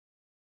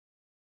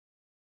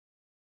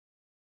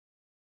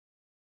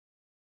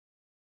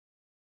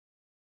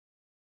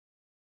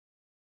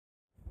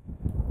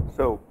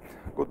So,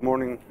 good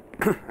morning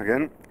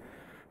again.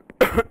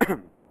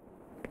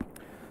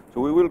 So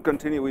we will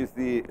continue with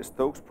the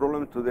Stokes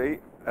problem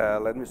today.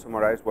 Let me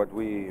summarize what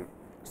we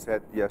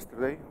said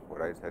yesterday,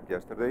 what I said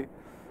yesterday.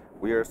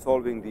 We are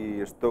solving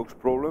the Stokes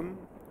problem,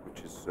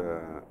 which is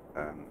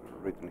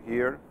written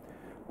here.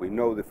 We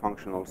know the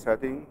functional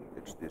setting,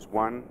 it's this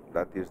one,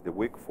 that is the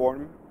weak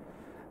form.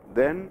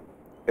 Then,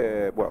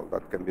 well,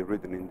 that can be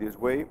written in this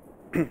way,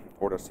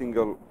 or a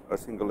single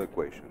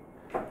equation.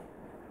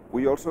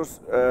 We also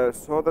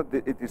saw that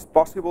it is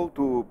possible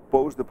to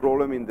pose the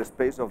problem in the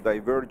space of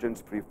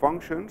divergence-free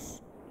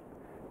functions.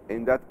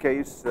 In that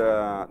case,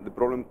 the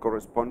problem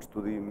corresponds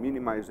to the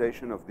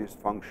minimization of this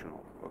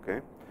functional, okay?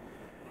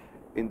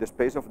 In the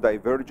space of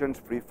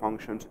divergence-free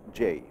functions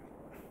J.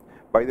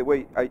 By the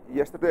way,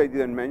 yesterday I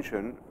didn't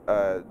mention,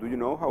 do you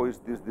know how is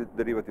this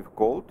derivative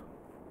called?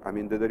 I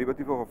mean, the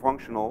derivative of a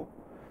functional.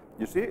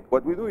 You see,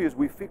 what we do is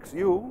we fix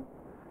u,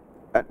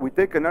 and we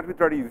take an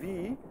arbitrary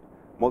v,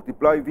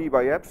 multiply v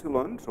by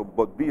epsilon, so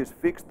but b is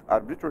fixed,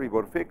 arbitrary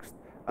but fixed,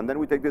 and then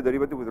we take the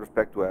derivative with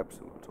respect to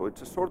epsilon. So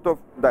it's a sort of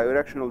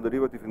directional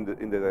derivative in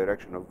the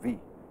direction of v,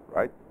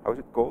 right? How is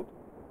it called?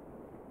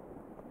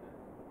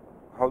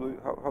 How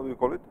do you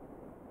call it?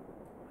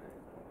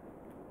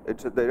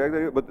 It's a direct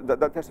derivative, but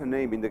that has a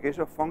name. In the case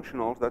of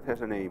functionals, that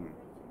has a name.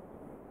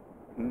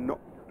 No,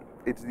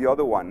 it's the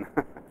other one.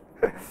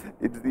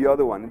 It's the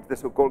other one. It's the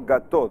so-called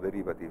Gateau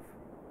derivative.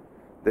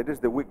 That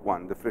is the weak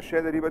one. The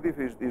Fréchet derivative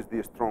is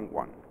the strong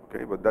one,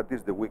 okay? But that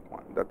is the weak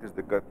one. That is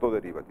the Gateau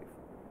derivative,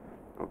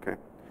 okay?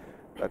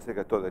 That's the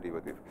Gateau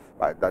derivative.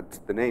 That's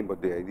the name, but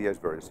the idea is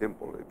very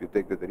simple. If you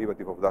take the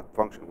derivative of that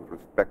function with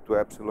respect to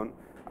epsilon,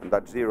 and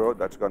that's 0,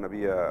 that's going to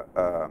be a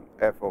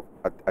f of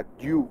at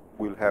u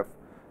will have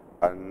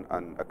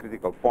a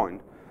critical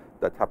point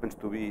that happens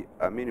to be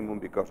a minimum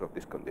because of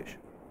this condition.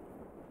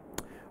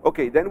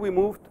 Okay, then we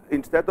moved,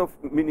 instead of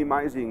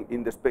minimizing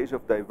in the space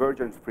of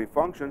divergence-free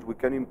functions, we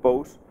can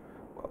impose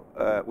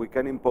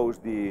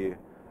the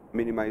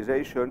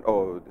minimization,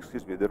 or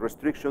excuse me, the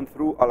restriction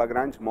through a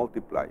Lagrange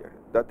multiplier.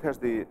 That has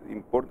the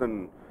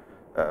important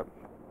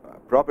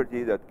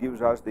property that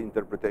gives us the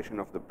interpretation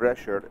of the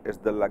pressure as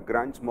the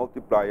Lagrange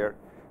multiplier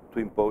to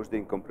impose the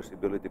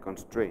incompressibility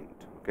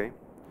constraint, okay?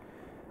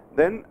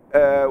 Then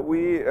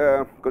we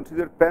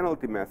consider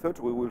penalty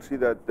methods. We will see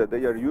that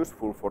they are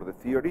useful for the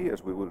theory,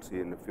 as we will see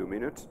in a few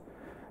minutes.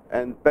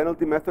 And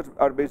penalty methods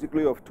are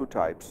basically of two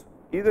types.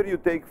 Either you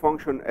take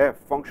functional f,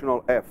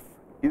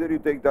 either you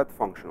take that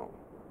functional,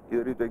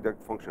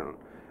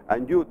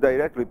 and you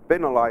directly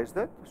penalize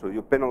that. So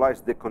you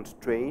penalize the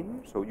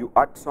constraint, so you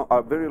add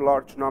a very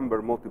large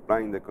number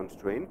multiplying the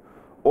constraint,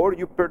 or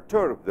you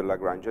perturb the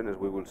Lagrangian, as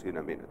we will see in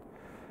a minute.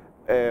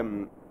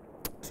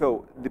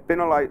 So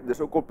the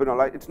so-called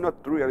penalize, it's not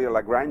really a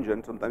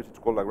Lagrangian. Sometimes it's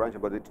called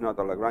Lagrangian, but it's not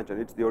a Lagrangian.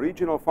 It's the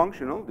original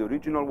functional, the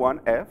original one,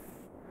 f,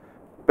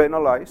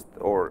 penalized,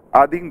 or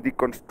adding the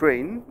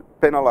constraint,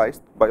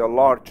 penalized by a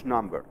large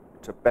number.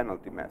 It's a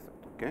penalty method,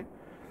 okay?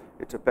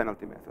 It's a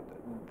penalty method.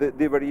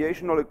 The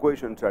variational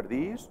equations are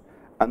these,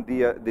 and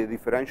the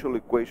differential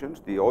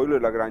equations, the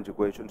Euler-Lagrange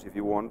equations, if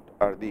you want,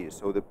 are these.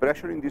 So the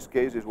pressure in this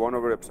case is 1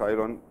 over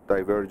epsilon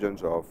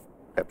divergence of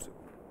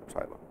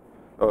epsilon.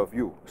 Of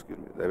u, excuse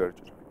me,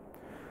 divergence of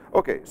u.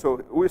 Okay,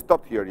 so we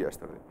stopped here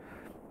yesterday.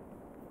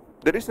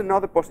 There is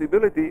another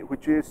possibility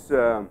which is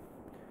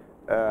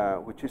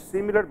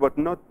similar but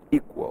not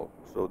equal.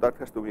 So that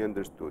has to be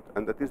understood,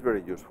 and that is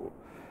very useful.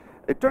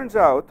 It turns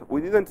out,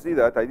 we didn't see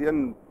that. I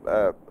didn't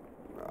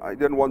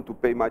want to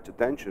pay much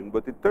attention,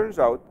 but it turns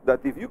out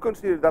that if you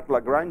consider that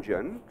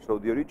Lagrangian, so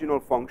the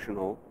original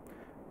functional,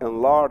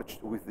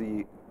 enlarged with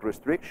the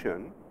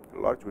restriction,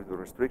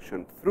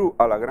 through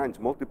a Lagrange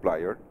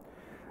multiplier,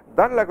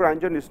 that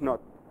Lagrangian is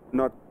not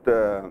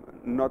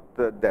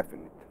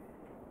definite.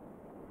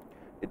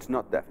 It's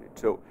not definite.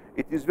 So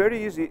it is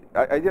very easy.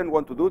 I didn't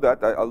want to do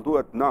that. I'll do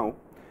it now.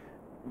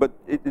 But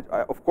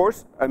of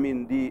course, I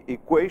mean, the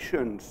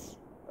equations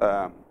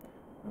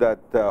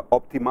that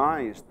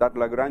optimize that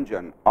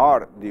Lagrangian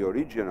are the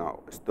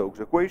original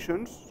Stokes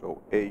equations.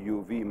 So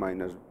AUV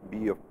minus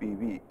B of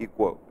PV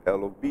equal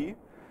L of B,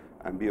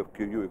 and B of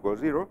QU equals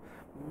 0.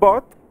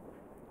 But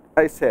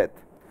I said,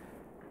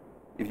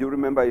 if you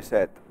remember, I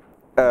said,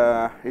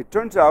 it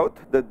turns out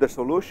that the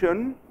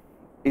solution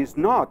is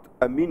not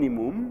a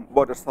minimum,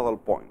 but a saddle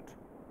point.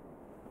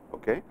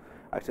 Okay?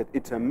 I said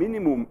it's a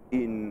minimum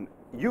in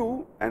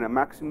U and a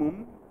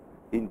maximum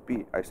in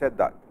P. I said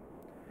that.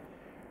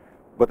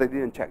 But I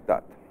didn't check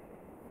that.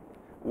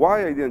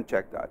 Why I didn't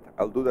check that?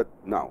 I'll do that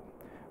now.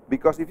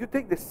 Because if you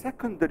take the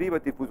second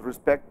derivative with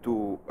respect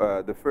to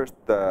the first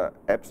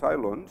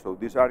epsilon, so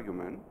this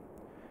argument,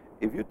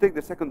 if you take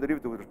the second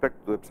derivative with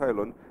respect to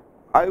epsilon,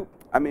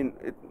 I mean,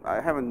 I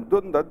haven't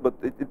done that, but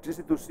it's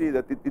easy to see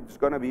that it's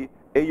going to be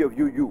A of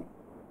UU.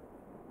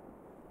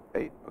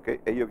 Okay,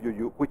 A of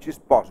UU, which is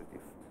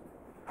positive.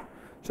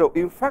 So,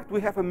 in fact, we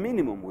have a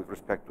minimum with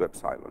respect to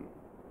epsilon.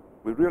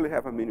 We really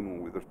have a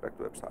minimum with respect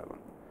to epsilon.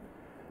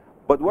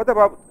 But what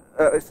about,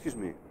 excuse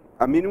me,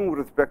 a minimum with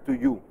respect to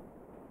U?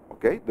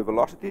 Okay, the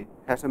velocity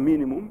has a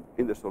minimum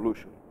in the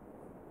solution.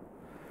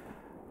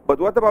 But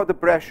what about the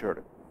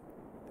pressure?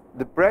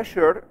 The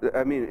pressure,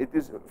 I mean, it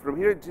is from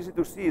here it's easy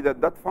to see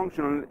that that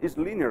function is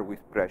linear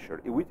with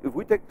pressure. If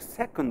we take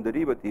second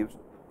derivatives,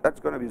 that's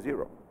going to be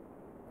 0.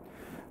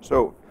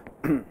 So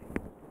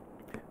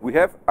we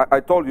have, I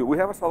told you, we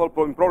have a saddle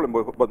point problem,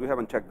 but we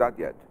haven't checked that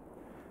yet.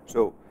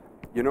 So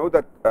you know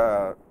that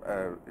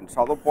in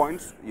saddle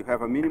points you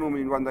have a minimum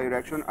in one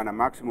direction and a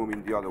maximum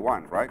in the other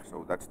one, right?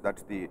 So that's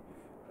the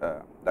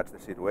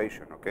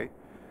situation, okay?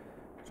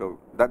 So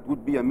that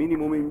would be a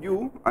minimum in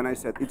U, and I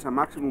said it's a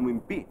maximum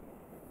in P.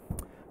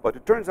 But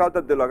it turns out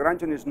that the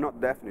Lagrangian is not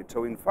definite.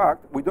 So in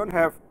fact, we don't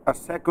have a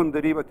second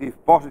derivative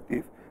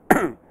positive,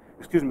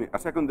 excuse me, a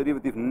second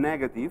derivative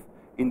negative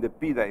in the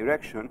P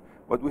direction,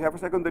 but we have a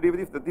second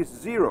derivative that is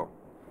 0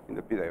 in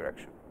the P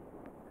direction.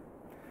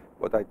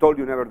 But I told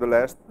you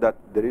nevertheless that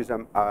there is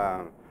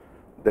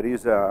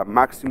a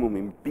maximum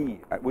in P.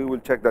 We will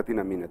check that in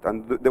a minute.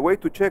 And the way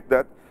to check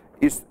that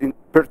is in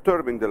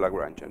perturbing the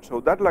Lagrangian. So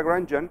that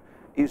Lagrangian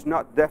is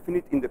not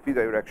definite in the P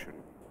direction.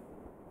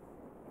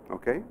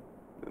 Okay?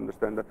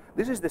 Understand that?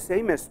 This is the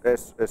same as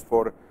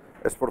for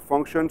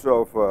functions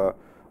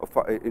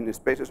in the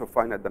spaces of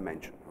finite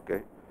dimension,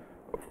 okay?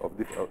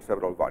 Of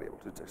several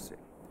variables. It's the same.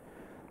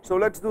 So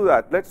let's do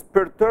that. Let's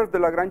perturb the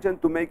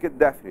Lagrangian to make it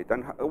definite.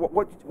 And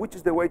which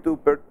is the way to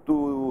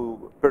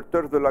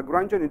perturb the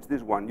Lagrangian? It's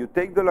this one. You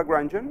take the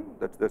Lagrangian,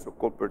 that's the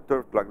so-called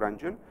perturbed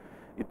Lagrangian.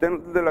 You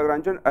take the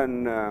Lagrangian,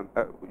 and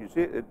you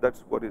see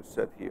that's what it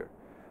said here.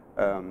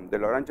 The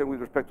Lagrangian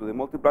with respect to the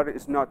multiplier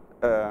is not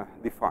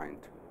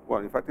defined. Well,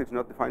 in fact, it's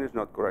not defined. It's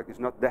not correct. It's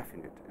not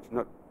definite. It's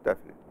not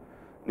definite,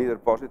 neither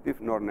positive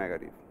nor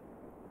negative.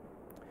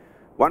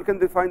 One can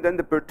define then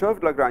the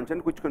perturbed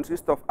Lagrangian, which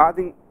consists of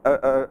adding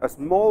a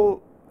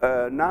small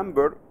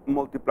number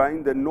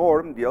multiplying the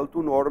norm, the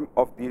L2 norm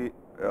of the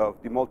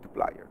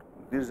multiplier.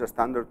 This is a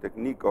standard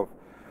technique of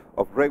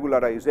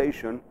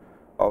regularization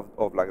of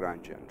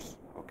Lagrangians.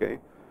 Okay,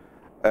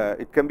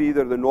 it can be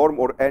either the norm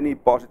or any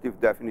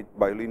positive definite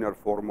bilinear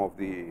form of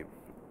the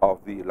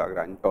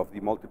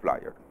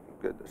multiplier.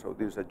 Okay, so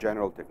this is a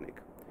general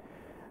technique.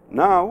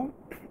 Now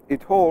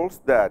it holds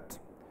that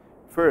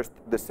first,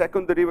 the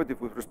second derivative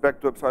with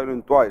respect to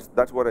epsilon twice,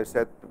 that's what I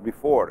said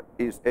before,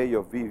 is A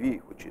of VV,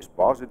 which is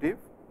positive.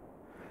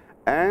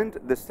 And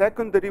the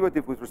second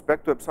derivative with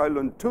respect to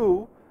epsilon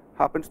 2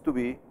 happens to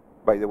be,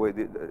 by the way,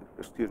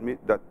 excuse me,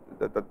 that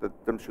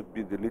term should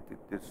be deleted.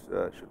 This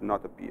should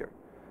not appear.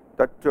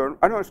 That term,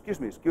 no,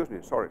 excuse me,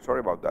 sorry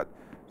about that.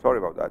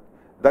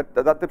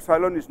 That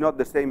epsilon is not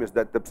the same as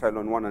that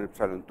epsilon 1 and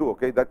epsilon 2,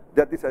 okay?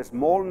 That is a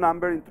small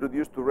number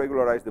introduced to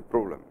regularize the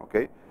problem,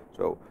 okay?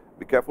 So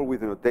be careful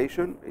with the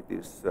notation. It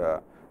is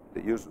the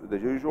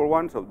usual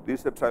one. So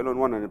this epsilon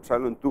 1 and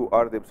epsilon 2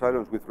 are the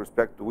epsilons with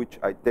respect to which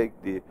I take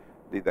the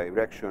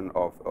direction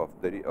of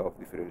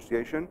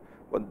differentiation.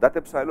 But that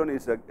epsilon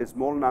is a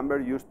small number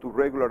used to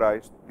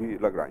regularize the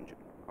Lagrangian,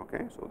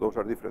 okay? So those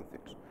are different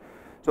things.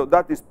 So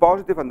that is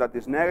positive and that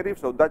is negative.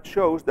 So that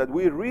shows that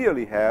we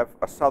really have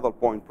a saddle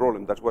point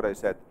problem. That's what I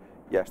said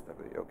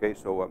yesterday, okay?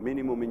 So a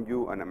minimum in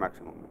U and a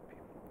maximum in P.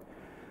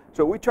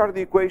 So which are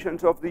the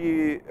equations of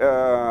the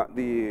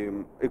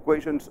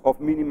equations of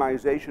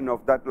minimization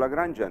of that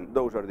Lagrangian?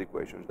 Those are the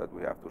equations that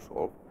we have to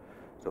solve.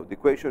 So the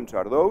equations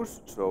are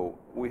those. So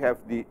we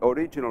have the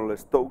original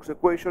Stokes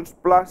equations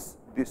plus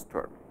this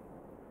term,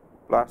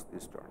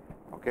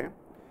 okay?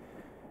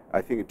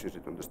 I think it's easy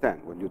to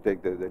understand. When you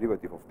take the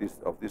derivative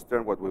of this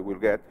term, what we will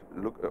get,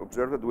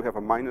 observe that we have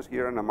a minus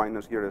here and a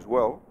minus here as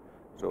well.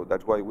 So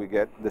that's why we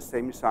get the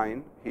same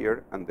sign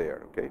here and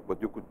there, okay? But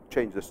you could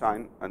change the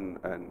sign and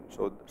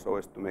so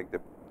as to make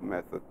the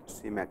method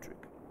symmetric.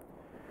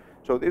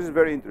 So this is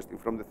very interesting.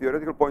 From the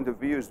theoretical point of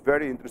view, it's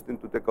very interesting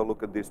to take a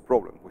look at this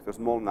problem with a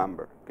small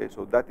number, okay?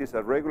 So that is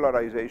a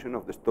regularization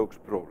of the Stokes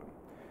problem,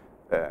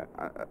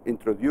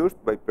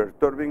 introduced by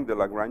perturbing the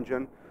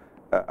Lagrangian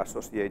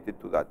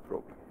associated to that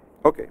problem.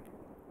 Okay.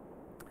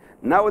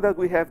 Now that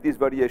we have this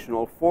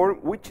variational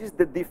form, which is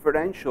the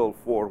differential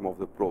form of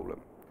the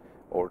problem,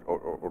 or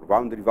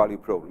boundary value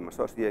problem,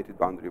 associated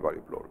boundary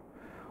value problem?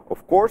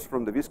 Of course,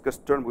 from the viscous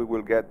term, we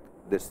will get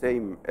the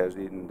same as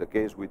in the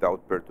case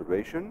without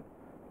perturbation,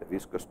 the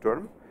viscous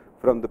term.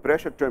 From the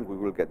pressure term, we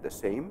will get the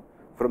same.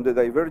 From the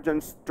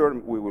divergence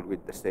term, we will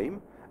get the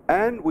same.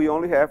 And we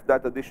only have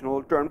that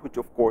additional term, which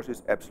of course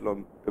is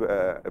epsilon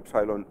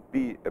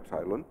P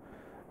epsilon,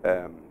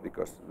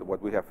 because what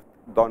we have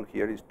done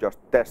here is just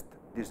test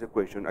this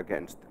equation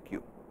against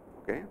Q,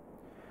 okay?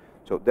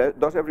 So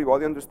does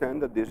everybody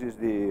understand that this is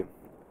the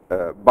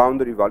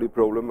boundary value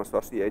problem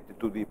associated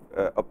to the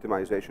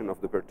optimization of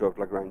the perturbed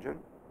Lagrangian?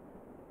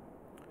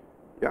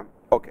 Yeah,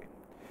 okay.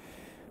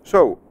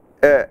 So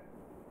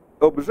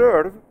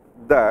observe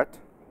that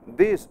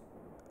this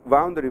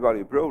boundary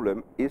value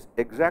problem is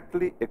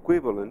exactly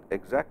equivalent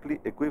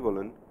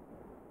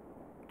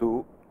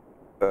to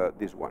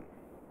this one.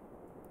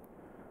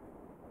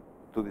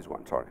 To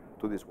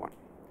this one.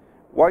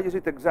 Why is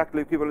it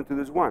exactly equivalent to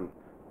this one?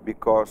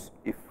 Because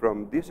if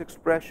from this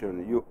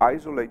expression you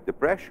isolate the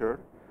pressure,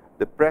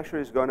 the pressure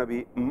is going to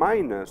be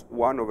minus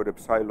 1 over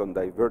epsilon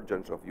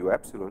divergence of u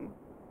epsilon,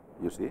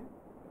 you see.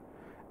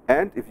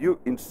 And if you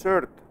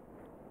insert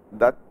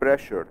that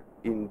pressure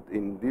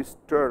in this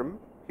term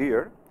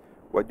here,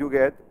 what you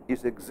get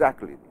is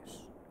exactly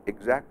this.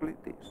 Exactly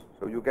this.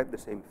 So you get the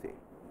same thing.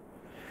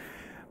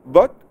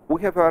 But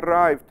we have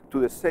arrived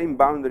to the same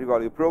boundary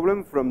value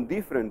problem from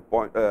different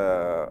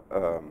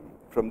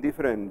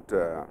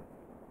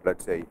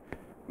let's say,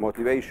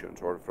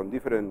 motivations, or from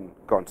different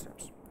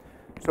concepts.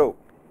 So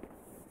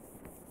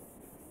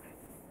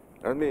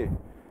let me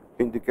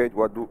indicate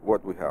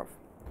what we have.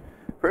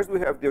 First,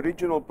 we have the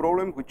original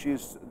problem, which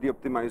is the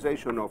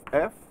optimization of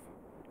f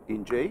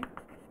in J,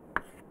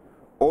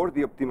 or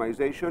the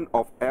optimization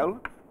of L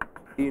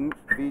in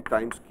V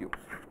times Q.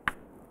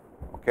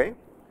 Okay?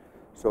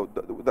 So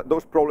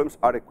those problems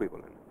are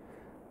equivalent.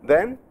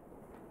 Then,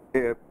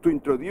 to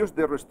introduce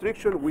the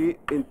restriction, we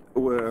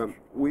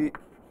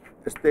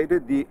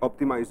stated the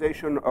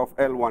optimization of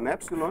L1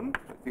 epsilon.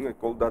 I think I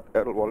called that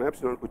L1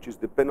 epsilon, which is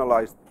the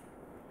penalized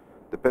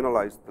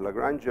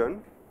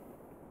Lagrangian.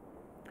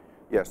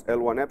 Yes,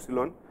 L1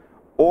 epsilon,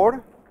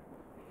 or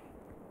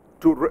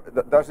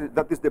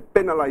that is the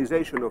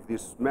penalization of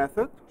this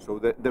method. So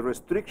the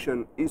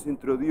restriction is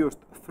introduced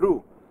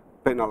through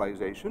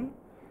penalization,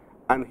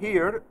 and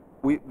here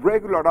we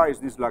regularize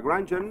this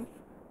Lagrangian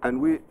and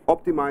we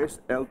optimize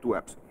L2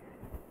 epsilon.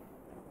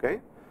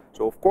 Okay,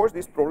 so of course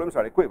these problems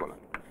are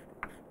equivalent.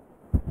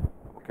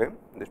 Okay,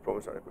 these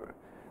problems are equivalent.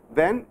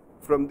 Then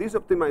from this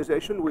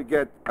optimization, we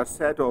get a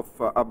set of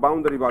a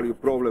boundary value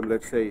problem,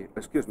 let's say,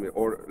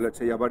 or let's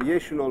say a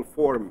variational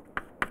form,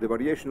 the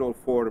variational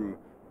form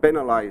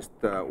penalized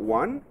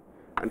 1,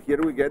 and here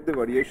we get the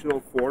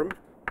variational form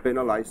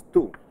penalized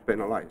 2,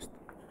 penalized.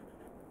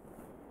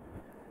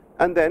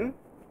 And then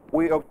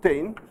we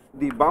obtain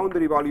the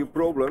boundary value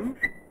problem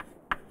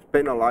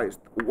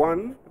penalized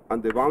 1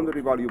 and the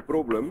boundary value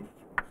problem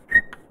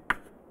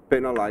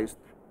penalized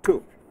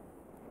 2.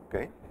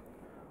 Okay,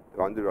 the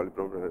boundary value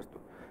problem has 2.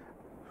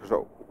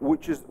 So,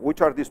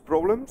 which are these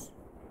problems?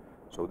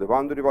 So, the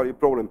boundary value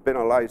problem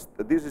penalized,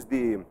 this is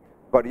the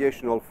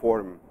variational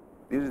form,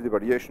 this is the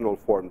variational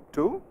form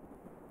 2,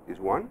 is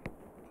 1,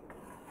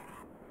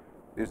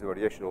 this is the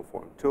variational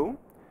form 2,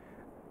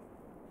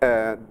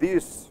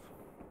 this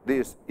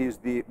is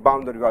the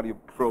boundary value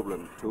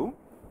problem 2,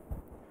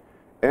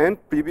 and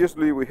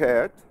previously we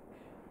had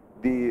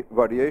the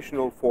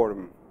variational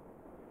form,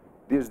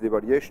 this is the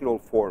variational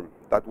form,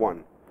 that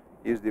one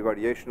is the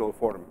variational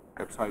form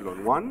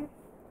epsilon 1,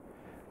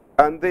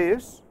 and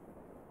this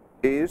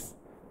is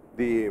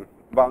the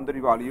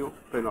boundary value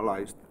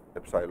penalized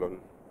epsilon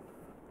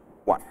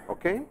 1.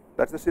 Okay,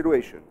 that's the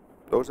situation.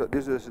 This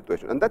is the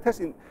situation, and that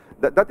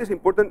is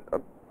important.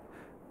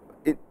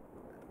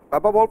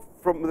 Above all,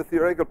 from the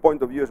theoretical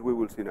point of view, as we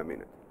will see in a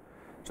minute.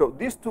 So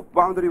these two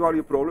boundary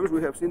value problems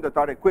we have seen that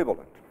are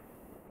equivalent.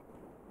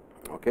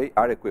 Okay,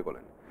 are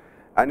equivalent,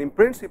 and in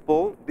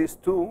principle, these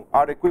two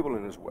are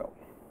equivalent as well.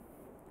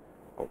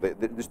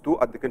 These two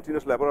at the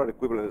continuous level are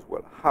equivalent as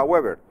well.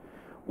 However,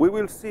 we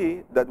will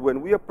see that when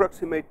we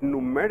approximate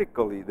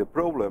numerically the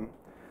problem,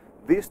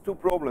 these two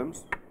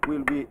problems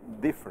will be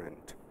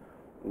different.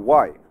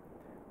 Why?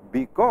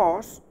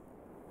 Because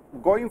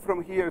going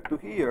from here to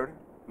here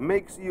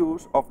makes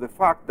use of the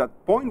fact that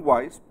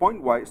point-wise,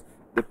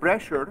 the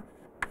pressure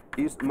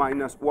is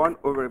minus 1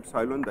 over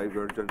epsilon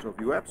divergence of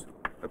u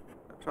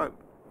epsilon.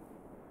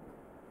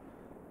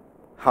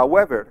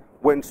 However,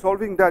 when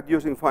solving that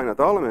using finite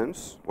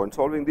elements,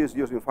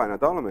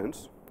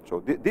 so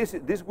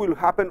this will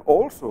happen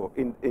also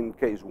in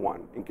case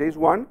 1. In case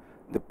 1,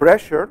 the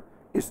pressure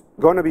is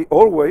going to be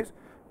always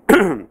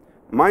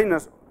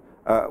minus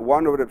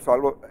 1 over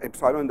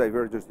epsilon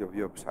divergence of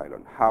u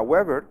epsilon.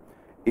 However,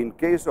 in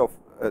case of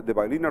the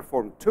bilinear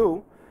form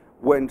 2,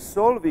 when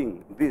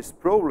solving this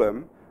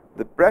problem,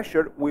 the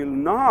pressure will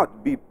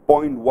not be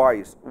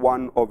point-wise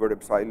 1 over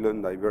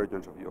epsilon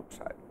divergence of u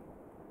epsilon.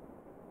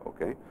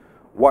 Okay?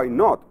 Why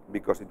not?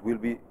 Because it will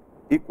be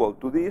equal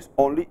to this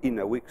only in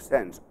a weak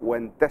sense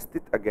when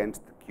tested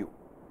against Q.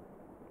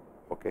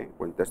 Okay,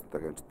 when tested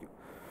against Q.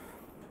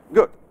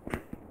 Good.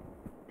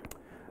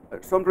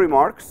 Some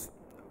remarks.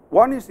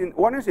 One is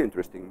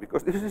interesting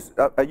because this is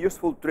a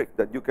useful trick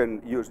that you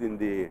can use in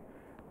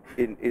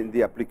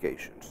the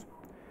applications.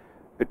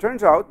 It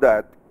turns out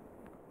that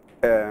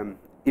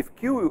if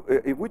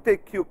we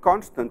take Q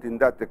constant in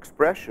that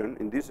expression,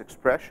 in this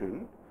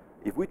expression,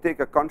 if we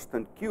take a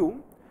constant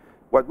Q,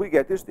 what we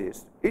get is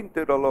this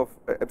integral of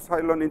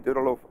epsilon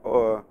integral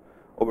of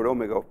over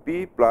omega of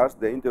p plus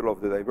the integral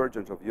of the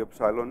divergence of u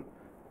epsilon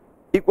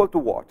equal to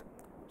what?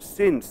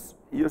 Since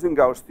using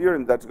Gauss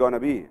theorem, that's going to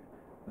be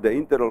the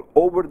integral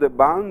over the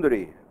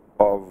boundary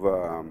of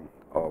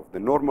the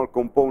normal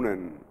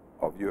component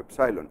of u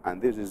epsilon,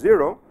 and this is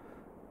 0,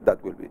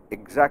 that will be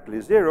exactly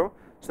 0.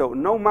 So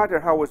no matter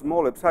how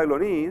small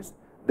epsilon is,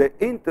 the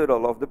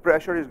integral of the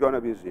pressure is going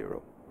to be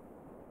 0.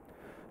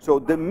 So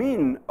the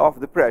mean of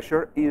the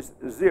pressure is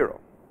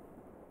 0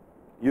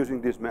 using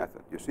this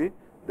method. You see,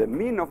 the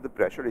mean of the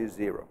pressure is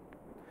 0.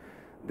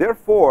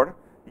 Therefore,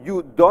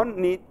 you don't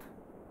need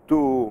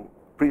to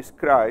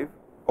prescribe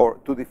or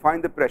to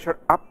define the pressure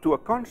up to a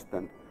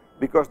constant,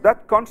 because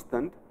that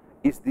constant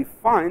is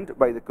defined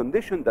by the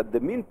condition that the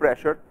mean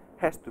pressure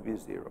has to be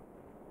 0.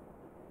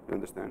 You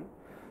understand?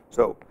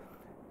 So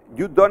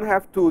you don't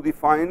have to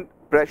define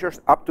pressures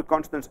up to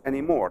constants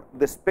anymore.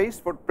 The space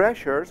for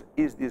pressures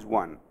is this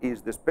one,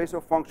 is the space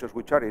of functions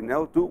which are in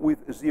L2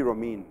 with 0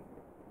 mean.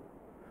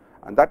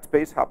 And that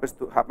space happens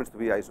to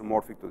be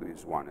isomorphic to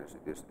this one, as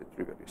it is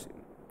trivially seen.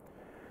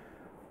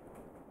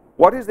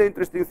 What is the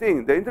interesting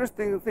thing? The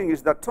interesting thing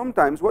is that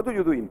sometimes, what do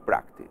you do in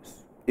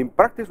practice? In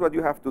practice, what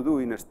you have to do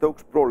in a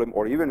Stokes problem,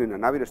 or even in a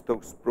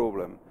Navier-Stokes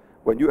problem,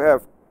 when you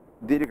have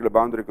Dirichlet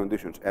boundary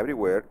conditions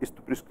everywhere, is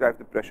to prescribe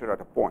the pressure at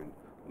a point.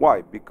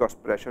 Why? Because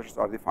pressures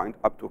are defined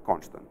up to a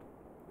constant.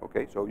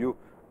 Okay, so you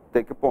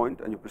take a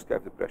point and you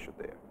prescribe the pressure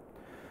there.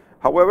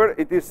 However,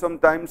 it is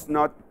sometimes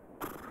not,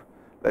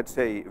 let's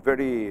say,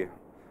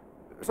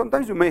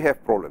 sometimes you may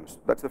have problems.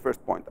 That's the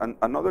first point.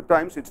 And other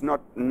times it's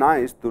not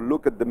nice to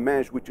look at the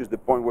mesh, which is the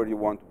point where you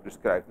want to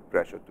prescribe the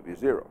pressure to be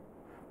 0,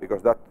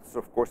 because that's,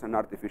 of course, an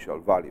artificial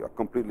value, a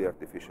completely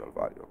artificial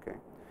value. Okay.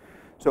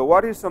 So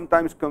what is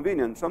sometimes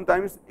convenient?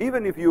 Sometimes,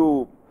 even if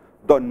you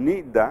don't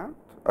need that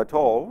at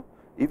all,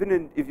 if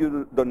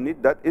you don't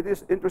need that, it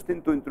is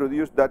interesting to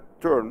introduce that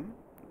term,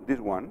 this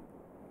one,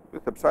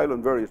 with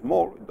epsilon very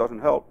small. It doesn't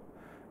help.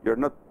 You're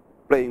not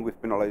playing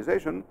with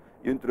penalization.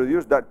 You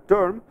introduce that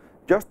term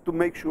just to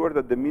make sure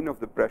that the mean of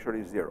the pressure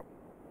is 0.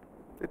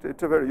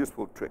 It's a very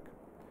useful trick.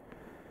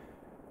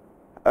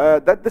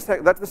 That's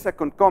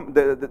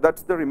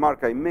the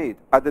remark I made.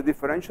 At the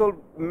differential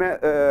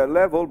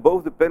level,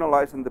 both the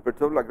penalized and the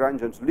perturbed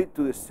Lagrangians lead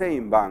to the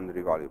same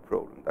boundary value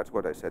problem. That's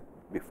what I said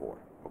before.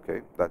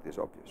 Okay, that is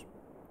obvious.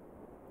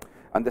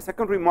 And the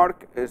second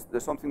remark is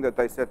something that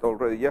I said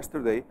already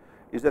yesterday,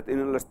 is that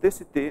in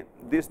elasticity,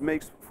 this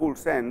makes full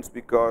sense,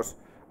 because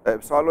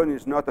epsilon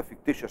is not a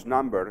fictitious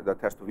number that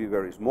has to be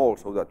very small,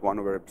 so that 1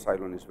 over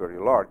epsilon is very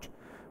large.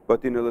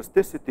 But in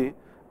elasticity,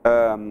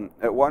 1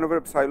 over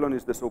epsilon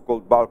is the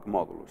so-called bulk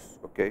modulus,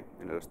 okay,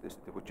 in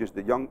elasticity, which is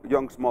the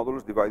Young's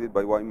modulus divided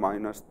by y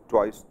minus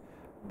twice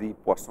the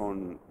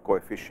Poisson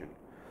coefficient.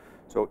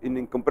 So in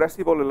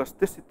incompressible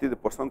elasticity, the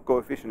Poisson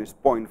coefficient is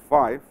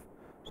 0.5.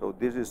 So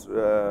this is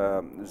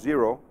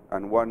 0,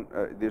 and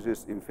this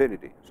is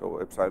infinity. So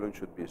epsilon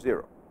should be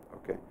 0.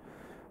 Okay,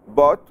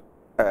 but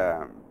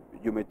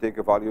you may take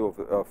a value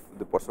of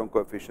the Poisson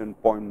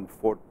coefficient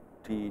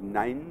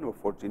 0.49 or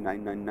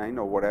 4999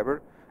 or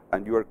whatever,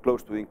 and you are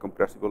close to the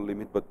incompressible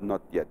limit, but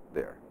not yet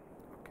there.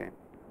 Okay,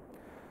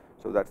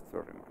 so that's the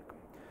third remark.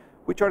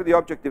 Which are the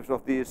objectives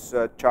of this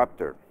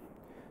chapter?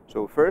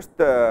 So first,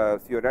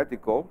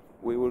 theoretical.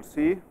 We will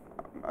see.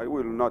 I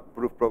will not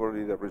prove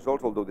probably the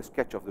results, although the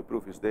sketch of the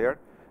proof is there.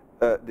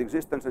 The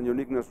existence and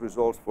uniqueness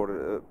results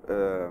for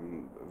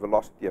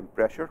velocity and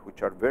pressure,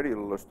 which are very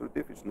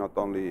illustrative. It's not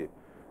only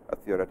a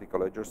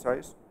theoretical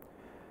exercise.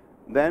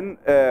 Then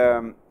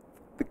the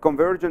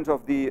convergence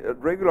of the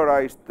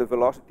regularized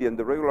velocity and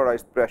the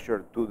regularized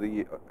pressure to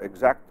the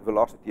exact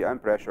velocity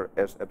and pressure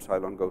as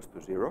epsilon goes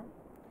to 0.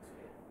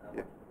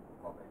 Yeah.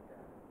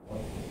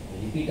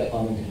 Repeat a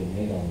comment that you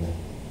made on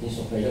use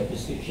of pressure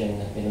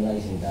prescription,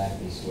 penalizing that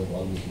is what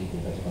always lead to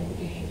better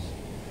computations.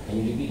 Can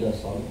you repeat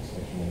those comments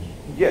that you mentioned?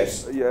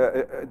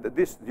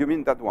 Yes. You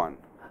mean that one?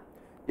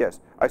 Yes.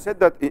 I said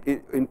that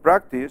in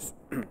practice,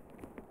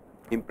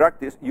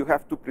 you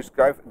have to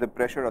prescribe the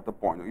pressure at a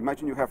point.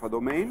 Imagine you have a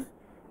domain,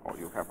 and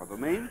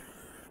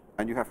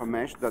you have a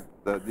mesh that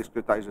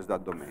discretizes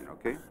that domain.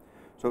 Okay.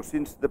 So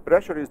since the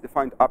pressure is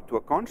defined up to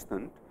a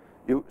constant,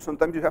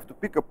 sometimes you have to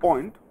pick a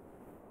point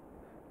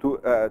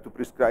to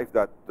prescribe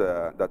that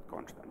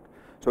constant.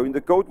 So in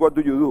the code, what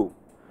do?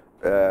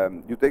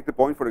 You take the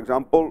point, for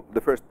example,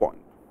 the first point,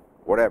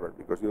 whatever,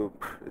 because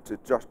it's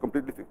just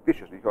completely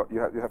fictitious. You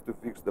have to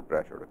fix the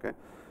pressure. Okay,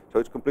 so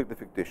it's completely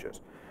fictitious,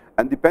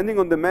 and depending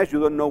on the mesh, you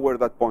don't know where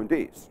that point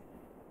is,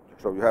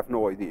 so you have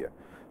no idea.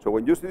 So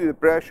when you see the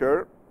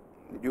pressure,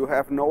 you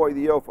have no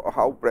idea of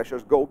how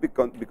pressures go,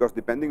 because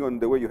depending on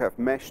the way you have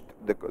meshed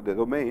the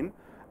domain,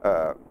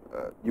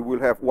 you will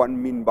have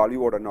one mean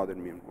value or another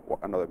mean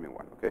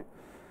one. Okay,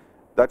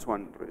 that's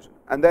one reason.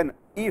 And then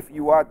if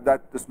you add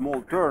that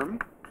small term,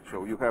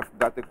 so you have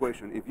that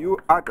equation. If you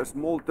add a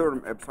small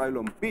term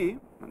epsilon p,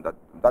 and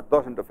that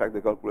doesn't affect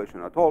the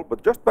calculation at all,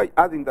 but just by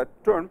adding that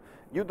term,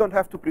 you don't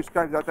have to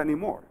prescribe that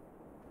anymore.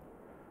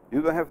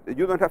 You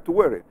don't have to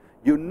worry.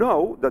 You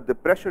know that the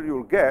pressure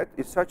you'll get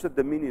is such that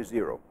the mean is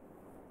 0.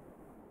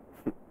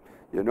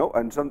 You know,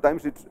 and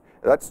sometimes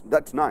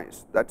that's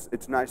nice.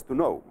 It's nice to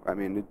know. I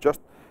mean, it's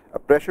just a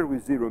pressure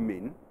with 0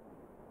 mean,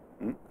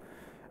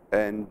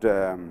 and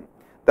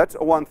that's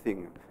one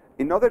thing.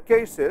 In other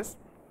cases,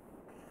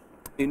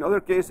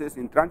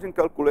 in transient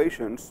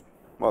calculations,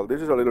 well,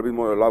 this is a little bit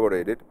more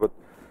elaborated, but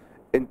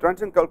in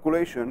transient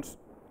calculations,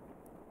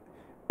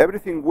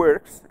 everything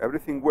works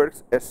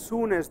as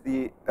soon as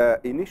the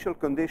initial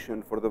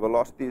condition for the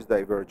velocity is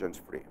divergence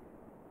free.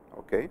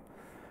 Okay,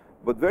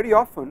 but very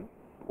often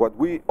what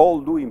we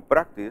all do in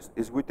practice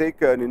is we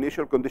take an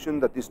initial condition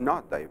that is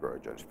not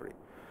divergence-free.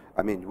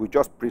 I mean, we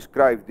just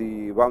prescribe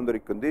the boundary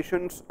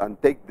conditions and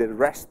take the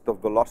rest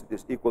of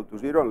velocities equal to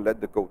 0 and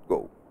let the code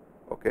go.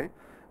 Okay?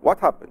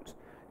 What happens?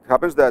 It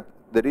happens that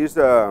there is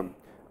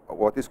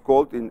what is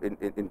called,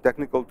 in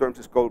technical terms,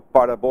 is called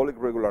parabolic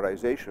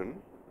regularization.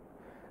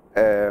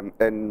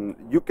 And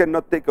you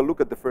cannot take a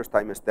look at the first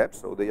time steps,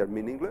 so they are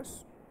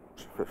meaningless.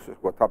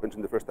 What happens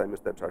in the first time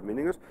steps are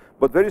meaningless.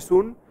 But very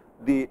soon,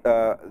 the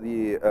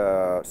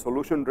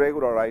solution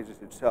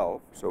regularizes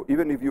itself. So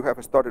even if you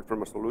have started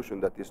from a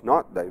solution that is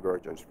not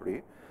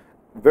divergence-free,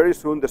 very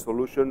soon the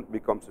solution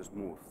becomes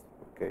smooth.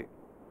 Okay,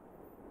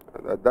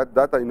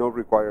 that I know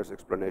requires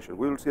explanation.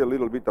 We will see a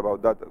little bit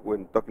about that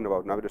when talking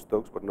about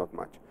Navier-Stokes, but not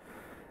much.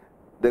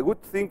 The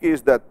good thing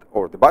is that,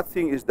 or the bad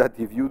thing is that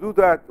if you do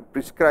that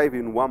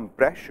prescribing one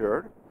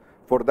pressure,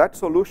 for that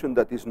solution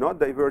that is not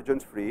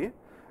divergence-free,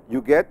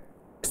 you get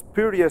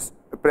spurious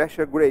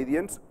pressure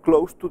gradients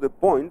close to the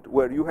point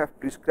where you have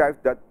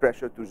prescribed that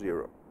pressure to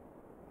 0.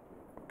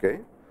 Okay?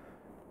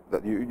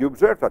 That you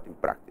observe that in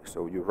practice.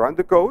 So you run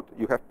the code,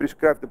 you have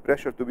prescribed the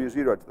pressure to be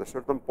 0 at a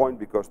certain point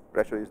because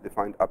pressure is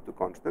defined up to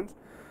constants.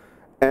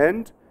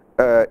 And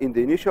in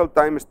the initial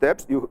time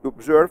steps, you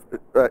observe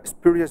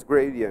spurious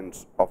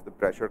gradients of the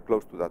pressure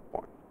close to that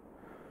point.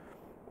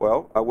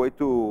 Well, a way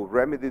to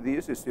remedy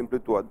this is simply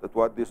to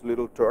add this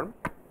little term.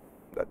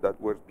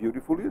 That works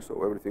beautifully,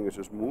 so everything is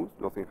smooth,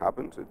 nothing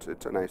happens,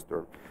 it's a nice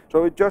term.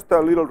 So it's just a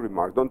little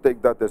remark, don't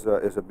take that as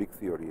a big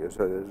theory, as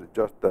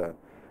just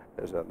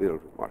as a little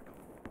remark.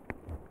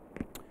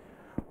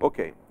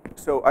 Okay,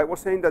 so I was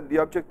saying that the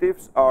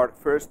objectives are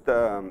first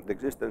the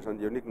existence and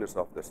uniqueness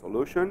of the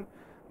solution,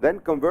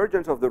 then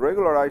convergence of the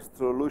regularized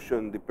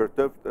solution, the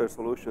perturbed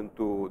solution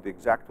to the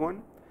exact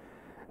one.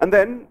 And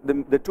then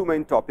the two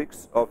main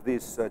topics of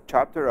this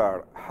chapter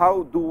are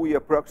how do we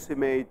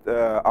approximate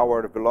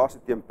our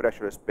velocity and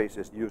pressure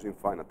spaces using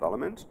finite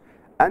elements,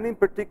 and in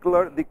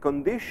particular the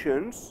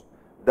conditions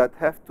that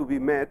have to be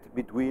met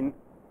between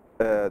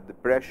the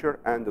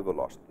pressure and the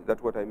velocity.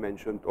 That's what I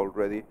mentioned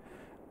already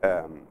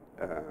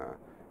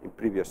in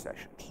previous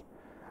sessions.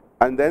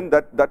 And then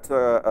that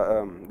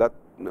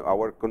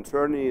our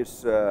concern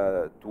is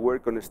to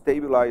work on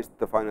stabilized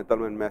finite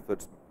element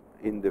methods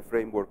in the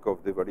framework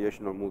of the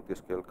variational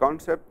multiscale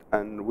concept,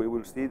 and we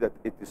will see that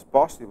it is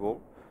possible,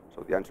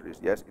 so the answer is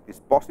yes, it is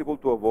possible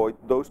to avoid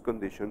those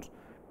conditions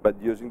but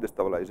using the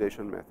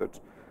stabilization methods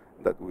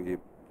that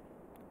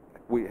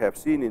we have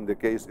seen in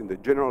the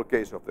general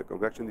case of the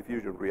convection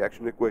diffusion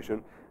reaction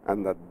equation,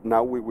 and that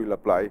now we will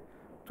apply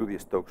to the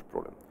Stokes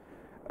problem.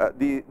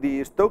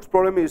 The Stokes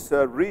problem is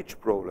a rich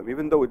problem.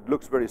 Even though it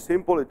looks very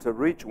simple, it's a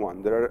rich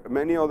one. There are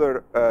many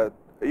other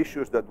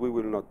issues that we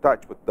will not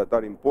touch, but that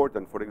are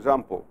important. For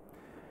example,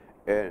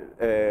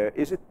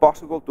 is it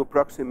possible to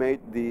approximate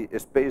the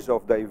space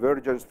of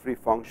divergence-free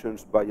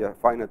functions by a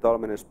finite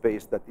element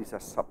space that is a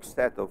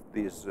subset of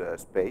this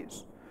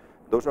space?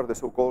 Those are the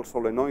so-called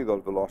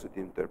solenoidal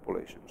velocity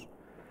interpolations.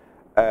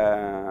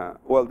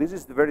 Well, this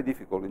is very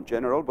difficult in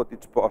general, but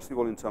it's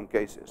possible in some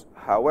cases.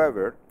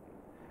 However,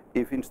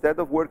 if instead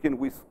of working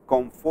with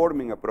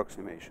conforming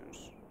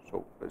approximations,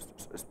 so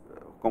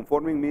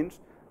conforming means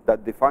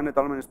that the finite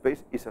element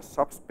space is a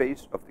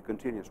subspace of the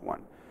continuous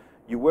one.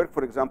 You work,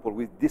 for example,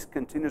 with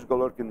discontinuous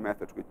Galerkin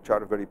methods, which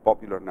are very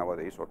popular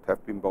nowadays, or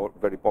have been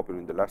very popular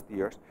in the last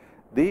years.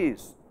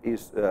 This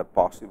is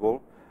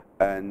possible,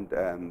 and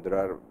there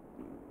are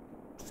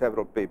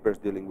several papers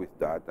dealing with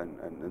that,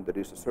 and there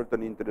is a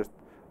certain interest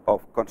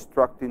of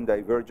constructing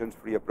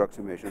divergence-free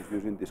approximations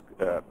using this,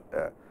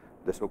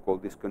 the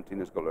so-called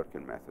discontinuous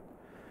Galerkin method.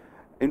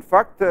 In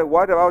fact,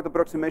 what about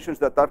approximations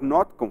that are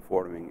not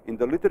conforming? In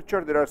the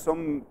literature, there are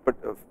some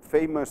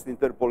famous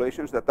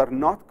interpolations that are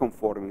not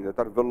conforming, that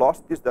are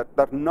velocities that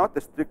are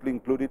not strictly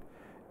included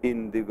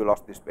in the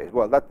velocity space.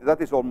 Well,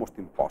 that is almost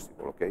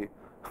impossible, okay?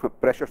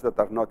 Pressures that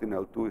are not in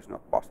L2 is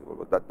not possible,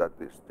 but that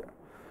is there.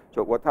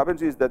 So what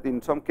happens is that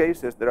in some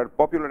cases, there are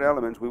popular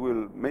elements,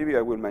 maybe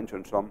I will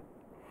mention some,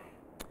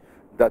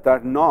 that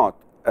are not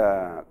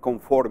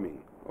conforming,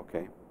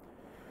 okay?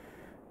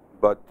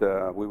 But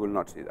we will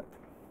not see that.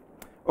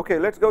 Okay,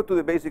 let's go to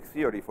the basic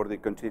theory for the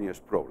continuous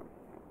problem.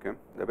 Okay,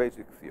 the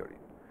basic theory.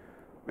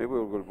 Maybe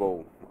we will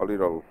go a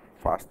little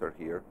faster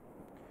here.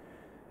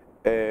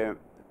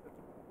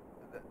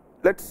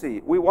 Let's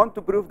see. We want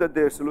to prove that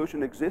the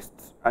solution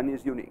exists and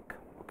is unique.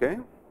 Okay,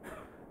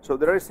 so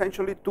there are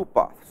essentially two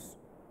paths.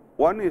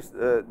 One is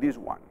this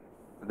one,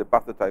 the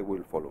path that I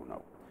will follow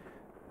now.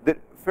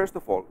 First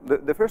of all,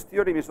 the first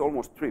theorem is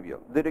almost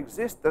trivial. There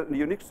exists a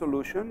unique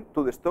solution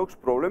to the Stokes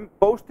problem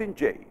posed in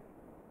J.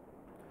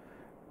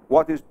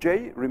 What is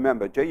J?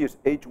 Remember, J is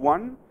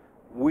H1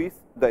 with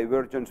the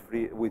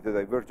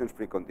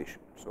divergence-free condition.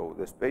 So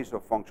the space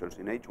of functions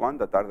in H1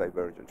 that are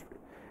divergence-free.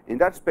 In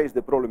that space,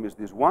 the problem is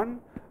this one,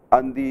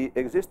 and the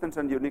existence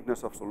and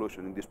uniqueness of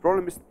solution in this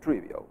problem is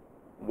trivial.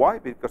 Why?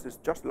 Because it's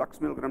just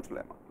Lax-Milgram's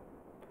lemma,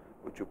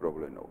 which you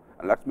probably know.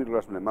 And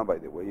Lax-Milgram's lemma, by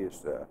the way,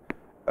 is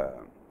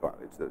well,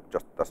 it's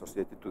just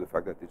associated to the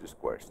fact that it is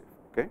coercive.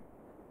 Okay.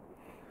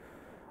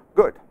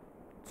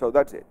 So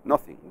that's it,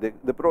 nothing.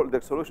 The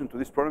solution to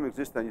this problem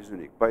exists and is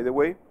unique. By the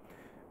way,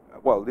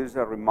 well, this is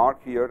a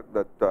remark here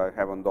that I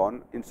haven't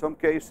done. In some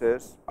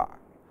cases,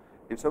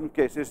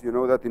 you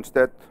know that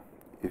instead,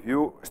 if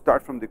you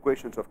start from the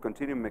equations of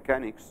continuum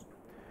mechanics,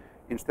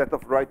 instead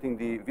of writing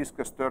the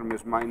viscous term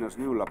as minus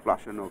nu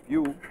Laplacian of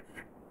u,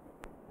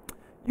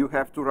 you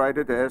have to write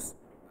it as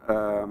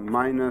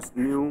minus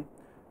nu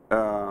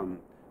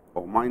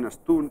or minus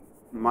 2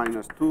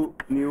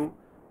 nu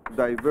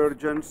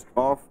divergence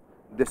of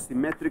the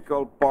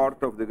symmetrical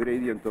part of the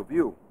gradient of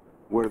u,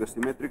 where the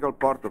symmetrical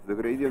part of the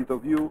gradient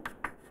of u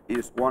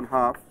is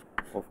 1/2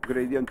 of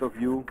gradient of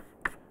u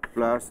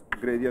plus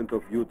gradient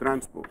of u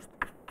transposed.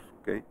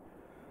 Okay,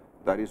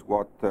 that is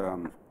what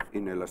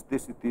in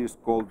elasticity is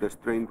called the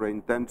strain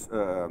rain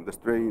tensor,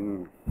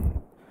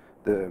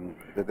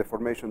 the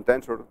deformation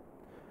tensor,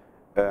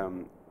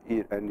 and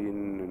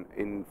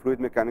in fluid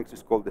mechanics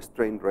is called the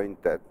strain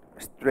rate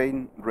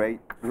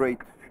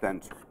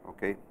tensor.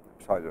 Okay,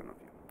 epsilon of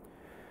u.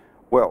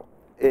 Well,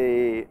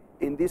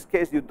 in this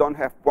case you don't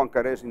have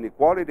Poincaré's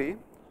inequality,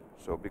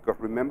 so because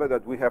remember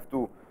that we have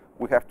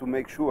to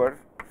make sure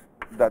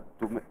that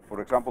for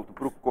example to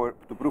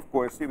prove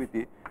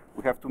coercivity,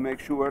 we have to make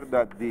sure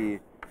that the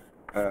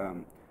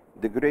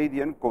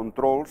gradient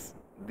controls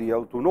the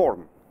L2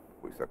 norm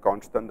with a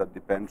constant that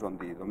depends on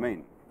the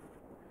domain.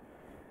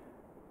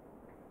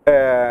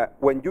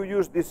 When you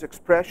use this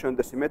expression,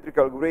 the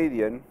symmetrical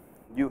gradient,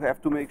 you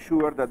have to make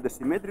sure that the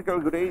symmetrical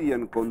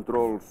gradient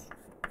controls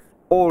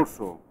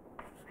also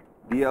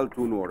the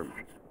L2 norm.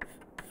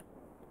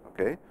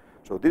 Okay,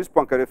 so this is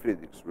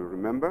Poincaré-Friedrichs. We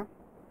remember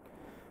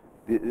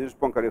this is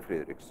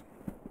Poincaré-Friedrichs.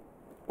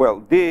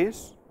 Well,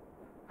 this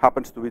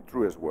happens to be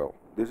true as well.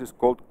 This is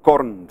called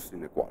Korn's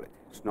inequality.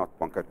 It's not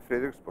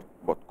Poincaré-Friedrichs,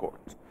 but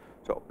Korn's.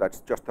 So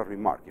that's just a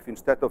remark. If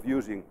instead of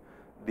using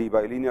the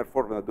bilinear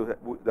formula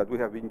that we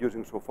have been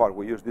using so far,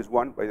 we use this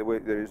one. By the way,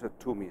 there is a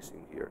 2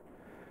 missing here.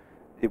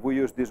 If we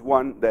use this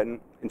one, then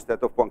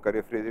instead of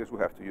Poincaré-Friedrichs, we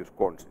have to use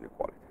Korn's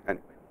inequality.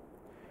 Anyway.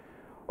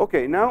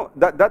 Okay, now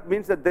that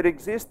means that there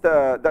exists,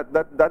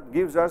 that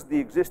gives us the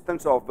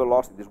existence of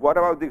velocities. What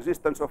about the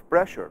existence of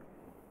pressure?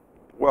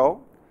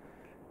 Well,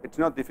 it's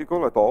not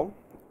difficult at all.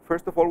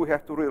 First of all, we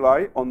have to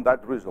rely on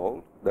that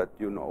result that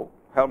you know,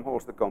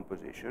 Helmholtz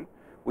decomposition,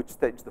 which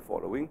states the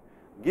following.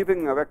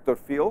 Given a vector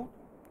field,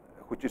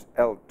 which is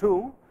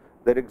L2,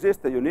 there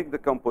exists a unique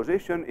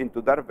decomposition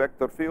into that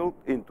vector field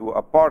into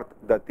a part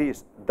that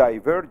is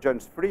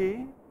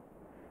divergence-free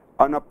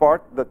and a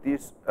part that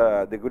is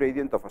the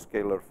gradient of a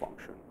scalar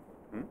function.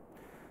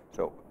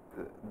 So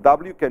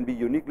W can be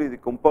uniquely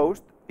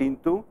decomposed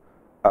into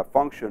a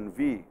function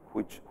V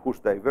whose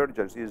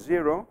divergence is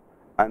 0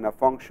 and a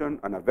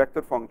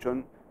vector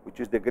function which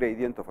is the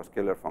gradient of a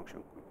scalar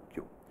function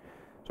Q.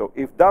 So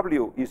if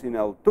W is in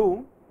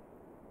L2,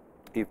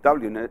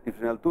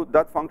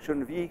 that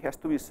function V has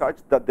to be such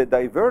that the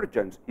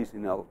divergence is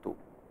in L2.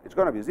 It's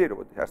going to be 0,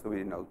 but it has to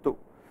be in L2.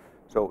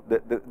 So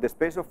the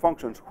space of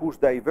functions whose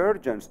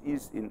divergence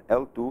is in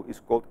L2 is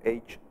called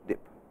H-dip.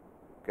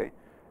 Okay,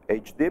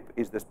 H-dip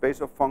is the space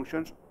of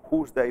functions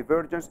whose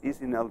divergence is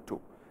in L2.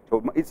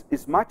 So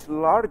it's much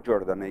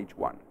larger than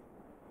H1.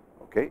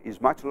 Okay,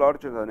 it's much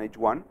larger than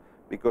H1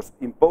 because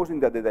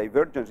imposing that the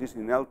divergence is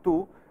in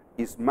L2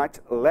 is much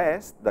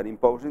less than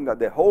imposing that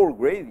the whole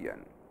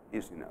gradient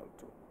is in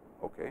L2.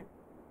 Okay,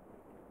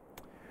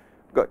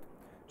 good.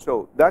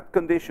 So that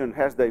condition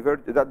has that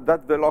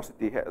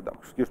velocity,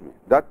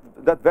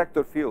 that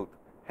vector field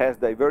has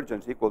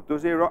divergence equal to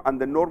 0, and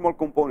the normal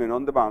component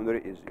on the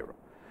boundary is 0.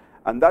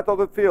 And that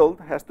other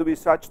field has to be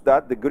such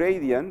that the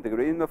gradient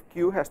of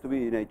Q has to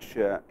be in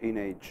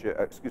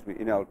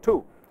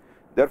L2.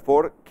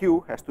 Therefore,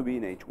 Q has to be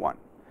in H1.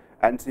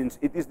 And since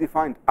it is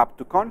defined up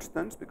to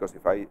constants, because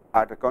if I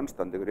add a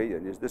constant, the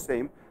gradient is the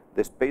same,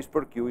 the space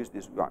for Q is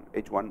this one,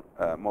 H1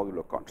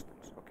 modulo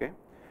constants. Okay.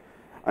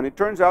 And it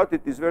turns out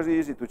it is very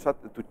easy to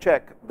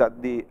check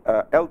that the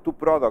L2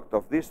 product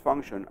of this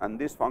function and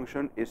this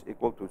function is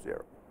equal to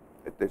 0.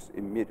 It is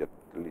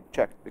immediately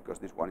checked because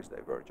this one is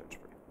divergence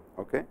free.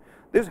 Okay,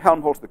 this is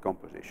Helmholtz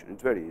decomposition.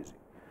 It's very easy.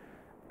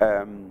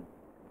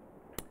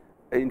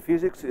 In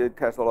physics, it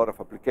has a lot of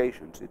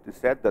applications. It is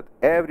said that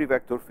every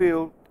vector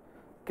field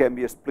can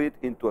be split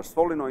into a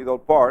solenoidal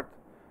part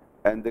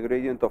and the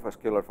gradient of a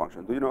scalar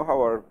function. Do you know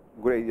how are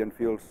gradient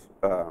fields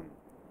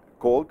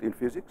called in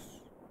physics?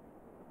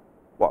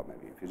 Well,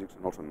 maybe in physics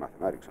and also in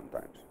mathematics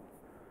sometimes.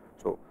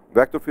 So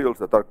vector fields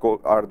that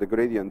are the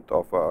gradient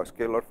of a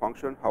scalar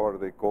function, how are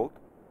they called?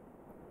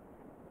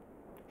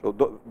 So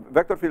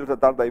vector fields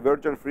that are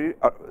divergence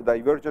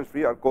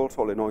free are called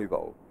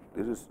solenoidal.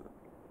 This is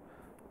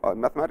in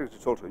mathematics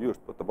it's also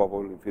used, but above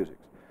all in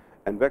physics.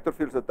 And vector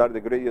fields that are the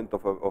gradient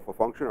of a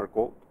function are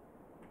called,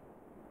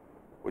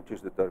 which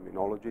is the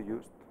terminology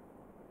used,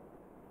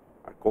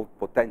 are called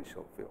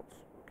potential fields.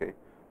 Okay,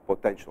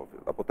 potential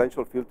field. A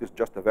potential field is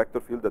just a vector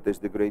field that is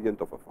the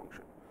gradient of a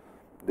function.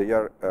 They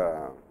are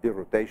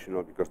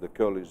irrotational because the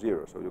curl is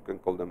 0, so you can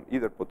call them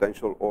either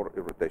potential or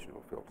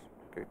irrotational fields.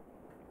 Okay,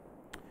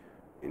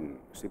 in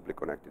simply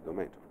connected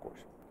domains, of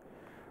course.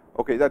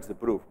 Okay, that's the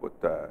proof, but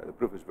the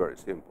proof is very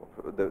simple.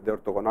 The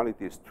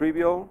orthogonality is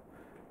trivial,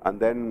 and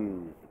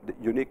then the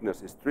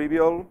uniqueness is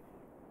trivial,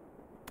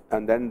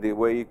 and then the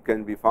way it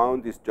can be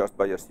found is just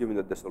by assuming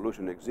that the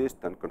solution exists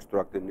and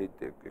constructing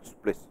it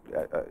explicitly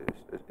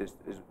is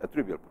a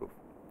trivial proof.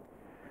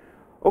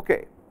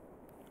 Okay,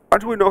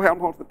 as we know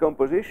Helmholtz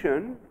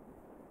decomposition,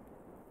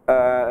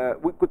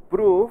 we could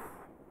prove,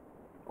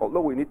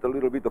 although we need a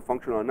little bit of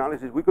functional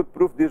analysis, we could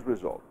prove this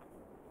result.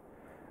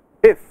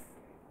 If,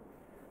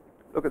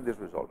 look at this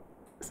result.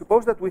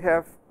 Suppose that we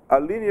have a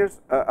linear,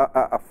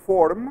 a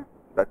form,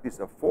 that is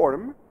a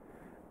form,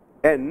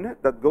 n,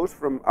 that goes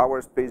from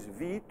our space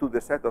V to the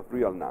set of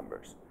real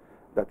numbers.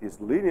 That is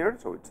linear,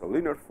 so it's a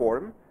linear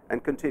form,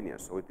 and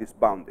continuous, so it is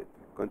bounded.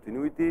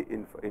 Continuity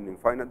in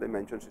infinite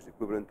dimensions is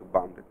equivalent to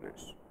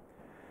boundedness.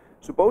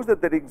 Suppose that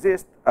there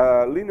exists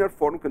a linear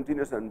form,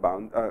 continuous and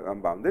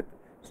unbounded,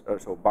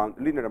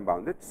 linear and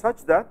bounded,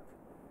 such that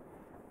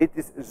it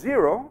is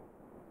 0.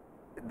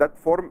 That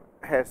form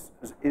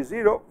is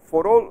 0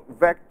 for all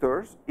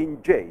vectors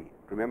in J.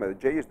 Remember,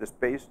 J is the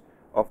space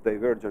of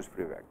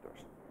divergence-free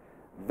vectors.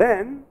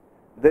 Then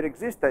there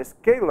exists a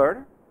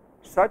scalar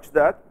such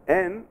that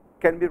n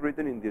can be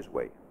written in this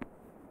way.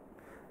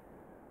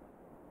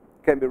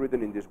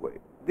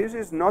 This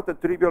is not a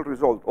trivial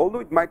result, although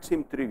it might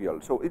seem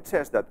trivial. So it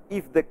says that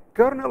if the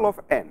kernel of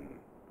n,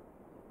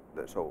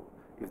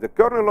 if the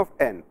kernel of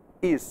n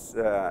is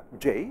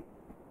J,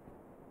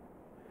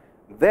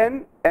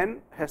 then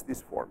n has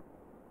this form.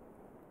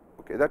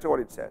 Okay, that's what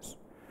it says.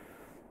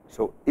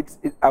 So it's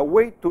a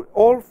way to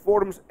all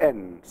forms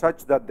n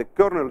such that the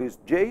kernel is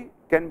J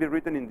can be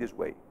written in this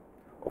way.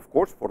 Of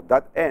course, for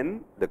that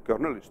n, the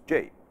kernel is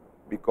J,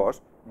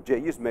 because J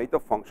is made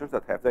of functions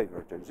that have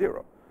divergence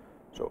 0.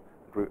 So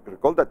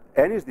recall that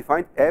n is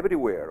defined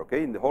everywhere,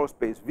 okay, in the whole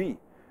space V,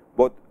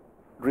 but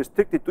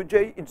restricted to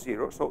J, it's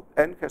 0, so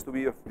n has to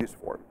be of this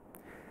form.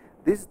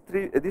 This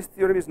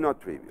theorem is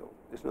not trivial.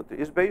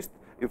 It's based,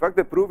 in fact,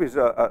 the proof is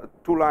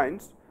 2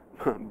 lines,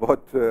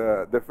 but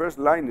the first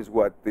line is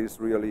what is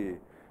really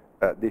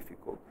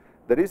difficult.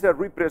 There is a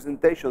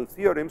representation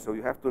theorem, so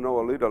you have to know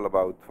a little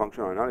about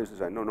functional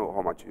analysis. I don't know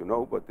how much you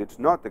know, but it's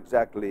not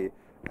exactly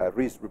a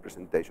Riesz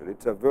representation.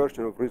 It's a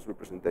version of Riesz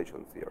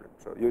representation theorem.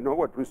 So you know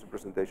what Riesz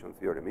representation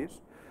theorem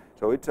is.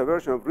 So it's a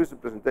version of Riesz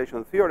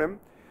representation theorem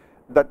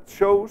that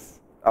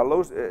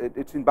allows,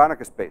 it's in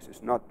Banach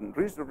spaces, not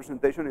Riesz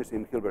representation is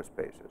in Hilbert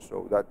spaces.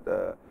 So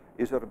that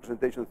is a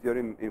representation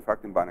theorem, in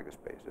fact, in Banach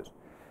spaces.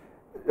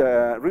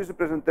 Riesz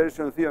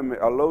representation theorem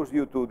allows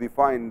you to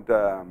define,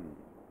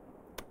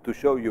 to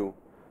show you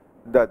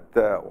that,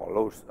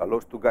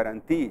 allows to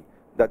guarantee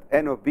that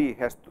n of b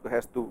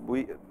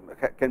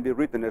can be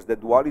written as the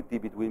duality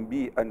between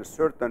b and a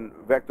certain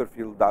vector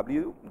field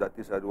w. That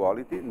is a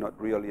duality, not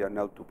really an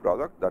L2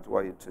 product. That's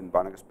why it's in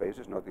Banach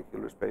spaces, not in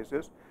Hilbert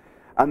spaces.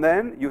 And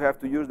then you have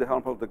to use the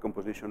Helmholtz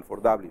decomposition for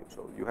w.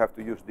 So you have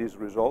to use this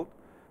result,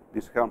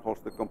 this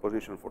Helmholtz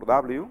decomposition for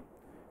w,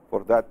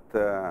 for that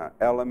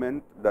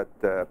element that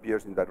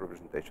appears in that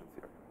representation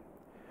theorem.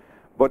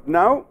 But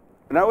now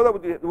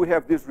that we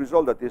have this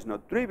result that is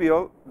not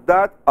trivial,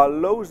 that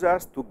allows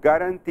us to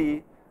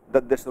guarantee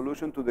that the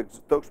solution to the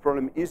Stokes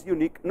problem is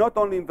unique, not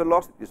only in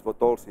velocities, but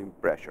also in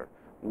pressure.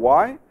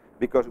 Why?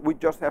 Because we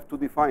just have to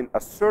define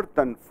a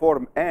certain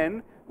form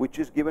n, which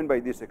is given by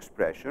this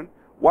expression.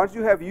 Once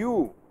you have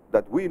u,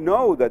 that we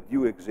know that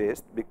u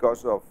exists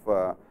because of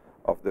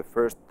the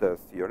first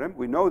theorem,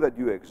 we know that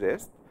u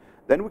exists,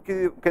 then we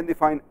can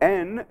define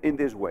n in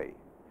this way.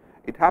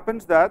 It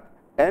happens that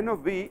n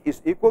of v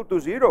is equal to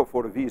 0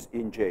 for v's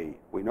in J.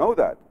 We know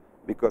that,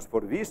 because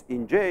for v's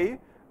in J,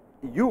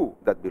 u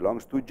that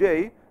belongs to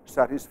J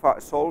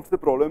solves the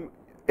problem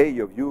A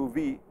of u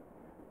v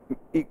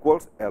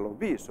equals L of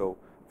v. So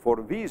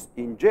for v's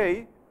in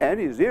J, n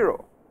is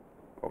 0.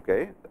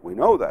 Okay, we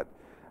know that.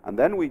 And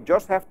then we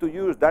just have to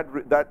use that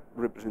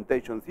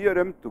representation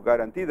theorem to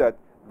guarantee that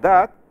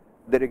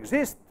there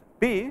exists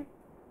P,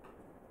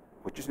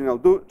 which is in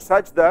L2,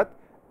 such that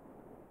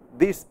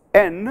this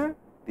n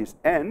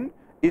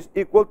is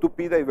equal to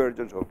P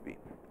divergence of V.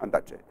 And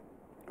that's it.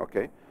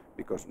 Okay?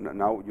 Because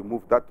now you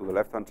move that to the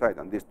left-hand side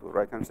and this to the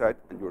right-hand side,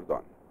 and you're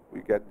done.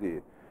 We get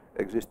the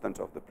existence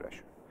of the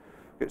pressure.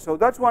 Okay, so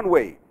that's one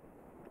way.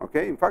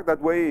 Okay? In fact,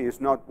 that way is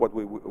not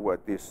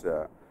what is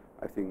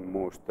I think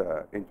most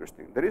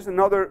interesting. There is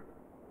another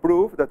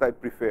proof that I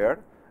prefer.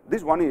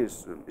 This one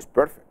is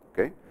perfect,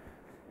 okay?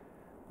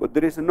 But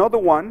there is another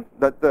one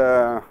that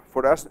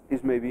for us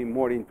is maybe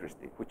more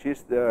interesting, which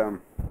is the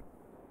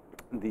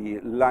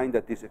line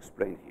that is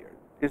explained here.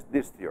 Is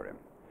this theorem.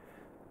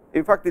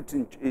 In fact,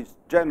 it's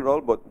general,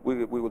 but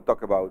we will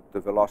talk about the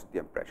velocity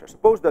and pressure.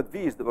 Suppose that V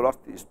is the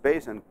velocity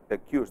space and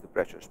Q is the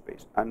pressure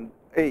space, and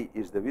A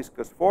is the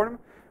viscous form,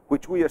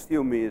 which we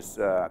assume is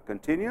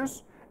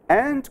continuous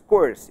and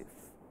coercive,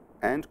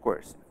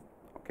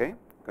 okay?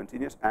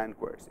 Continuous and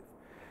coercive.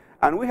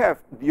 And we have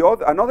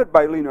another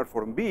bilinear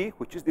form B,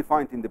 which is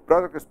defined in the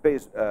product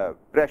space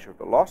pressure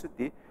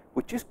velocity,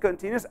 which is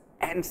continuous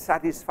and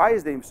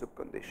satisfies the IMSUB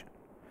condition.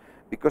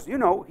 Because, you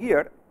know,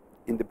 here,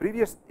 in the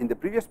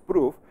previous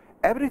proof,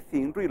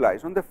 everything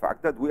relies on the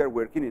fact that we are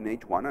working in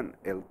H1 and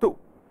L2,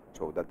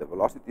 so that the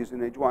velocity is in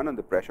H1 and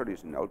the pressure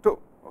is in L2,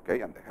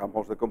 okay, and the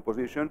Helmholtz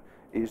decomposition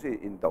is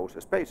in those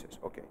spaces,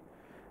 okay.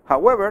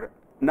 However,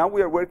 now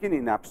we are working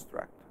in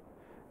abstract.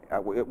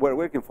 We're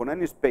working for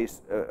any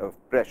space of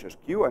pressures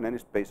Q and any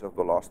space of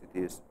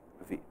velocities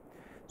V.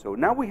 So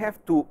now we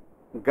have to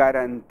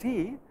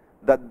guarantee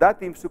that that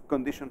IMSUB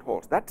condition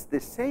holds. That's the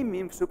same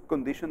IMSUB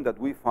condition that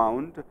we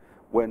found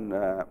when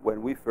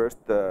we first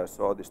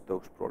saw the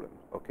Stokes problem,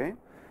 okay?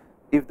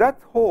 If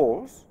that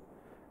holds,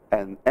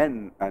 and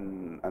N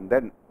and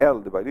then L,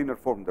 the bilinear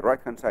form, the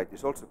right-hand side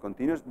is also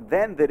continuous,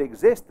 then there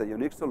exists a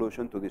unique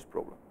solution to this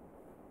problem,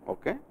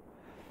 okay?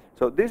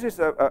 So this is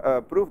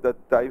a proof that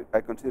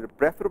I consider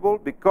preferable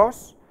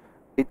because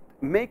it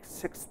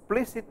makes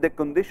explicit the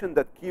condition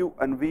that Q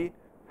and V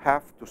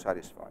have to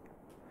satisfy.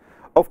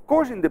 Of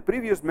course, in the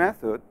previous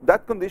method,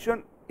 that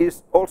condition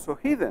is also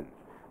hidden.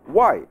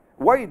 Why?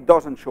 Why it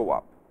doesn't show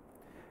up?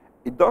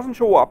 It doesn't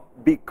show up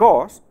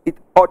because it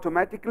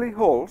automatically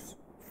holds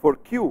for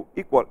Q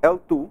equal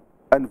L2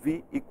 and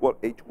V equal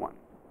H1.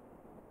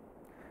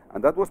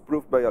 And that was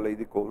proved by a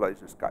lady called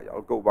Lysenskaya.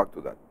 I'll go back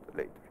to that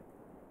later,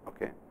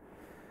 okay?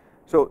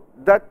 So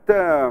that,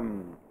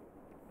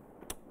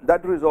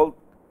 that result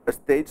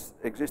states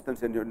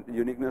existence and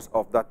uniqueness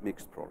of that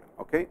mixed problem,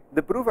 okay?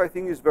 The proof, I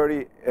think, is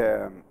very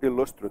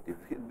illustrative.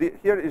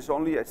 Here is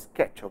only a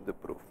sketch of the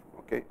proof,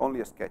 okay? Only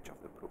a sketch of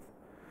the proof.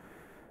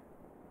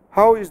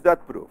 How is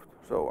that proved?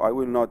 So I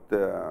will not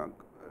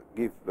do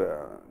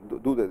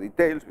the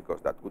details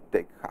because that would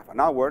take half an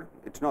hour.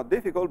 It's not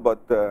difficult, but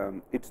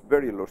it's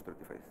very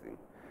illustrative, I think.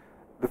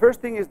 The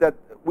first thing is that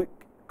we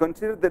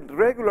consider the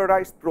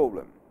regularized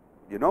problem.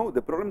 You know,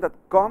 the problem that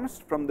comes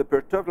from the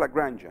perturbed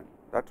Lagrangian.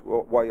 That's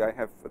why I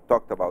have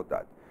talked about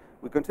that.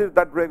 We consider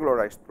that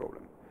regularized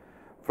problem.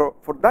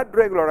 For that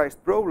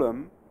regularized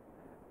problem,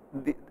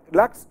 the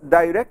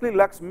directly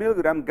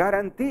Lax-Milgram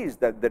guarantees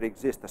that there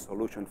exists a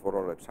solution for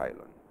all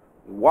epsilon.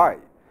 Why?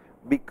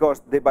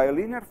 Because the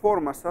bilinear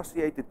form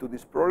associated to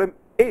this problem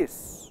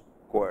is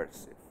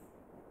coercive.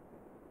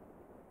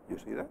 You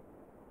see that?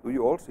 Do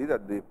you all see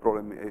that the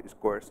problem is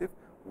coercive?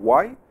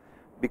 Why?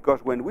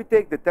 Because when we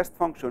take the test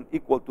function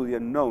equal to the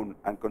unknown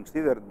and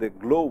consider the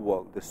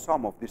global, the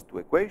sum of these two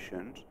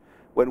equations,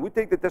 when we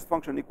take the test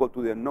function equal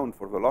to the unknown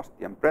for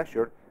velocity and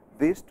pressure,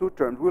 these two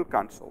terms will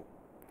cancel.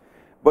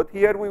 But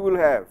here we will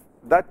have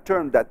that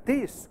term that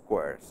is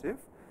coercive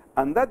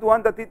and that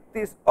one that it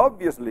is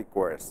obviously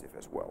coercive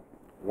as well.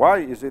 Why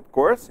is it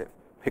coercive?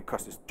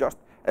 Because it's just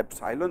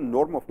epsilon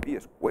norm of p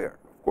squared.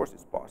 Of course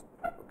it's positive,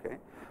 okay?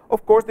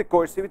 Of course the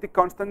coercivity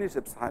constant is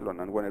epsilon,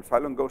 and when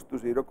epsilon goes to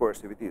 0,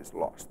 coercivity is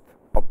lost,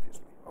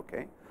 obviously,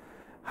 okay?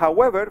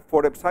 However,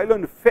 for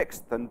epsilon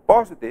fixed and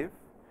positive,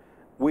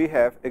 we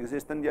have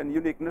existence and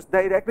uniqueness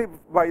directly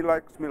by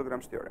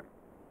Lax-Milgram's theorem.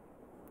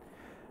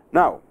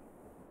 Now,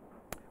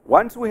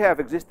 once we have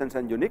existence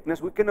and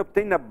uniqueness, we can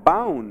obtain a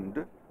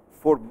bound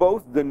for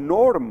both the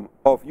norm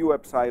of u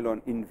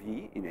epsilon in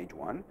V, in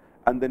H1,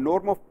 and the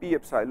norm of p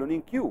epsilon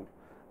in Q.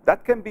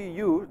 That can be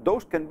used,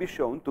 those can be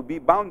shown to be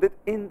bounded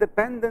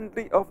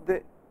independently of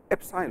the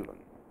epsilon.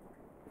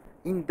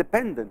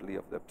 Independently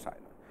of the epsilon.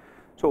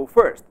 So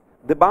first,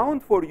 the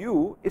bound for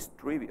u is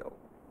trivial,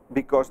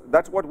 because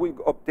that's what we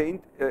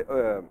obtained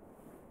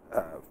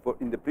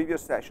in the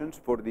previous sessions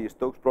for the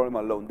Stokes problem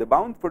alone. The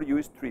bound for u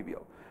is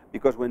trivial,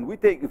 because when we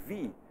take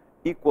V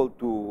equal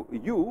to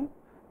u,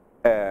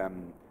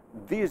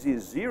 this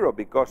is 0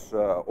 because,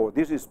 or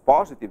this is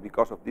positive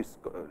because of this,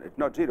 it's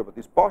not 0, but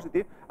it's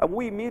positive, and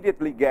we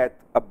immediately get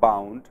a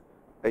bound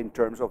in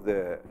terms of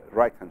the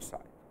right-hand side.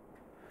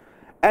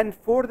 And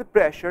for the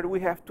pressure, we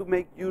have to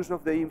make use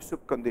of the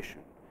IMSUB condition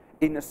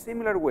in a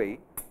similar way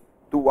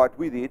to what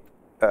we did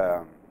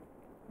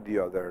the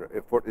other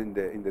in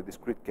the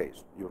discrete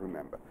case, you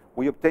remember.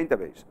 We obtained a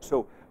base.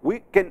 So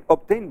we can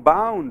obtain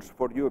bounds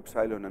for u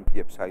epsilon and p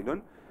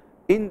epsilon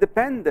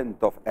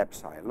independent of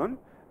epsilon,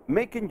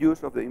 making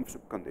use of the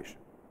IMSUB condition.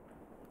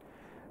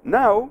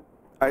 Now,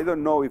 I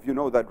don't know if you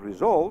know that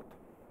result,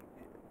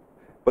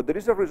 but there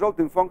is a result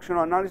in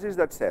functional analysis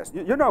that says,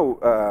 you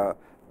know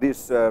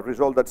this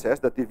result that says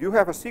that if you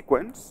have a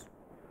sequence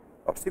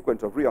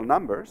of real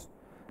numbers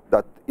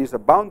that is a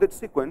bounded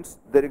sequence,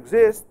 there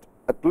exists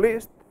at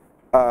least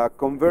a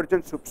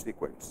convergent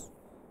subsequence.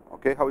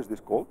 Okay, how is this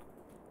called?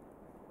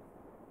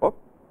 Oh,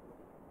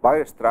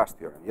 Weierstrass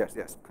theorem. Yes,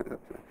 yes.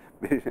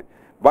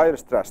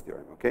 Weierstrass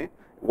theorem, okay?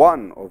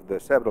 One of the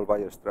several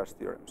Weierstrass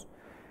theorems.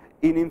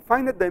 In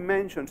infinite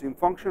dimensions, in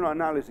functional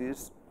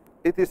analysis,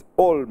 it is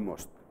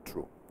almost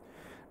true.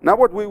 Now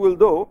what we will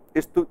do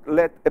is to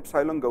let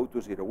epsilon go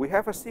to 0. We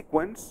have a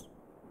sequence.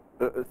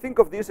 Think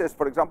of this as,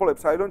 for example,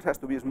 epsilon has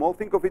to be small.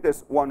 Think of it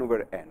as 1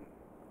 over n.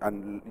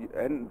 And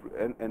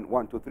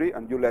 1, 2, 3,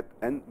 and you let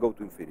n go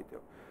to infinity.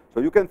 So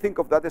you can think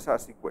of that as a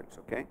sequence,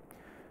 okay?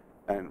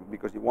 And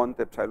because you want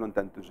epsilon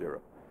tend to 0.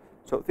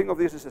 So think of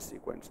this as a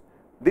sequence.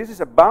 This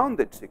is a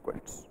bounded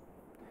sequence.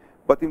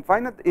 But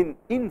in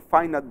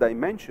infinite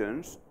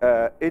dimensions,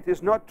 it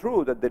is not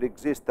true that there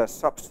exists a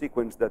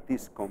subsequence that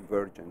is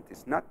convergent.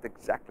 It's not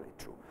exactly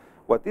true.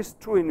 What is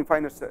true in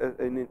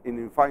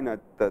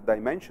infinite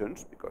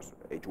dimensions, because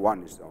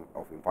H1 is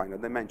of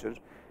infinite dimensions,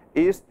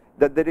 is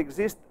that there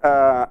exists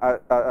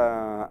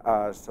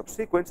a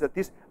subsequence that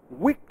is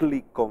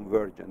weakly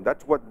convergent.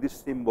 That's what this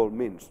symbol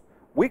means.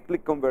 Weakly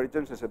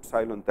convergence as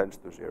epsilon tends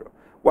to 0.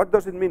 What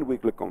does it mean,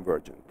 weakly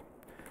convergent?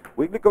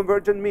 Weakly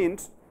convergent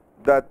means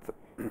that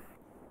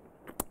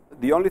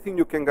the only thing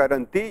you can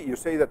guarantee, you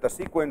say that a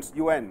sequence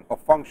un of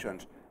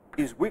functions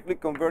is weakly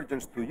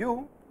convergent to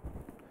you,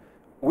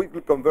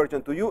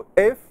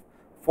 if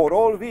for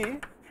all v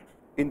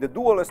in the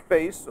dual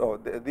space, or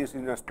this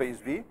in a space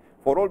v,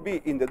 for all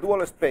v in the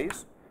dual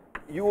space,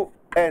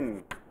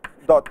 un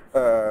dot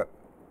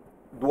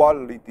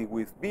duality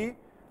with b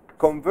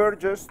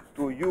converges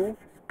to u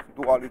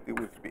duality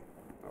with b.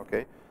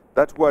 Okay,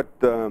 that's what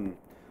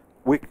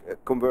weak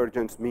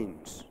convergence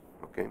means.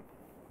 Okay.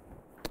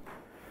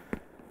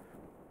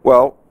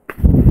 Well,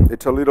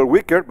 it's a little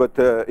weaker, but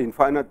in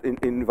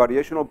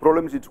variational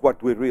problems, it's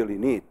what we really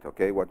need.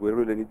 Okay, what we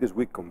really need is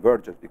weak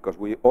convergence, because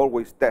we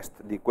always test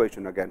the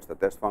equation against the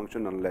test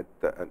function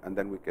and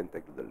then we can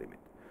take the limit.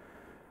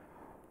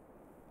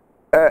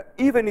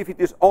 Even if it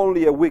is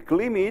only a weak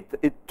limit,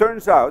 it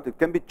turns out, it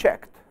can be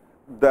checked,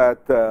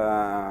 that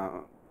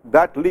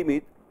that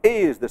limit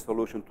is the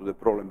solution to the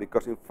problem,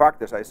 because in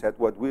fact, as I said,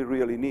 what we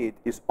really need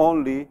is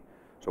only,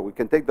 so we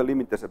can take the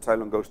limit as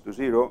epsilon goes to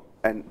 0,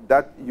 and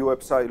that u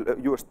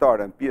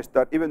star and p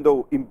star, even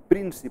though in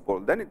principle,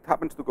 then it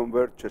happens to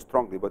converge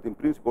strongly, but in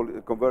principle,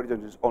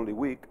 convergence is only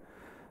weak,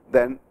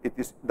 then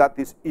that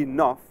is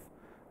enough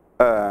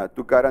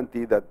to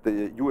guarantee that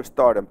the u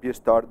star and p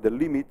star, the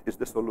limit is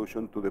the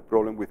solution to the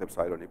problem with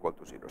epsilon equal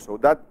to 0. So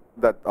that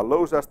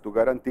allows us to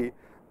guarantee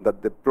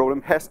that the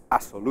problem has a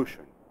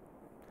solution.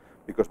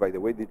 Because, by the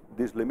way,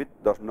 this limit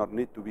does not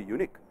need to be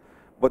unique.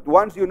 But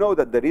once you know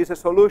that there is a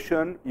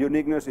solution,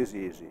 uniqueness is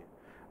easy.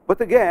 But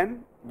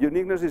again,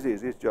 uniqueness is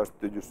easy. It's just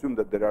you assume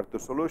that there are two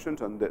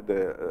solutions and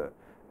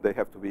they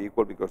have to be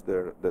equal because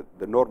the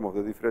norm of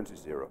the difference is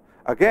 0.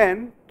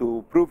 Again,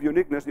 to prove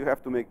uniqueness, you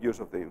have to make use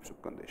of the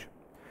in-sub condition.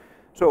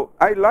 So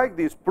I like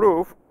this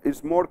proof.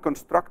 It's more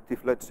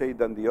constructive, let's say,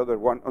 than the other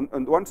one.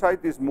 On one side,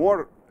 it's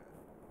more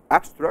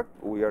abstract.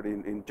 We are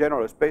in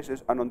general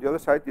spaces. And on the other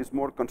side, it's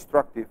more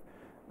constructive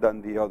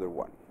than the other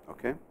one,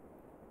 okay?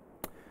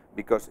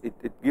 Because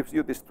it gives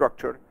you the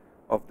structure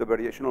of the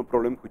variational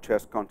problem, which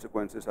has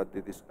consequences at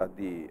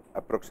the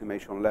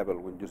approximation level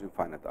when using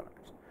finite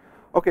elements.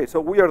 Okay, so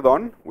we are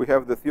done. We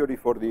have the theory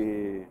for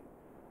the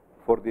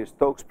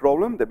Stokes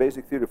problem, the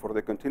basic theory for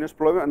the continuous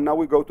problem, and now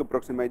we go to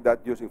approximate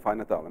that using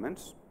finite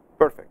elements.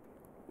 Perfect.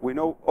 We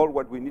know all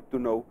what we need to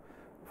know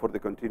for the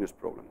continuous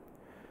problem.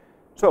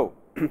 So,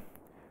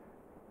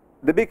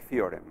 the big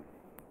theorem.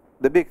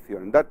 The big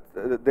theorem, that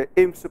the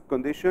in-sub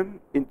condition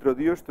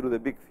introduced through the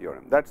big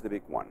theorem. That's the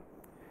big one.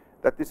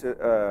 That is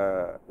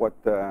what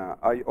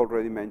I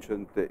already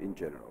mentioned in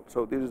general.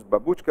 So this is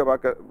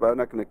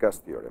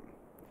Babushka-Banach-Nekas theorem.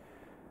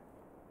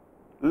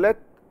 Let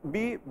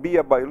B be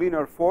a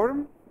bilinear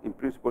form, in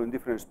principle in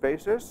different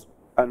spaces,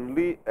 and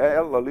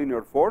L a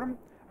linear form,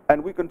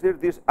 and we consider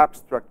this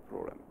abstract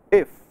problem.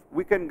 If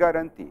we can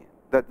guarantee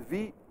that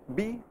B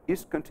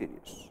is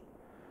continuous,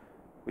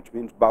 which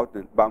means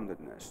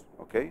boundedness,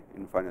 okay,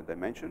 in finite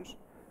dimensions,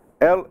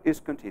 L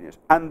is continuous,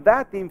 and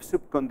that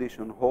in-sub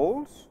condition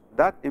holds,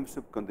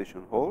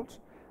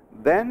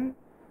 then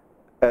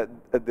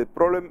the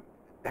problem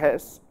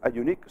has a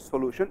unique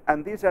solution,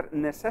 and these are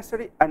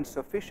necessary and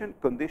sufficient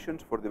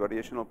conditions for the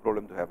variational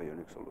problem to have a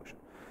unique solution.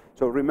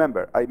 So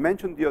remember, I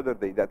mentioned the other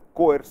day that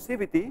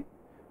coercivity,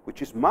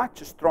 which is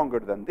much stronger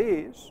than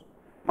this,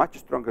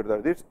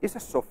 is a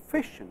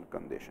sufficient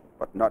condition,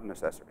 but not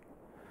necessary.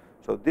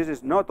 So this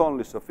is not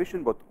only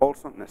sufficient, but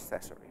also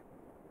necessary.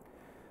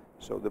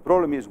 So the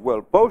problem is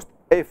well posed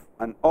if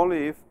and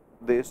only if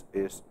this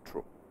is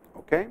true.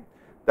 Okay,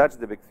 that's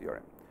the big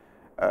theorem.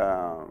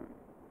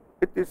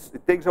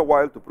 It takes a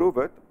while to prove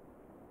it.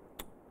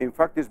 In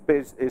fact, as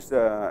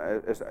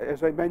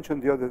I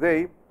mentioned the other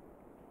day,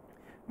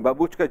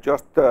 Babushka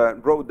just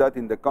wrote that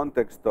in the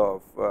context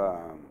of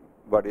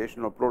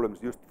variational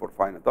problems used for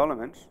finite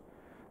elements.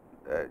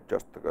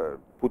 Just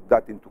put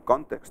that into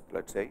context,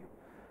 let's say.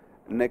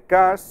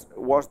 Nekas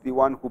was the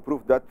one who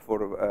proved that for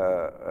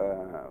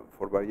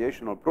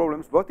variational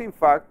problems, but in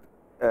fact,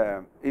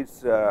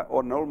 it's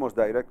an almost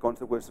direct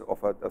consequence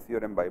of a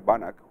theorem by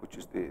Banach, which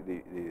is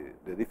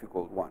the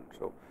difficult one.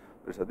 So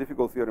there's a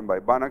difficult theorem by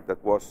Banach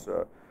that was,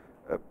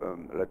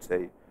 let's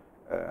say,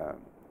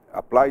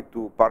 applied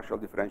to partial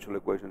differential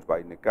equations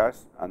by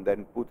Nekas, and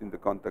then put in the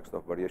context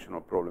of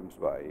variational problems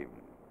by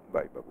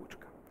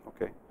Babushka.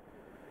 Okay,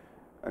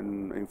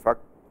 and in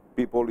fact,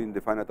 people in the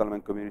finite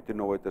element community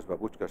know it as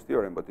Babushka's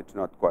theorem, but it's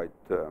not quite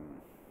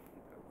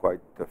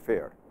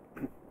fair.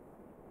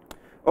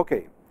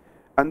 Okay,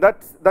 and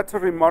that's a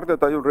remark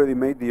that I already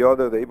made the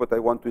other day, but I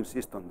want to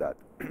insist on that.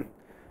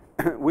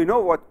 we know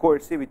what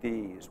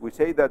coercivity is. We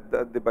say that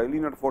the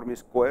bilinear form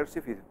is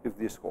coercive if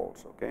this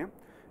holds, okay?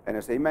 And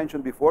as I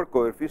mentioned before,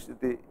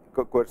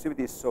 coercivity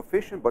is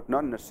sufficient but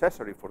not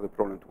necessary for the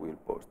problem to be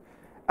posed.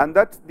 And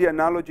that's the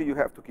analogy you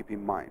have to keep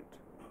in mind.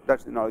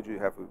 That's the analogy you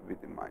have to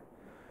keep in mind.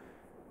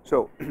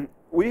 So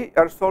we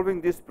are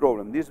solving this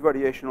problem, this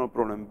variational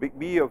problem,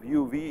 B of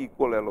u v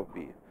equal L of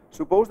b.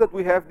 Suppose that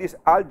we have this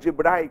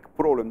algebraic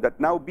problem that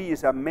now B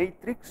is a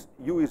matrix,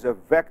 U is a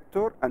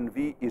vector, and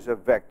V is a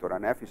vector,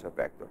 and F is a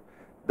vector.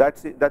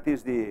 That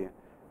is the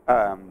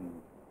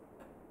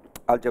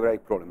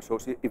algebraic problem. So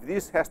see, if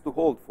this has to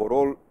hold for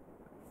all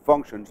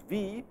functions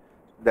V,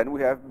 then we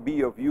have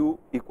B of U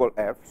equal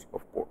F,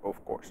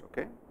 of course,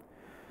 okay?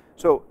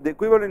 So the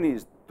equivalent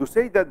is to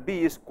say that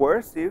B is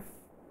coercive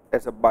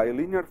as a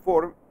bilinear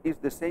form is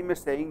the same as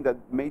saying that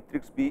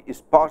matrix B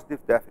is positive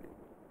definite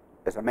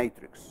as a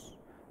matrix.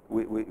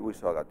 We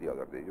saw that the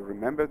other day. You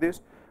remember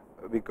this?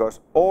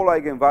 Because all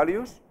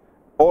eigenvalues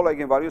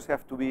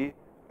have to be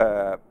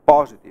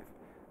positive.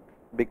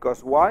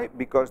 Because why?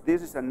 Because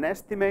this is an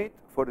estimate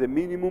for the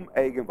minimum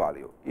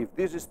eigenvalue. If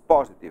this is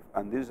positive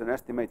and this is an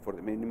estimate for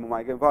the minimum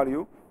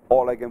eigenvalue,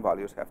 all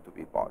eigenvalues have to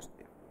be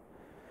positive.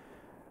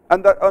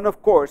 And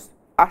of course,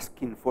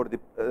 asking for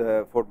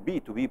B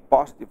to be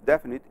positive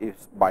definite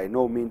is by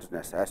no means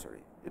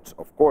necessary. It's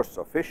of course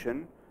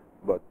sufficient,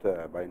 but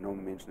by no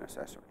means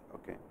necessary.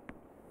 Okay.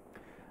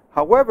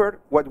 However,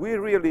 what we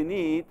really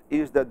need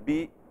is that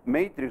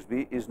matrix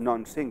B is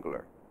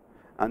non-singular.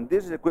 And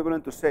this is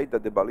equivalent to say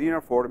that the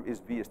bilinear form is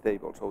B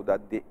stable, so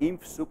that the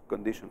inf sub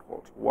condition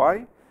holds.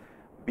 Why?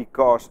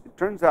 Because it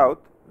turns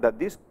out that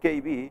this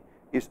KB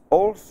is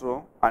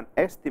also an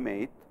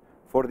estimate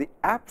for the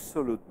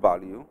absolute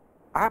value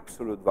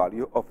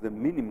of the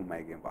minimum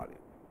eigenvalue.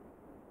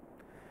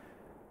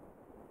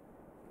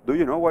 Do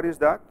you know what is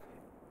that?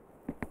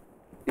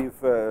 If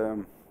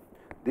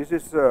this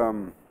is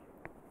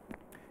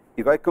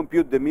if I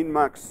compute the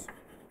min-max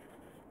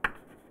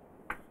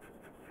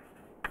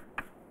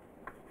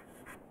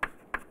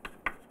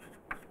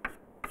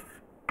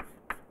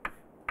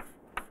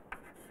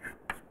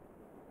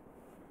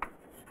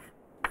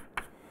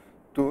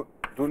to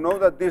know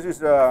that this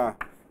is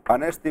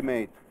an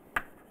estimate,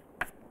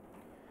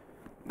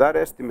 that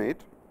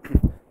estimate,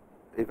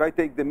 if I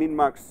take the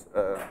min-max,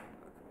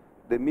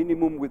 the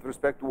minimum with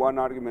respect to one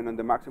argument and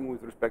the maximum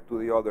with respect to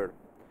the other,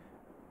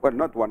 well,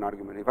 not one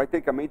argument. If I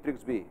take a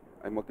matrix B,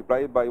 I multiply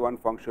it by one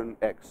function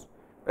x,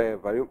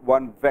 by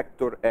one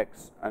vector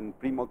x, and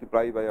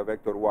pre-multiply it by a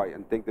vector y,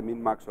 and take the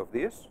min-max of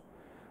this,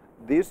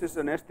 this is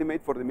an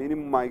estimate for the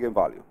minimum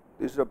eigenvalue.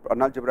 This is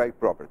an algebraic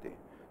property.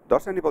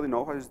 Does anybody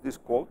know how is this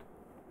called?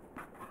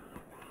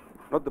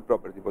 Not the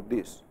property, but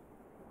this.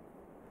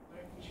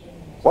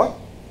 What?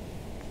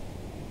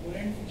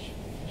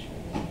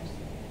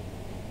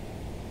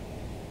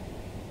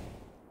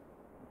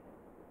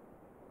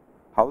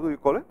 How do you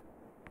call it?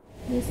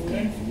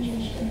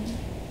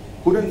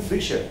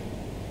 Coulomb-Fisher.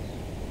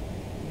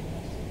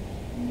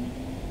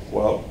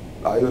 Well,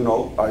 I don't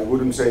know. I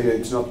wouldn't say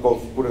it's not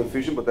called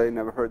Coulomb-Fisher, but I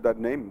never heard that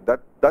name.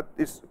 That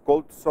is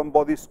called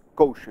somebody's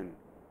quotient.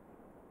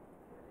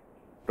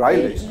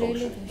 Rayleigh's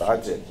quotient.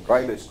 That's it.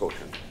 Rayleigh's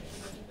quotient.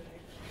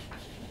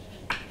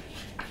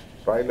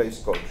 Rayleigh's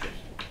quotient.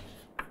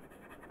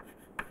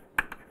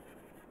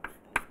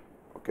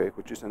 Okay,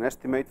 which is an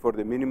estimate for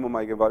the minimum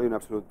eigenvalue and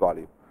absolute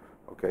value.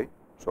 Okay,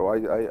 so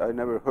I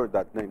never heard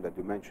that name that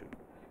you mentioned.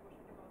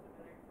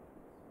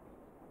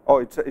 Oh,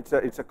 it's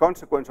a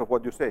consequence of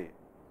what you say.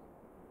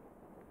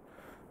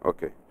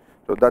 Okay,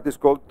 so that is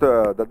called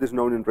that is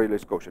known in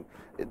Rayleigh's quotient.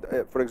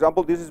 For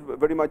example, this is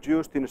very much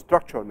used in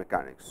structural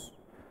mechanics.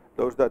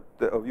 Those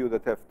of you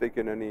that have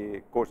taken any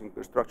course in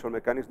structural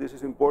mechanics, this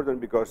is important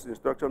because in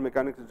structural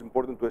mechanics it's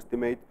important to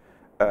estimate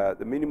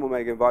the minimum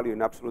eigenvalue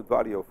and absolute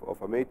value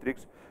of a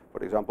matrix.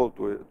 For example,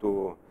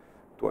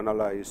 to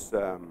analyze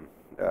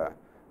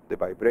the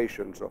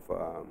vibrations of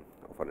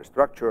a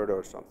structure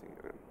or something.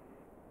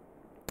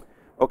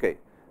 Okay,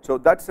 so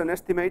that's an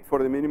estimate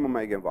for the minimum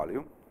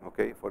eigenvalue.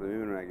 Okay, for the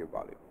minimum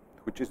eigenvalue,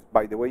 which is,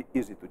 by the way,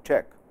 easy to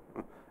check.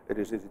 It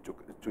is easy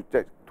to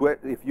check.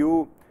 If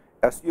you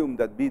assume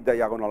that B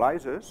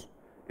diagonalizes,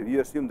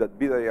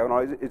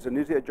 it's an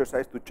easy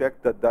exercise to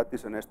check that that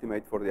is an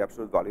estimate for the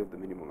absolute value of the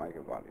minimum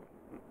eigenvalue,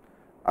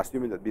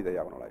 assuming that B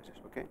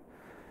diagonalizes. Okay,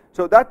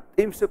 so that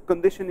inf sub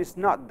condition is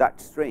not that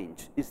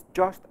strange. It's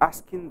just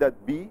asking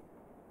that B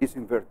is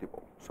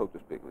invertible, so to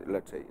speak.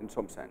 Let's say, in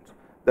some sense,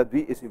 that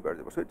B is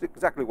invertible. So it's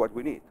exactly what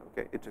we need.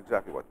 Okay, it's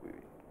exactly what we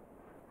need.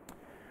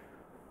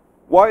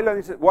 Why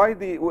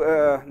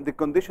the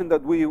condition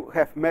that we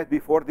have met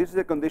before? This is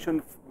a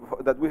condition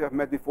that we have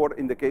met before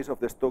in the case of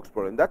the Stokes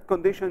problem. That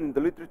condition in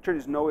the literature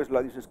is known as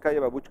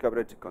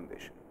Ladyshenskaya-Babuchka-Breczi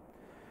condition.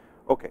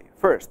 Okay,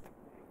 first,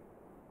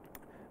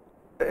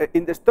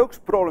 in the Stokes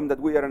problem that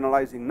we are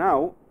analyzing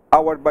now,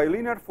 our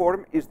bilinear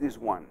form is this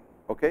one.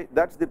 Okay,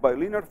 that's the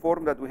bilinear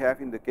form that we have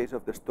in the case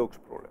of the Stokes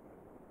problem.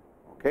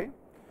 Okay,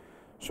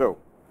 so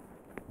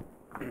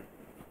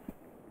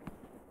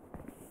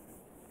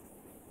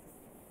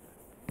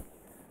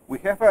we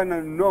have an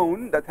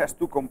unknown that has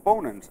two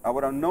components.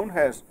 Our unknown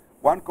has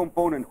one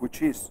component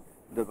which is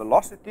the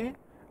velocity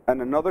and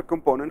another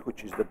component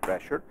which is the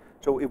pressure.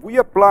 So if we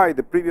apply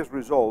the previous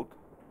result,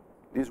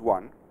 this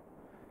one,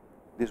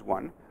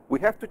 we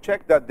have to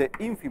check that the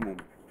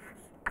infimum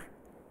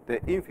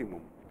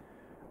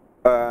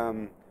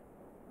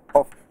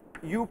of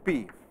UP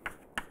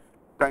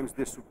times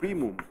the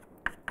supremum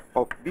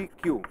of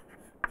BQ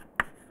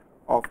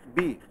of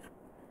B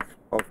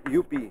of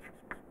UP,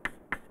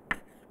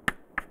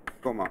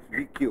 comma,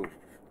 BQ,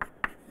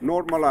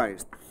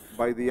 normalized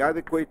by the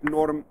adequate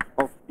norm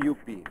of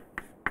UP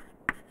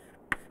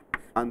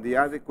and the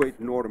adequate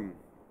norm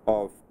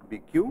of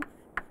BQ,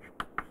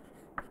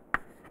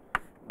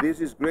 this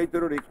is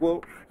greater or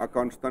equal a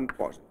constant,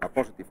 a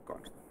positive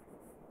constant.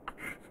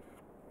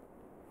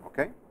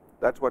 Okay?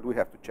 That's what we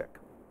have to check.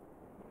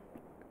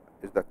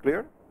 Is that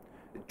clear?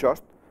 It's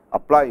just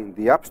applying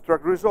the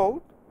abstract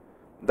result,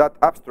 that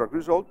abstract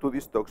result, to the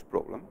Stokes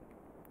problem.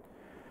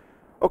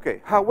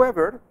 Okay,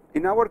 however,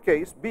 in our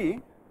case,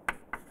 B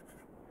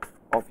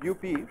of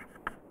UP,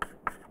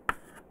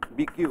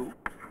 BQ,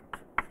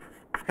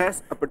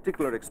 has a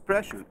particular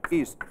expression,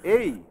 is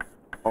A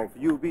of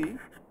UB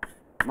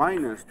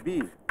minus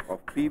B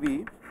of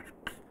PB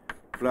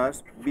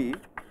plus B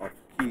of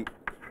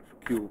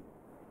QU.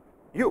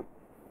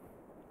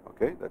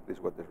 Okay, that is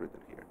what is written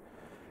here.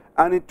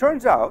 And it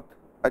turns out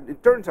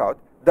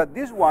that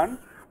this one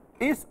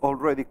is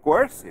already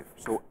coercive.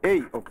 So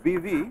A of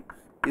BV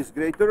is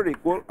greater or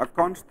equal a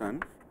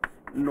constant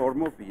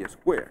norm of B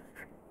squared.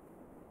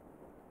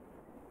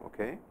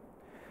 Okay?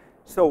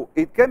 So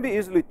it can be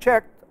easily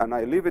checked, and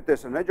I leave it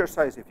as an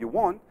exercise if you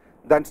want,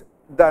 that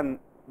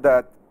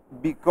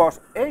because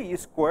A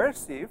is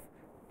coercive,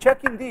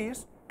 checking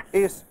this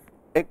is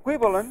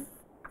equivalent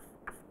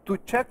to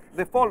check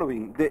the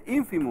following: the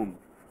infimum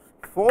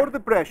for the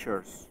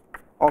pressures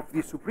of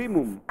the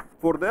supremum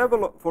for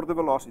the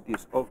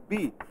velocities of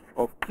B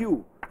of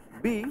Q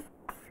B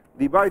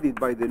divided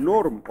by the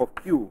norm of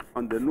Q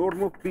and the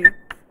norm of B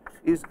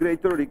is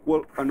greater or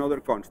equal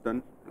another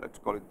constant. Let's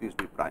call it this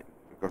B prime,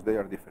 because they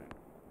are different.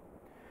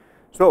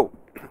 So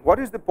what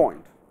is the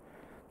point?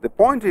 The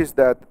point is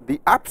that the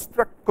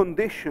abstract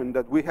condition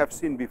that we have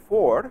seen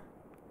before,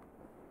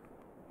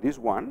 this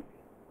one,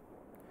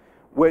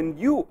 when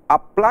you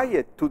apply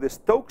it to the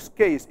Stokes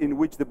case in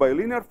which the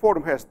bilinear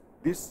form has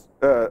this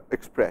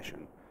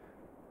expression,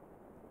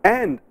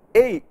 and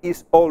A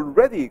is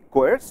already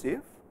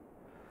coercive,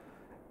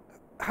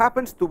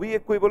 happens to be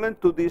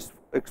equivalent to this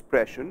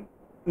expression,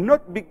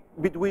 not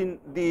between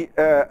the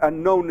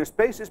unknown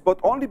spaces, but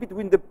only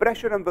between the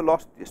pressure and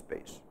velocity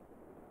space.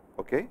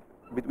 Okay?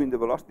 Between the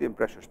velocity and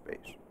pressure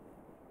space.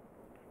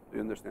 Do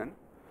you understand?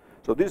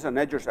 So this is an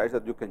exercise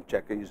that you can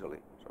check easily,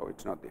 so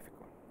it's not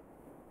difficult.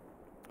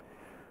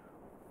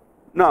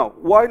 Now,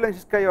 why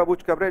Ladisinskaya,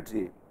 Babuchka,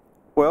 Bredzi?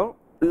 Well,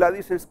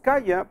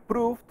 Ladisinskaya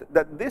proved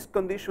that this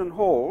condition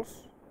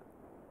holds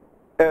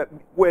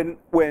when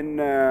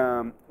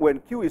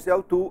Q is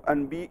L2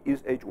 and B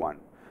is H1.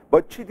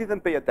 But she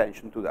didn't pay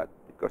attention to that,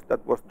 because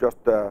that was just,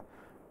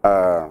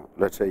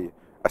 let's say,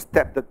 a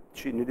step that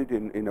she needed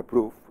in a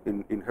proof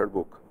in her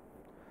book.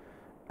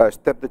 A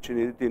step that she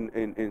needed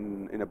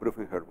in a proof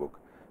in her book.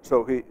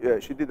 So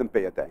she didn't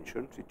pay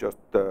attention. She just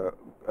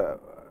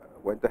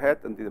went ahead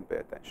and didn't pay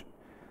attention.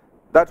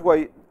 That's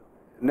why,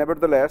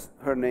 nevertheless,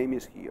 her name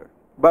is here.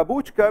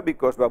 Babuchka,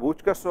 because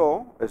Babuchka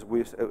saw, as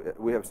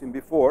we have seen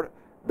before,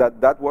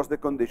 that was the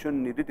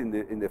condition needed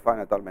in the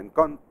finite element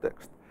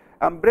context.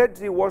 And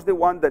Bredzi was the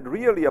one that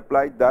really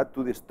applied that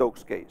to the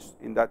Stokes case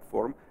in that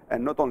form.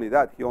 And not only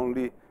that, he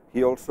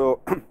also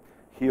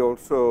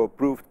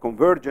proved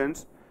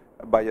convergence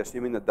by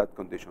assuming that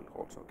condition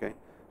holds. Okay,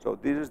 so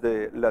this is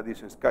the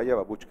Ladisinskaya,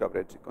 Babuchka,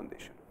 Bredzi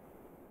condition.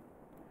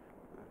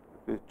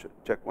 Let me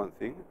check one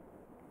thing.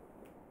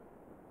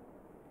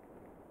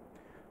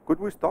 Could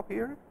we stop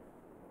here?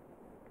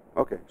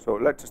 Okay, so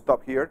let's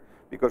stop here,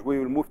 because we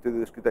will move to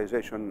the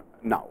discretization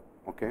now.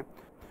 Okay,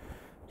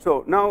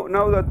 so now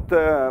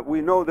that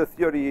we know the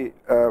theory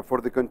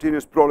for the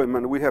continuous problem,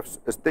 and we have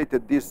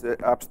stated this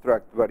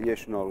abstract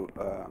variational,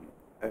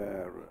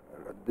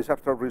 this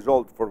abstract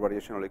result for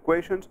variational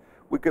equations,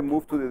 we can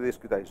move to the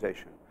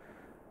discretization.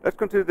 Let's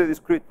consider the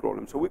discrete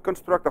problem. So we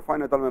construct a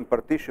finite element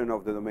partition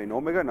of the domain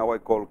omega. Now I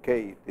call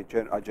K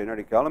a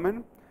generic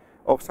element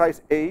of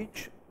size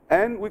h,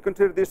 and we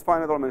consider these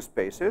finite element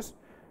spaces.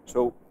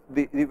 So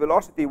the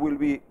velocity will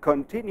be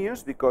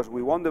continuous, because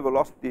we want the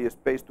velocity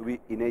space to be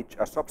in H,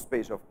 a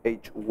subspace of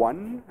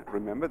H1.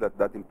 Remember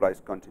that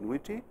implies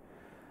continuity.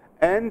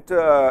 And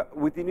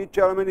within each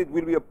element, it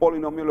will be a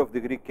polynomial of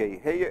degree k.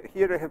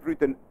 Here I have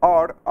written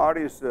R. R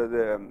is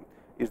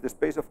the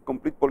space of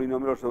complete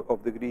polynomials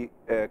of degree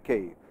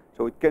k.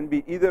 So it can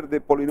be either the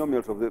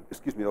polynomials of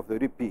of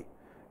degree p.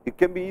 It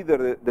can be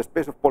either the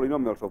space of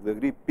polynomials of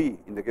degree p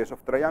in the case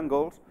of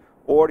triangles,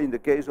 or in the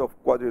case of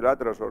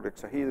quadrilaterals or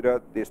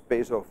hexahedra, the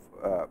space of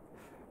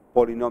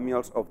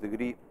polynomials of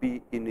degree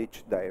p in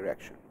each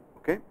direction.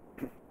 Okay.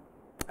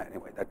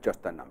 Anyway, that's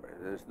just a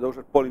number. Those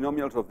are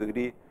polynomials of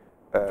degree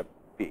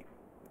p.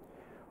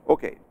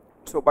 Okay,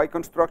 so by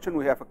construction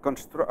we have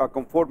a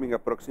conforming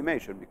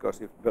approximation, because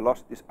if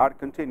velocities are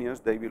continuous,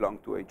 they belong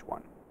to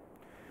H1.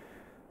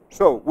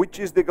 So, which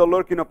is the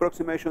Galerkin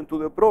approximation to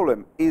the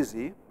problem?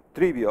 Easy,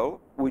 trivial.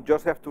 We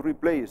just have to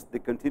replace the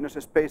continuous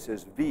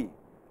spaces V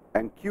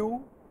and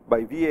Q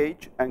by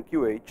VH and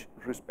QH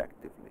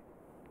respectively.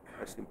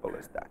 As simple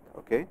as that,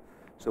 okay?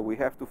 So we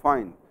have to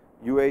find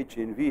UH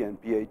in V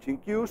and PH in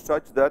Q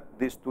such that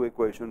these two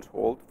equations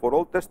hold for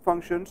all test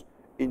functions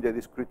in the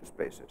discrete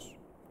spaces,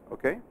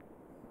 okay?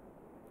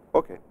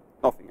 Okay,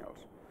 nothing else.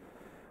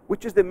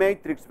 Which is the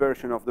matrix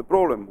version of the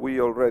problem? We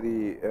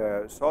already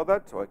saw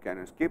that, so I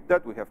can skip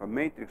that. We have a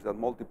matrix that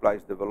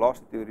multiplies the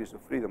velocity degrees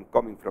of freedom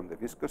coming from the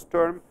viscous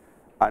term,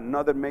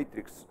 another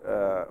matrix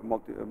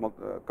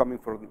coming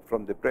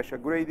from the pressure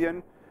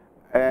gradient,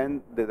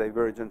 and the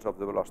divergence of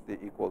the velocity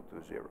equal to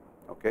 0,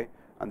 okay?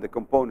 And the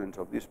components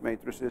of these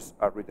matrices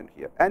are written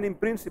here. And in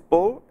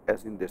principle,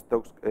 as in the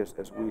Stokes,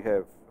 as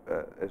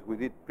we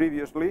did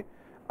previously,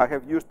 I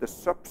have used the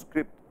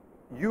subscript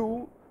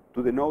U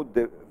to denote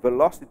the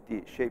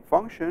velocity shape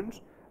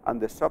functions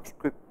and the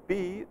subscript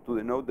P to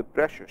denote the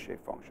pressure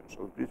shape functions.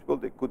 So in principle,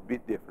 they could be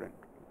different.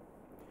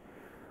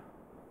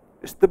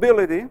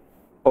 Stability,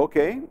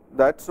 okay,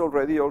 that's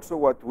already also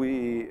what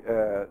we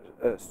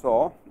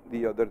saw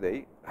the other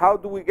day. How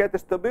do we get the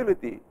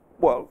stability?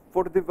 Well,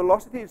 for the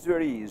velocity, it's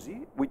very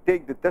easy. We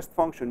take the test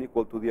function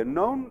equal to the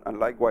unknown, and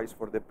likewise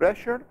for the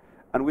pressure,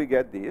 and we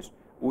get this.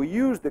 We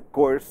use the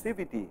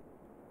coercivity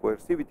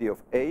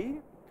of A,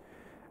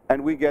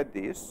 and we get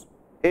this.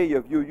 A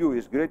of UU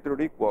is greater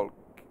or equal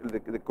the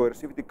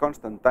coercivity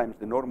constant times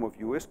the norm of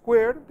U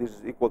squared. This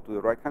is equal to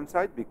the right-hand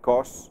side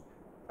because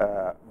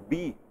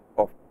B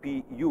of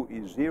PU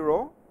is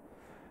 0.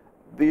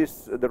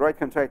 The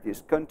right-hand side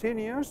is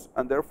continuous,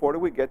 and therefore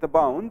we get a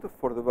bound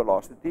for the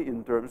velocity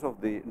in terms of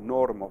the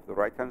norm of the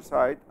right-hand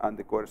side and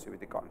the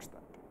coercivity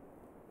constant.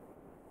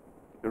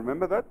 You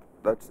remember that?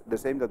 That's the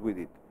same that we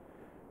did.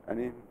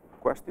 Any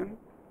question?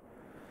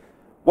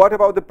 What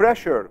about the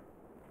pressure?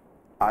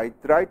 I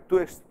tried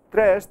to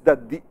stress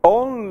that the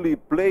only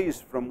place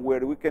from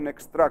where we can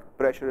extract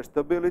pressure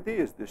stability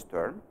is this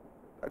term.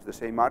 That's the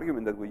same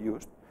argument that we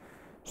used.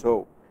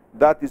 So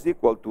that is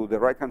equal to the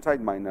right-hand side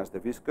minus the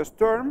viscous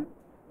term,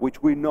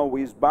 which we know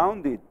is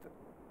bounded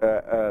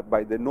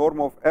by the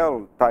norm of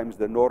L times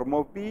the norm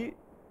of B,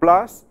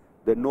 plus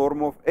the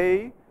norm of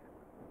A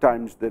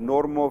times the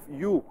norm of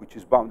U, which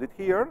is bounded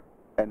here,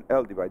 and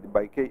L divided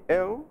by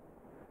KL,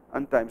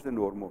 and times the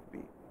norm of B.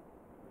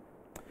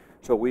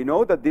 So we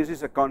know that this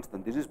is a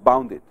constant. This is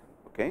bounded,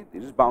 okay?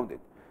 This is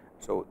bounded.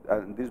 So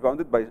this is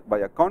bounded by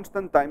a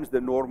constant times the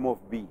norm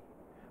of B.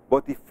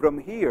 But if from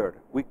here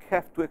we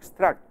have to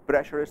extract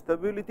pressure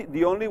stability,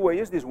 the only way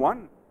is this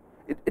one.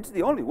 It's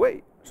the only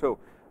way. So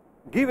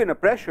given a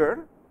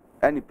pressure,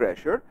 any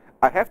pressure,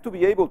 I have to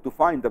be able to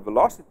find the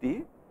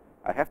velocity.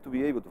 I have to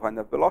be able to find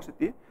that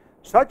velocity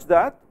such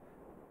that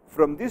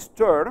from this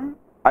term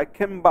I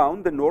can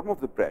bound the norm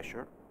of the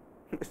pressure.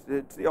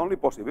 It's the only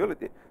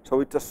possibility.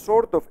 So it's a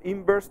sort of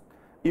inverse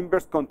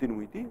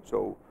continuity.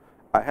 So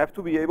I have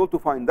to be able to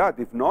find that.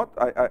 If not,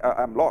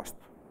 I'm lost.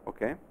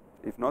 Okay?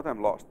 If not,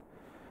 I'm lost.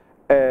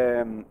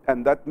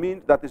 And that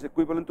means that is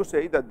equivalent to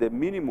say that the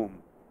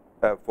minimum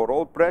for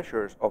all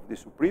pressures of the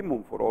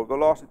supremum for all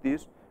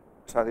velocities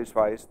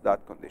satisfies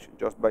that condition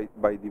just by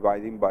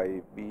dividing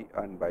by B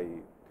and by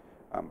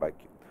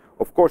Q.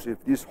 Of course,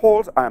 if this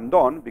holds, I'm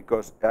done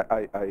because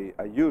I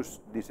use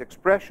this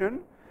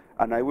expression,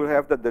 and I will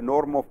have that the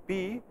norm of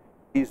P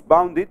is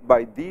bounded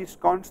by this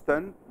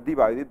constant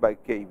divided by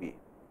KB.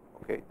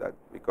 Okay, that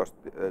because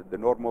the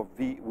norm of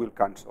V will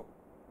cancel.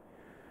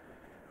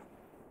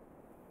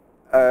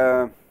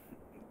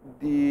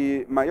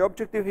 My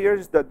objective here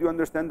is that you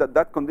understand that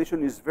that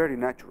condition is very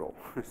natural.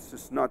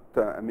 It's not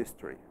a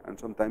mystery, and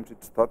sometimes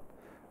it's thought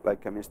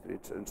like a mystery.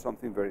 It's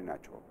something very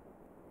natural.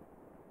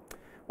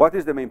 What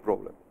is the main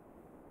problem?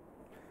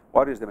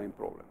 What is the main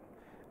problem?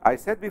 I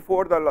said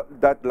before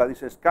that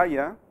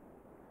Ladiseskaya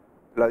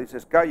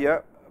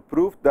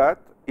proved that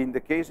in the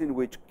case in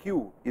which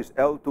Q is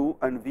L2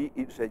 and V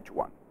is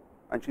H1,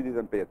 and she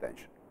didn't pay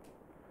attention.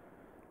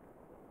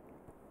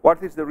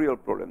 What is the real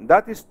problem?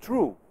 That is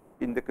true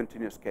in the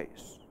continuous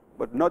case,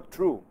 but not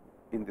true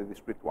in the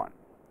discrete one.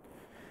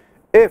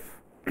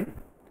 If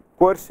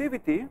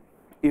coercivity,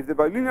 if the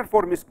bilinear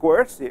form is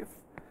coercive,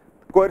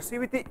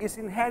 coercivity is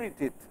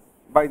inherited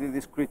by the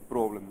discrete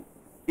problem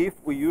if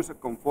we use a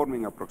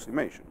conforming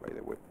approximation, by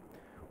the way.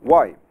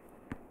 Why?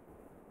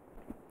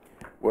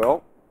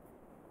 Well,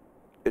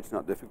 it's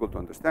not difficult to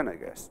understand, I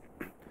guess.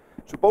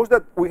 Suppose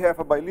that we have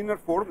a bilinear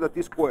form that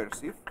is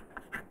coercive.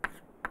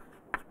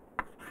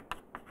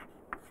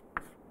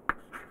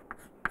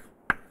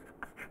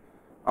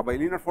 A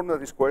bilinear form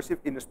that is coercive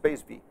in a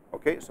space V.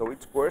 Okay, so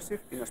it's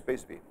coercive in a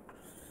space V.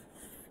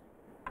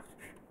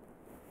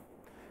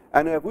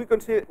 And if we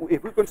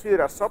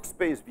consider a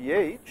subspace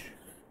VH,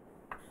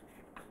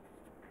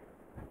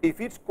 if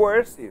it's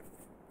coercive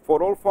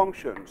for all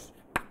functions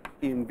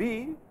in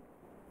V,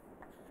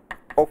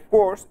 of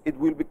course it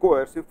will be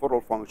coercive for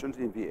all functions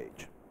in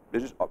VH.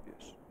 This is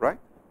obvious, right?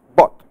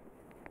 But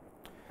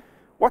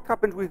what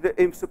happens with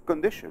the if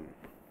subcondition?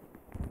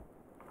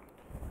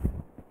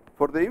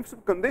 For the if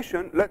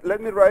subcondition,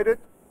 let me write it.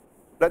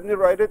 Let me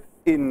write it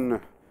in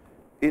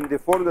the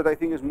form that I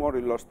think is more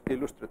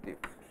illustrative.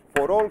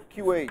 For all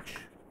QH,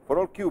 for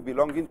all Q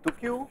belonging to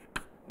Q,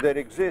 there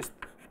exists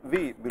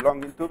V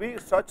belonging to V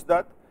such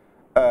that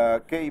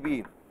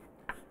KB,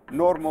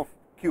 norm of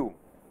Q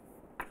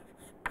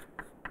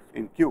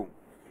in Q,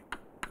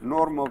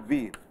 norm of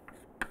V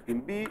in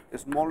B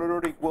is smaller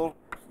or equal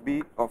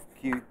B of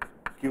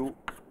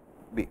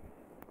QB.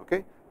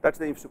 Okay, that's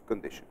the if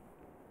subcondition.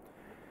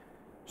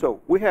 So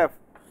we have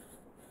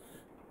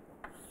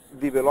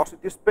the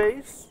velocity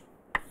space,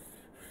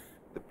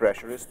 the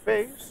pressure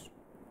space,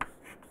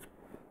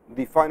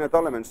 the finite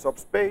element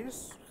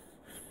subspace,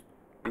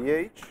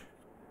 VH,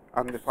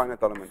 and the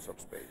finite element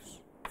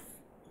subspace,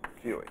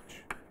 QH.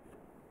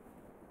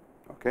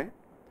 Okay?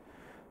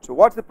 So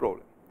what's the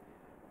problem?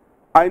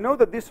 I know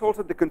that this holds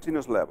at the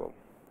continuous level.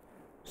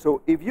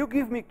 So if you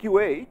give me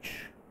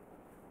QH,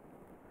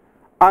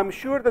 I'm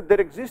sure that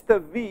there exists a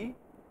V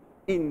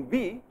in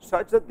B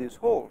such that this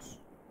holds.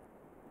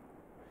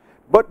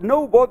 But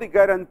nobody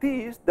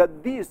guarantees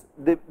that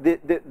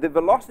the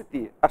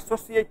velocity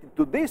associated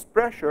to this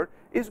pressure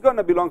is going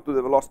to belong to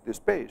the velocity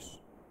space.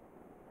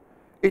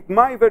 It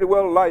might very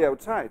well lie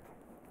outside.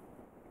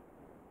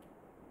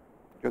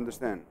 You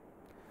understand?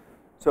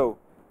 So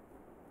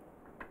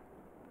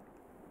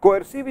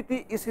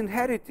coercivity is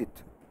inherited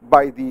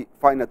by the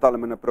finite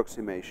element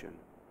approximation,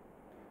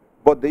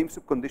 but the if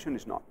subcondition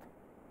is not.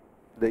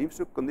 The if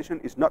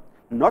subcondition is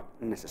not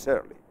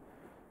necessarily.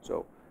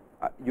 So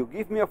you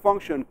give me a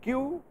function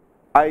Q,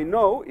 I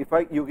know if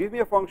you give me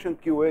a function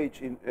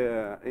QH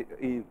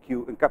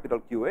in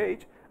capital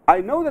QH,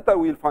 I know that I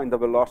will find a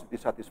velocity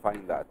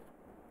satisfying that.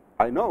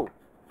 I know.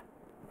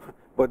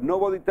 But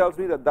nobody tells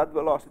me that that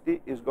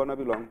velocity is going to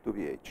belong to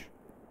VH.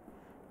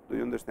 Do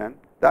you understand?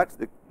 That's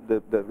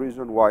the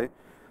reason why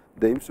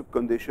the if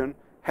subcondition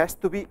has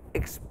to be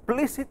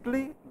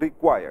explicitly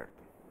required.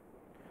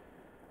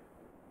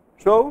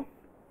 So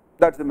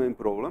that's the main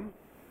problem.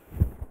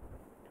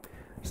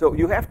 So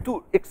you have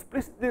to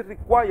explicitly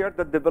require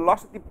that the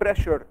velocity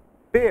pressure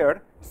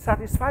pair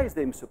satisfies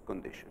the if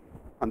subcondition,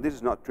 and this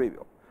is not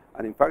trivial.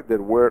 And in fact,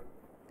 there were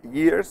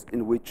years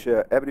in which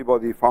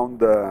everybody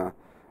found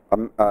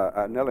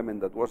an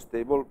element that was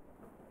stable,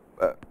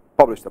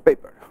 published a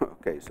paper.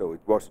 Okay, so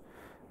it was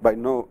by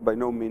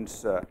no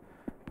means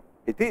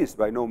it is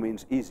by no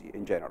means easy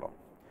in general.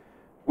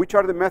 Which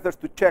are the methods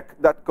to check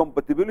that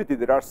compatibility?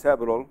 There are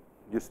several.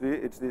 You see,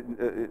 it's the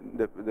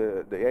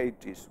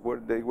 80s, where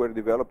they were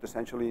developed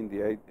essentially in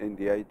the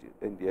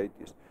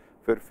 80s.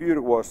 Vervuur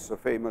was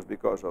famous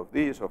because of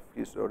this, of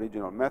his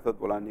original method,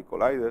 Volani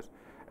colliders.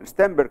 And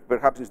Stenberg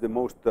perhaps is the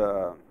most,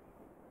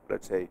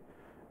 let's say,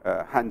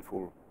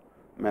 handful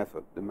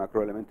method. The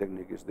macroelement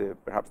technique is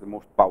perhaps the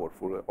most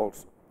powerful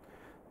also.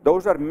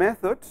 Those are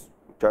methods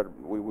which are,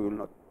 we will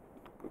not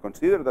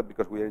consider that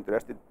because we are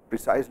interested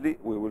precisely,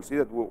 we will see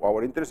that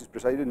our interest is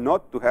precisely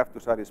not to have to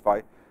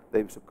satisfy the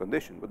if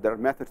subcondition, but there are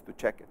methods to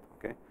check it.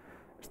 Okay,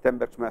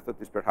 Stenberg's method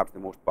is perhaps the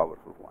most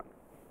powerful one.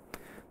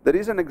 There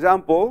is an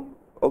example,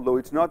 although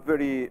it's not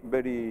very,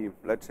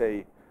 let's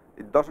say,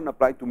 it doesn't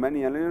apply to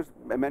many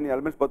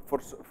elements, but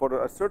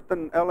for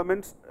certain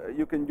elements,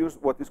 you can use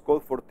what is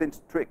called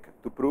Fortin's trick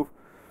to prove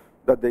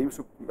that the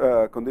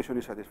if condition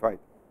is satisfied.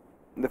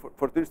 And the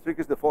Fortin's trick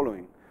is the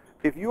following: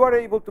 if you are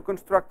able to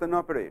construct an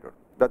operator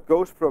that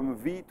goes from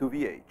V to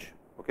VH,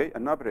 okay,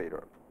 an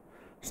operator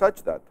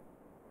such that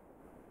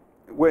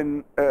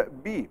when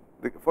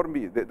for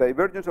B, the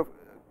divergence of,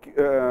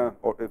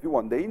 or if you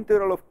want, the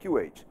integral of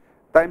QH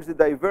times the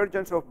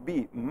divergence of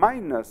B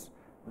minus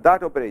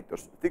that operator,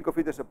 think of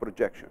it as a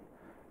projection,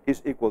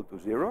 is equal to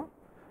 0,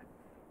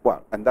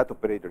 well, and that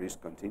operator is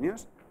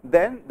continuous,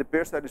 then the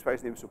pair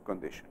satisfies the if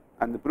subcondition,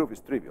 and the proof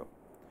is trivial.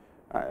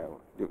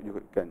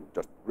 You can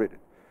just read it.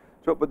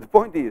 So, but the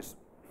point is,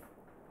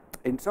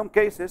 in some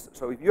cases,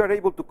 so if you are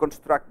able to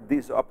construct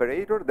this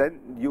operator, then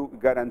you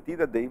guarantee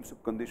that the if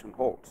subcondition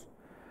holds.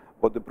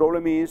 But the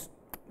problem is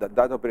that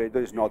that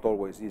operator is not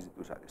always easy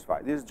to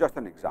satisfy. This is just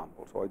an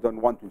example, so I don't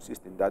want to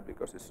insist in that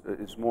because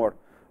it's more,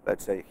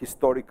 let's say,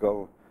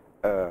 historical,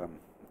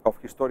 of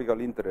historical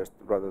interest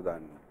rather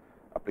than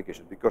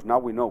application, because now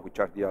we know which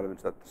are the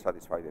elements that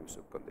satisfy the if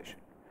subcondition.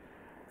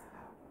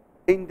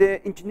 In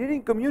the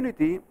engineering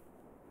community,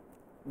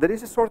 there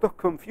is a sort of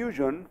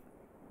confusion,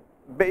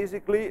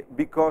 basically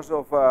because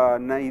of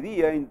an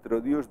idea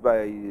introduced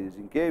by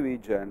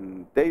Zienkiewicz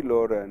and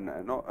Taylor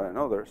and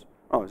others,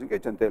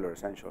 Zienkiewicz and Taylor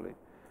essentially,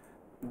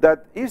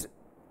 that is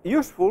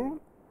useful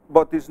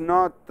but is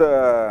not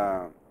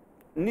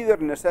neither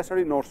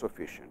necessary nor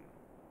sufficient.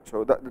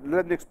 So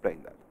let me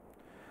explain that.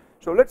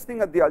 So let's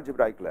think at the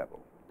algebraic level,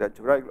 the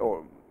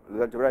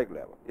algebraic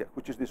level, yeah,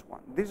 which is this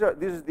one. This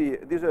is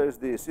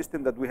the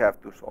system that we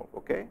have to solve.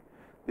 Okay,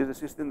 this is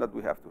the system that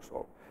we have to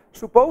solve.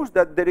 Suppose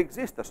that there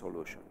exists a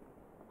solution.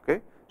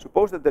 Okay,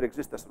 suppose that there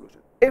exists a solution.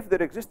 If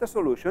there exists a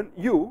solution,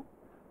 U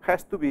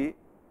has to be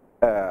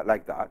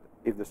like that.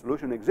 If the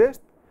solution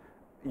exists,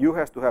 U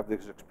has to have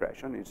this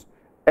expression. It's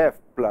F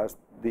plus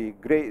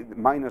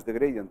minus the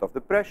gradient of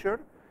the pressure,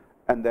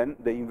 and then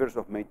the inverse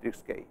of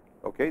matrix K.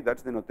 Okay,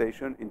 that's the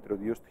notation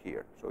introduced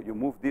here. So you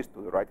move this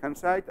to the right-hand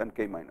side and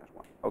K minus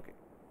 1. Okay.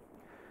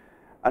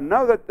 And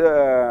now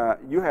that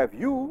you have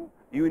U,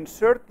 you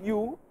insert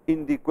U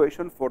in the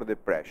equation for the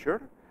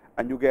pressure,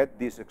 and you get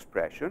this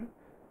expression.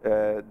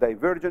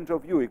 Divergence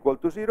of U equal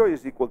to 0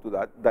 is equal to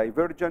that.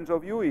 Divergence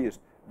of U is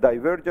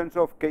divergence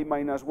of K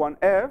minus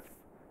 1F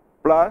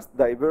plus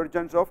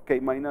divergence of K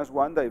minus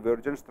 1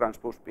 divergence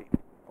transpose P.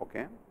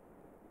 Okay.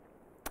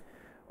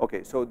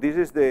 Okay. So this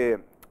is the,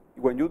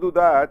 when you do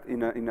that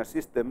in a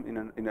system,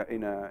 in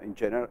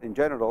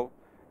general,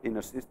 in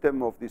a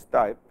system of this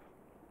type,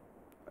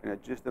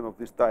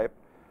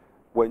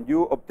 when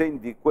you obtain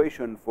the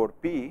equation for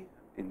P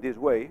in this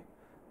way,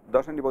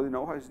 does anybody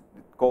know how is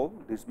it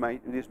called, this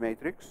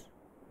matrix?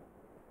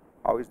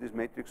 How is this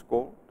matrix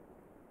called?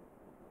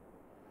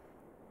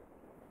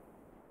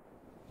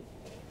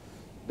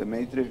 The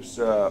matrix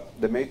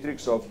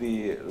of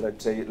the,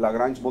 let's say,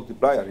 Lagrange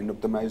multiplier. In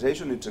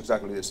optimization, it's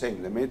exactly the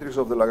same. The matrix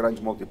of the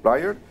Lagrange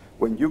multiplier,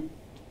 when you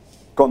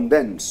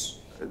condense,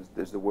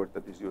 is the word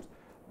that is used.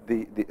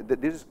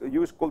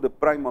 U is called the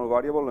primal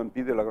variable and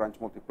P the Lagrange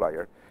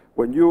multiplier.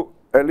 When you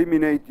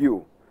eliminate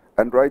U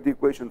and write the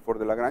equation for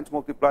the Lagrange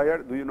multiplier,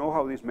 do you know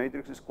how this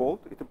matrix is called?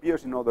 It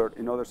appears in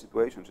other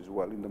situations as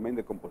well, in domain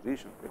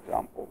decomposition, for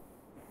example.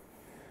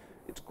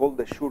 It's called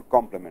the Schur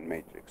complement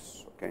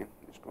matrix. Okay,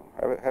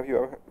 have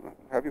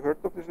you heard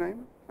of this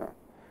name?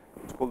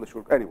 It's called the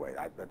Schur. Anyway,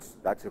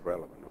 that's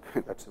irrelevant.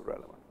 Okay, that's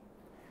irrelevant.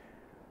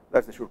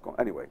 That's the Schur.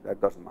 Anyway, that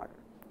doesn't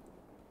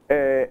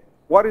matter.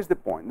 What is the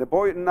point? The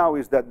point now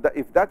is that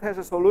if that has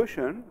a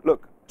solution,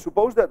 look,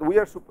 suppose that we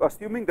are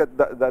assuming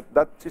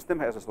that system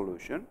has a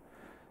solution.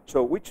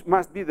 So which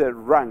must be the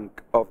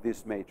rank of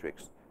this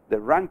matrix? The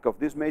rank of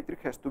this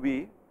matrix has to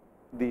be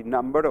the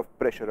number of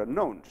pressure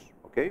unknowns,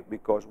 okay?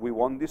 Because we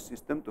want this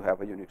system to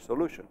have a unique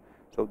solution.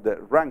 So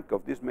the rank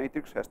of this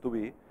matrix has to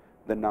be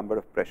the number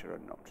of pressure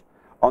unknowns.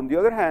 On the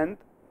other hand,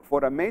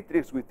 for a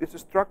matrix with this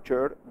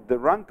structure, the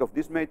rank of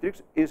this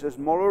matrix is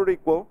smaller or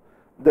equal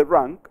the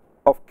rank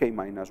of K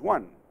minus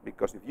 1.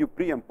 Because if you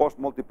pre and post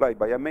multiply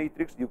by a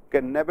matrix, you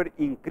can never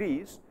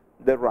increase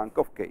the rank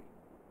of K,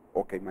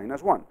 or K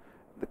minus 1.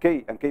 The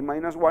K and K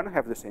minus 1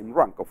 have the same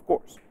rank, of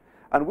course.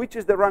 And which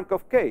is the rank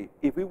of K?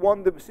 If we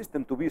want the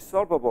system to be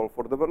solvable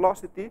for the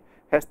velocity,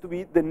 has to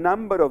be the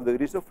number of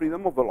degrees of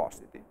freedom of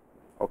velocity.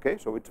 Okay,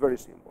 so it's very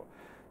simple.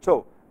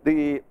 So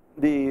the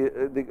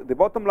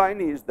bottom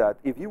line is that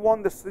if you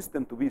want the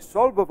system to be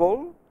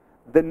solvable,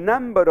 the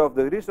number of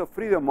degrees of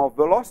freedom of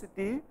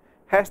velocity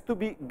has to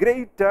be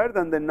greater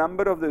than the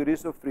number of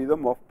degrees of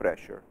freedom of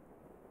pressure.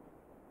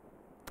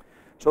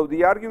 So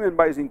the argument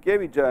by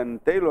Zienkiewicz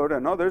and Taylor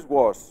and others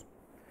was,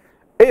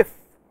 if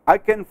I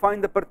can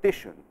find a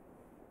partition,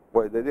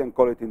 well, they didn't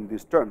call it in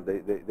this term,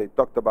 they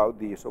talked about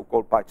the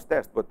so-called patch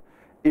test, but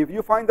if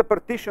you find a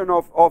partition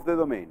of the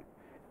domain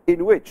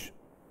in which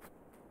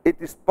it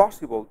is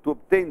possible to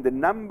obtain the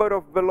number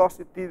of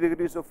velocity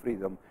degrees of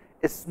freedom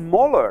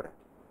smaller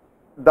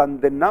than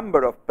the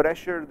number of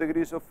pressure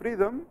degrees of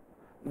freedom,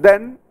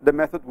 then the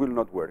method will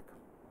not work.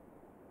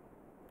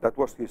 That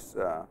was his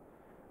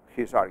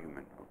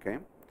argument, okay?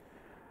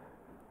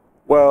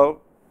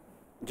 Well,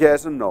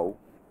 yes and no.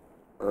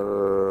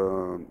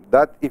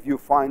 That if you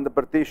find the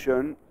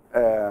partition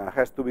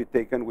has to be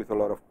taken with a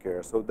lot of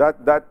care. So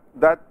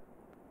that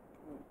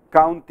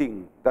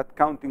counting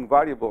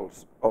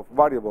variables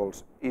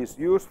is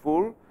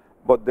useful,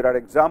 but there are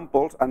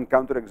examples and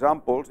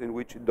counterexamples in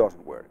which it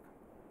doesn't work.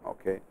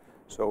 Okay,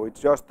 so it's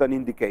just an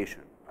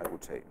indication, I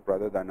would say,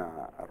 rather than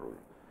a rule.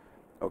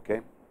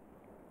 Okay.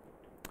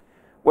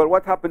 Well,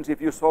 what happens if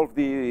you solve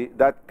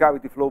that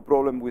cavity flow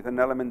problem with an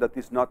element that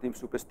is not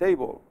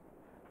superstable?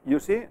 You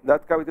see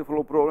that cavity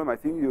flow problem. I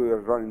think you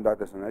are running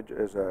that as an edge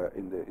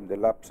in the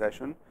lab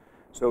session.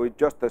 So it's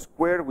just a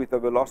square with a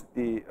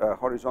velocity,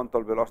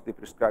 horizontal velocity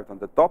prescribed on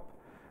the top,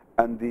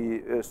 and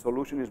the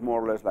solution is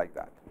more or less like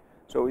that.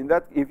 So in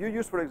that, if you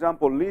use, for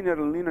example, linear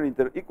and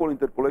linear equal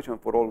interpolation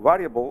for all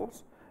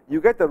variables, you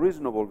get a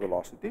reasonable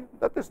velocity.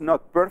 That is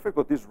not perfect,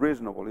 but is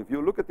reasonable. If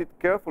you look at it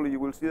carefully, you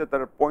will see that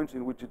there are points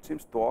in which it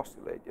seems to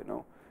oscillate. You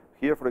know,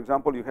 here, for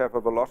example, you have a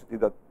velocity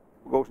that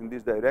goes in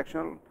this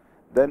direction.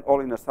 Then all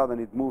in a sudden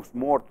it moves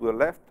more to the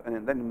left,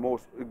 and then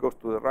it goes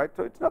to the right.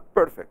 So it's not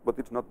perfect, but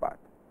it's not bad.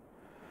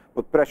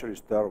 But pressure is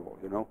terrible,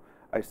 you know.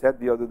 I said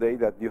the other day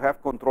that you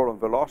have control on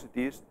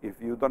velocities if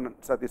you don't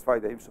satisfy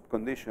the IMSUB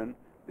condition,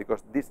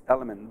 because this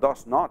element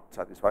does not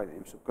satisfy the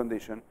IMSUB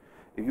condition.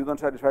 If you don't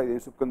satisfy the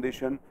IMSUB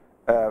condition,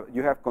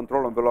 you have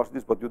control on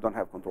velocities, but you don't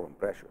have control on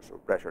pressure. So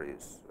pressure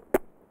is,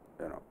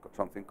 you know,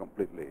 something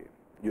completely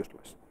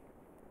useless.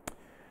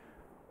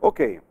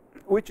 Okay,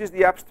 which is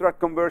the abstract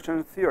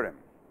conversion theorem?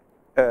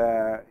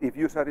 If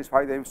you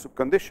satisfy the IMSUB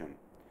condition,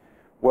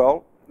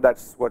 well,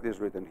 that's what is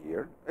written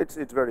here.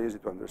 It's very easy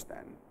to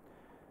understand.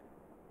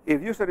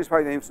 If you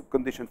satisfy the IMSUB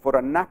condition for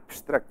an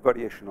abstract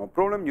variational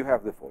problem, you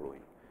have the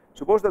following.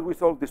 Suppose that we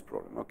solve this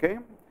problem, okay?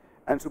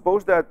 And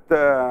suppose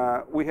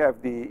that we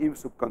have the if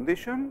sub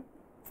condition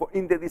for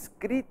in the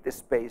discrete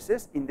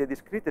spaces,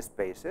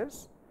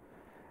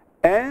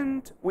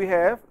 and we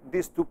have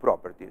these two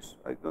properties.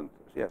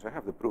 Yes, I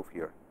have the proof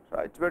here. So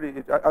it's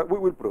we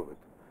will prove it.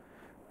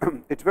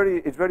 It's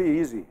very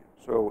easy.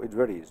 So it's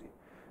very easy.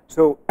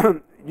 So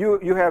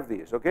you have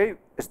this, okay?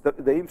 It's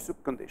the if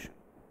sub condition.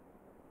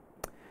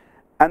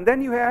 And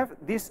then you have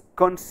this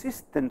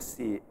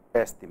consistency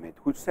estimate,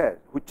 which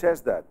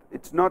says that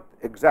it's not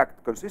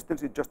exact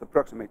consistency, it's just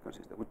approximate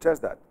consistency, which says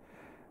that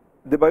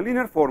the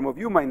bilinear form of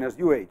u minus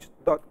uh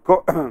dot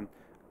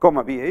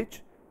comma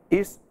bh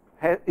is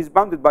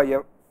bounded by a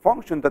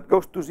function that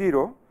goes to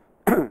 0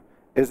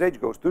 as h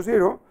goes to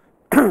 0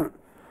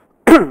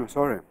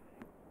 sorry,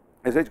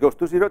 as h goes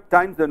to 0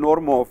 times the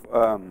norm of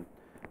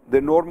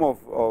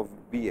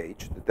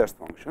bh, the test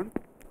function.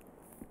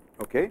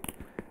 Okay,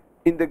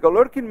 in the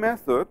Galerkin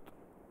method,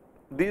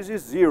 this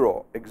is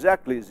 0,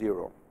 exactly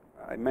 0.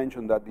 I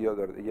mentioned that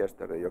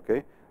yesterday.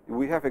 Okay,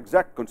 we have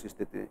exact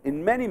consistency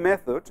in many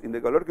methods. In the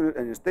Galerkin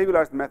and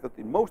stabilized method,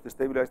 in most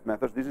stabilized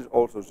methods, this is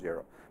also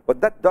 0. But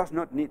that does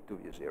not need to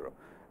be 0.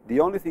 The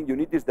only thing you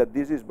need is that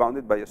this is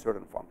bounded by a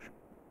certain function.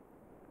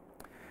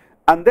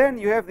 And then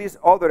you have this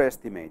other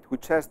estimate,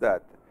 which says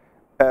that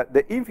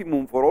the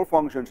infimum for all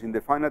functions in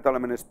the finite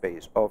element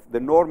space of the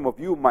norm of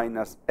u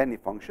minus any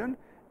function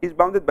is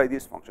bounded by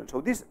this function.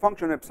 So this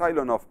function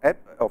epsilon of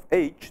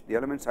h, the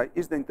element psi,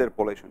 is the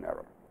interpolation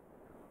error.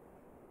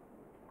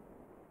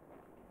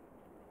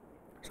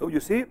 So you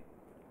see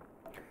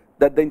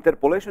that the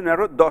interpolation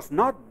error does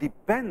not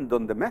depend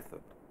on the method.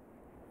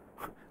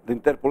 The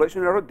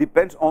interpolation error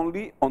depends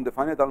only on the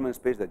finite element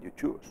space that you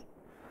choose.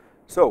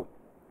 So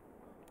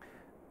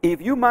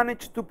if you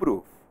manage to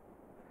prove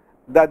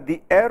that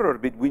the error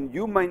between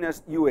u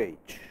minus uh,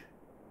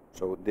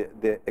 so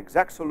the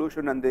exact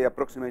solution and the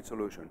approximate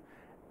solution,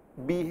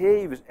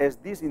 behaves as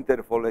this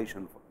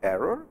interpolation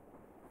error,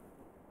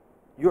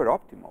 you are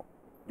optimal.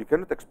 You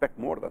cannot expect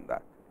more than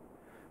that,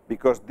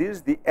 because this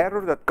is the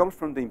error that comes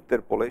from the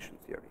interpolation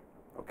theory.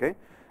 Okay,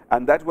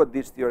 and that's what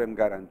this theorem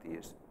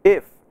guarantees.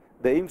 If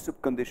the if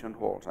sub condition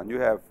holds and you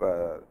have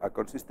a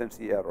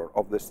consistency error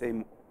of the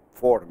same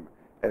form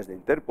as the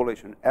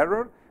interpolation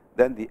error,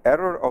 then the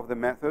error of the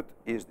method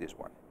is this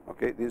one.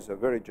 Okay, this is a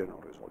very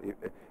general result.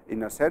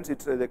 In a sense,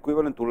 it's the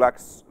equivalent to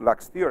Lax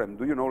theorem.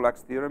 Do you know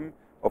Lax theorem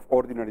of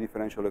ordinary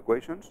differential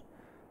equations?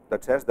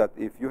 That says that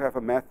if you have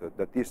a method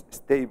that is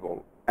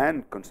stable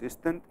and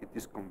consistent, it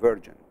is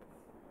convergent.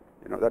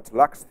 You know, that's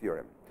Lax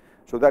theorem.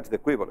 So that's the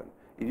equivalent.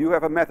 If you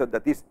have a method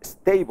that is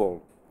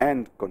stable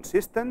and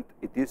consistent,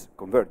 it is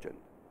convergent.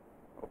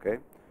 Okay,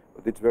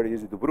 but it's very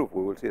easy to prove.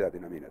 We will see that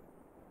in a minute.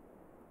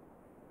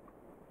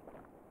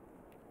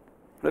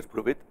 Let's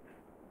prove it.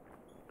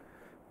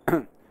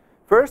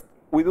 First,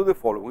 we do the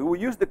following. We will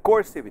use the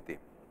coercivity.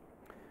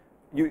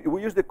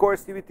 We use the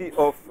coercivity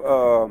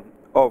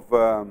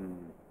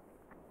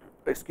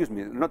excuse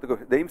me, not the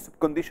if sub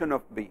condition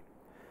of B.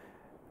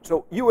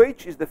 So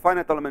UH is the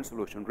finite element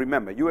solution.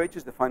 Remember, UH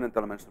is the finite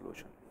element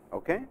solution.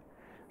 Okay?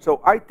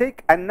 So I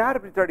take an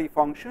arbitrary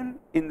function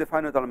in the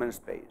finite element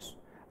space,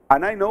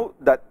 and I know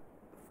that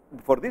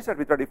for this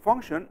arbitrary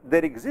function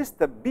there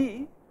exists a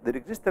B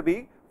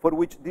for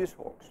which this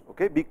holds.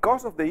 Okay?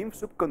 Because of the if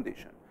sub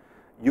condition.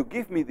 You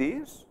give me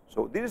this,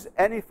 so this is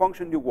any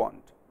function you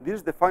want. This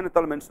is the finite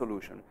element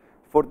solution.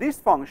 For this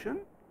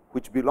function,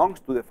 which belongs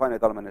to the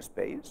finite element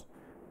space,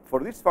 for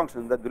this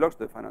function that belongs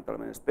to the finite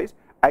element space,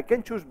 I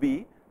can choose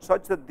B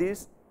such that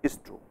this is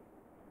true.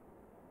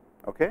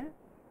 Okay?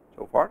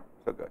 So far,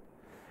 so good.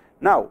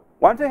 Now,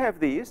 once I have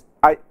this,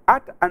 I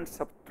add and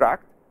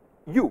subtract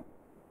U.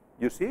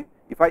 You see,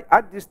 if I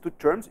add these two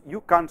terms,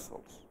 U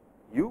cancels.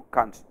 U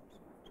cancels.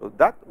 So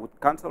that would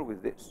cancel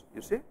with this.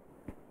 You see?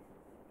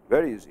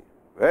 Very easy.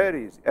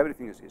 Very easy.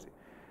 Everything is easy.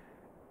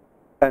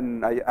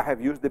 And I have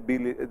used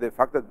the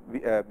fact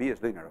that B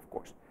is linear, of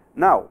course.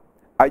 Now,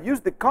 I use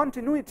the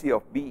continuity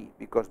of B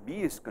because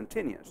B is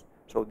continuous.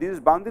 So this is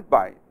bounded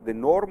by the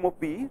norm of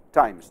B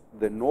times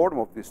the norm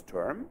of this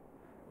term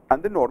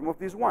and the norm of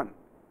this one.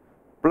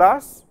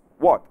 Plus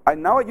what?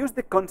 And now I use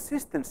the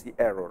consistency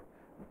error.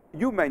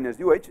 U minus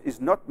UH is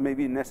not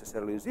maybe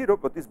necessarily 0,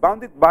 but is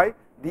bounded by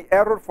the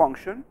error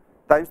function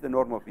times the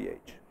norm of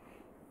BH.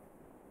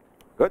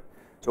 Good?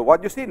 So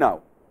what you see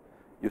now?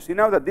 You see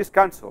now that this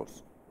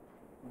cancels.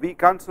 B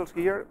cancels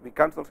here, B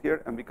cancels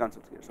here, and B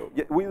cancels here. So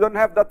we don't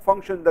have that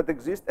function that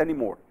exists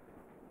anymore.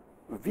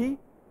 V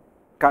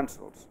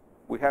cancels.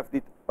 We have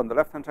it on the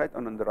left-hand side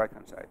and on the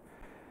right-hand side.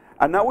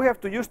 And now we have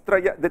to use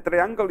the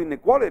triangle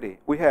inequality.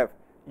 We have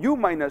U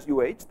minus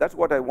UH, that's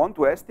what I want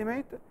to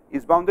estimate,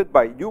 is bounded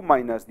by U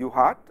minus U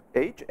hat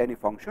H, any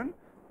function,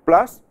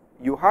 plus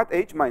U hat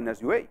H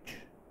minus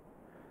UH.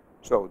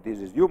 So this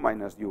is U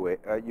minus U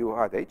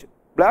hat H,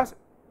 plus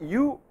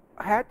U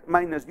hat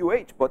minus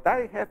UH, but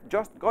I have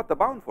just got a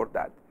bound for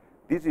that.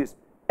 This is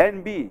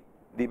NB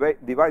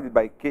divided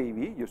by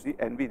KB, you see,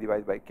 NB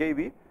divided by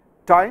KB,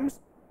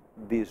 times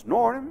this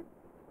norm,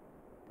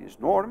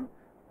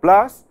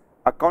 plus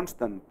a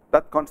constant,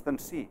 that constant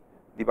C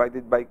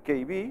divided by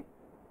KB,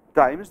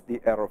 times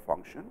the error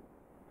function.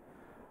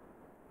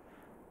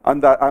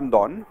 And that I'm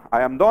done.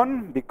 I am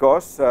done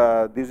because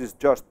this is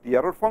just the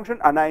error function,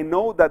 and I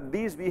know that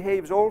this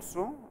behaves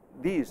also,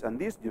 this and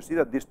this. You see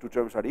that these two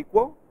terms are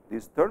equal.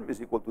 This term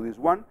is equal to this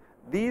one.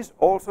 This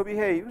also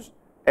behaves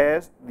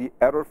as the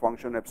error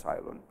function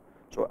epsilon.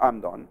 So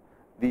I'm done.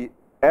 The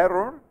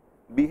error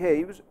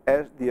behaves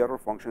as the error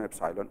function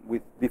epsilon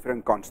with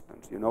different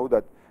constants. You know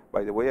that,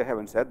 by the way, I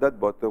haven't said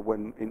that, but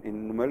when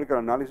in numerical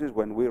analysis,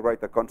 when we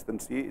write a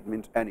constant c, it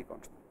means any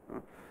constant.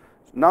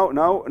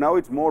 Now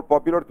it's more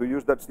popular to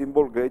use that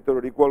symbol greater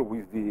or equal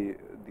with the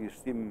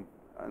sim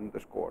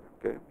underscore.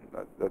 Okay,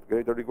 that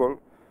greater or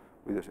equal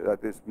with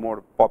that is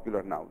more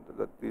popular now.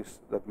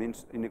 That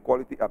means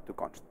inequality up to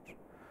constants,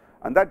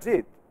 and that's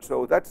it.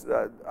 So that's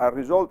a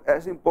result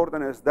as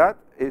important as that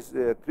is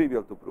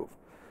trivial to prove.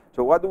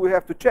 So what do we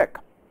have to check?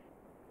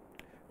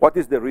 What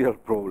is the real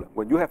problem?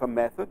 When you have a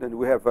method, and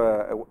we have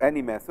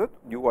any method,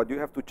 what you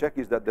have to check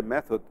is that the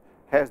method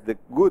has the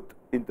good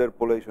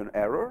interpolation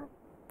error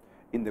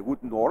in the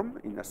good norm,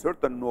 in a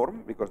certain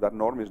norm, because that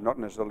norm is not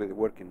necessarily the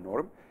working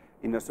norm.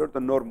 In a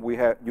certain norm,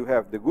 you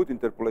have the good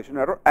interpolation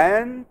error,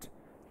 and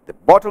the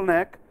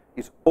bottleneck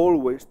is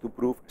always to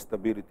prove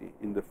stability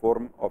in the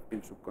form of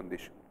in-sub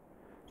condition.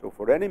 So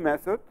for any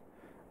method,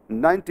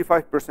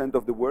 95%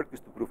 of the work is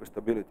to prove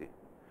stability.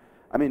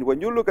 I mean,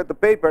 when you look at the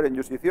paper and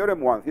you see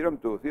theorem 1, theorem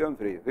 2, theorem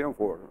 3, theorem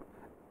 4,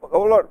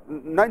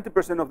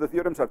 90% of the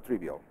theorems are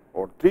trivial,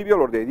 or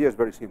the idea is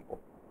very simple,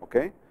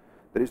 okay?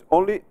 There is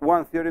only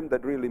one theorem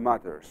that really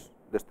matters,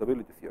 the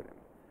stability theorem,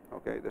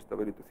 okay, the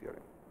stability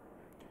theorem.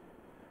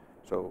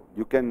 So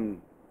you can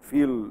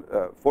fill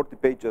 40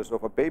 pages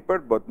of a paper,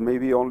 but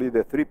maybe only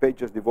the 3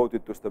 pages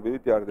devoted to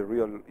stability are the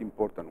real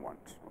important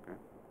ones, okay?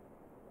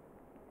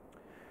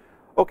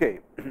 Okay,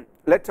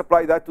 let's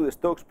apply that to the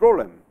Stokes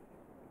problem.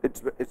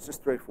 It's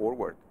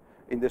straightforward.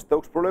 In the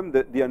Stokes problem,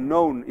 the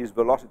unknown is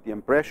velocity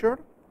and pressure.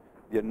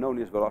 The unknown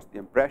is velocity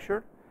and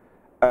pressure.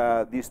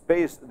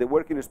 The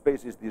working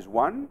space is this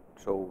one,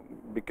 so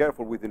be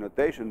careful with the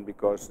notation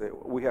because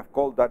we have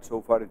called that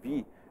so far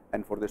V,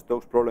 and for the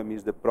Stokes problem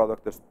is the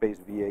product of space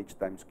VH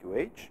times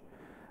QH.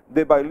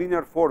 The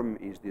bilinear form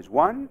is this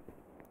one.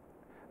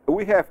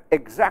 We have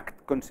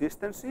exact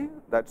consistency,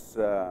 that's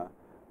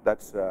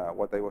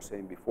what I was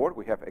saying before,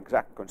 we have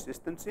exact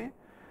consistency,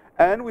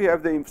 and we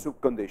have the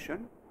in-sub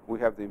condition,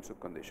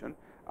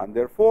 and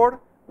therefore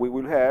we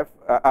will have,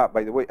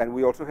 by the way, and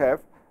we also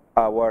have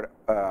our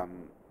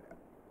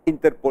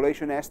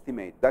interpolation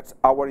estimate. That's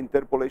our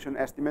interpolation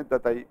estimate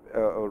that I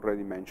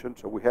already mentioned.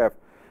 So we have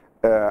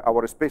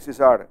our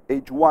spaces are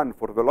h1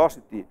 for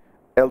velocity,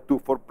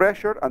 L2 for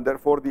pressure, and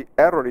therefore the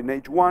error in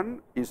h1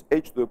 is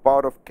h to the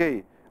power of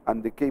k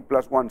and the k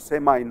plus 1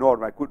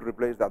 semi-norm. I could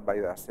replace that by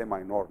the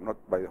semi-norm, not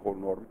by the whole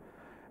norm.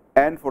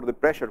 And for the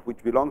pressure,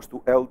 which belongs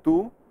to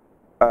L2,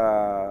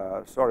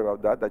 sorry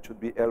about that, that should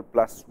be L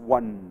plus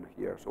 1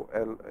 here. So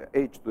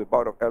h to the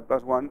power of L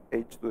plus 1,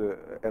 h to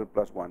the L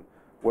plus 1,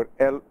 where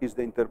L is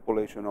the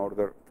interpolation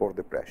order for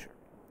the pressure,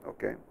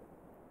 okay?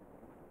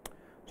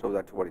 So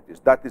that's what it is.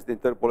 That is the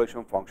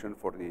interpolation function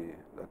for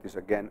that is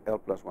again L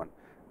plus 1.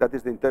 That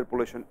is the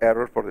interpolation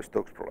error for the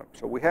Stokes problem.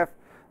 So we have,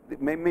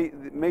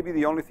 maybe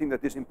the only thing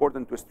that is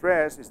important to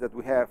stress is that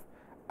we have,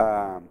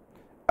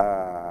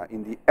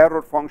 in the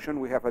error function,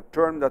 we have a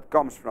term that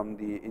comes from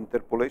the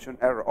interpolation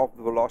error of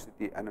the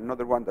velocity and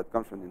another one that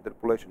comes from the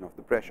interpolation of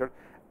the pressure,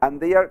 and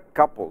they are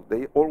coupled.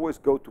 They always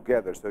go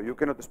together, so you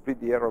cannot split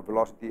the error of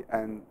velocity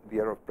and the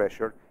error of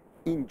pressure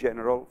in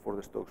general for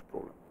the Stokes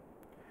problem.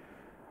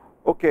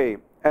 Okay,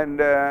 and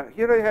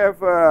here I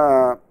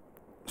have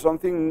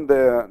something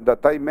that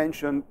I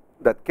mentioned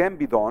that can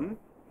be done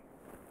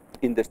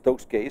in the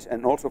Stokes case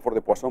and also for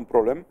the Poisson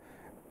problem,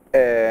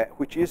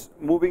 which is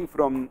moving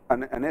from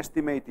an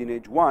estimate in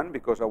h1,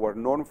 because our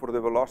norm for the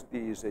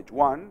velocity is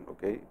h1,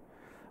 okay?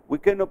 We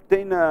can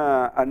obtain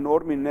a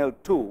norm in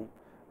L2,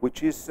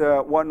 which is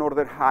one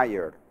order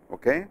higher,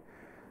 okay?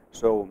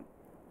 So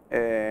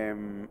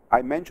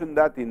I mentioned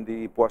that in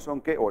the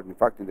Poisson case, or in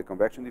fact in the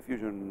convection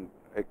diffusion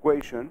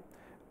equation,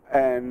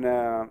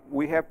 and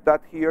we have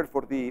that here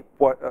for the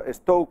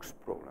Stokes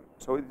problem,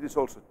 so it is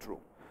also true.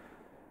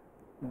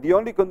 The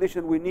only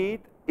condition we need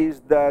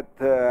is that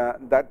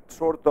that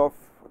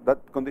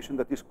condition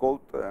that is called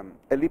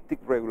elliptic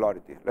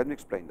regularity. Let me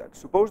explain that.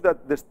 Suppose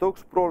that the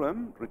Stokes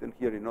problem, written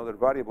here in other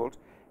variables,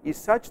 is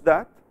such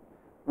that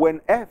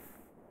when f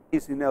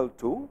is in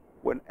L2,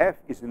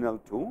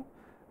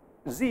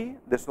 z,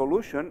 the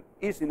solution,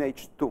 is in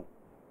H2.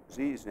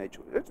 Z is in H2.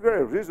 It's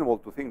very reasonable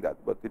to think that,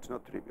 but it's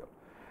not trivial.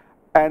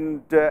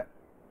 And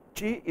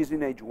g is in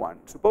H1.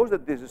 Suppose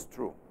that this is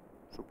true.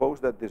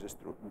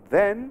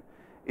 Then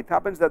it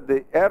happens that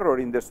the error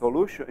in the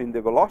solution, in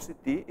the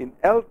velocity in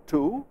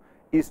L2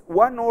 is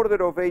one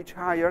order of h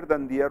higher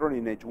than the error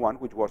in H1,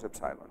 which was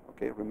epsilon.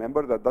 Okay,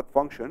 remember that that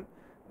function,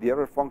 the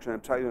error function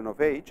epsilon of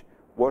h,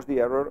 was the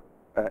error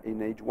in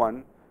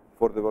H1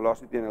 for the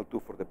velocity and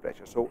L2 for the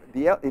pressure. So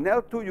in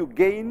L2 you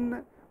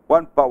gain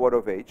 1 power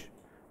of h,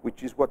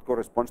 which is what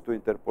corresponds to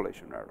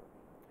interpolation error.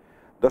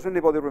 Does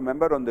anybody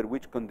remember under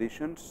which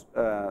conditions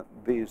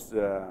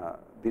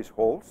these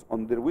holds?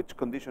 Under which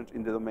conditions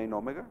in the domain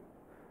omega?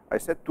 I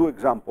said 2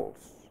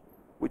 examples.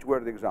 Which were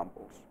the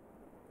examples?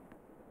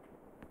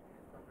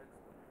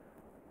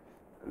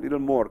 A little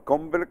more.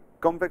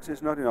 Convex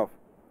is not enough.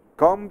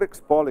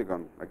 Convex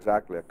polygon,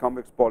 exactly, a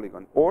convex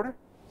polygon, or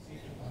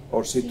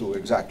C2,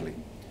 exactly.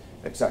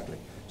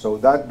 So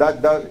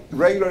that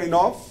regular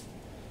enough.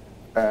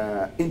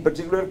 In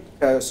particular,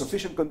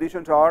 sufficient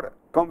conditions are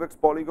convex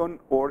polygon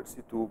or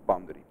C2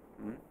 boundary.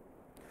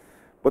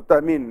 But I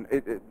mean,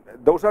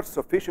 those are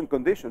sufficient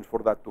conditions for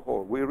that to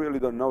hold. We really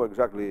don't know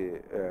exactly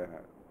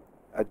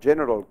a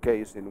general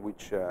case in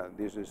which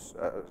this is.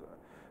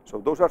 So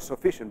those are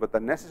sufficient, but the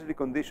necessary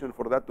condition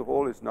for that to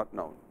hold is not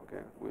known.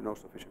 Okay, we know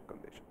sufficient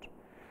conditions.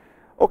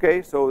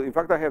 Okay, so in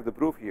fact I have the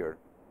proof here.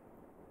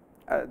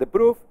 The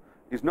proof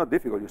is not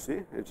difficult. You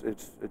see,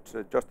 it's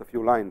just a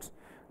few lines.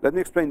 Let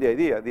me explain the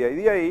idea. The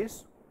idea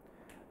is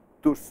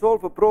to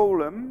solve a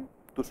problem,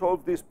 to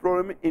solve this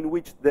problem in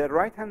which the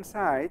right-hand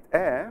side,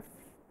 f,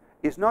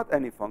 is not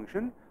any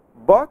function,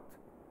 but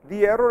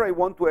the error I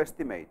want to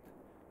estimate.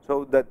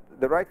 So that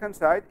the right-hand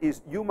side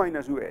is u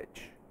minus uh.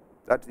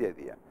 That's the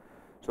idea.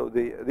 So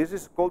this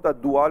is called a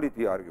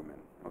duality argument.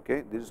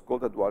 Okay, this is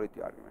called a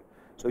duality argument.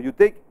 So you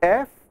take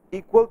f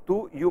equal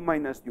to u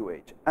minus uh,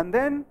 and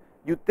then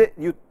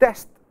you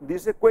test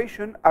this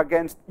equation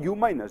against u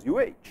minus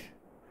uh.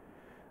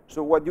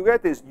 So what you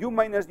get is u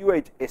minus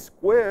uh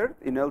squared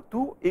in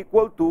L2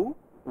 equal to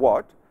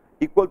what?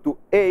 Equal to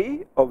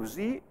a of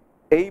z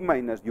a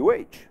minus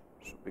uh,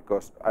 so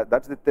because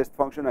that's the test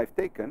function I've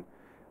taken,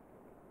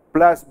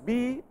 plus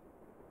b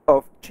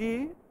of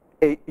chi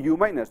a u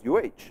minus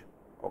uh.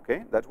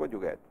 Okay, that's what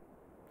you get.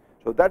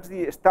 So that's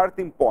the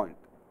starting point.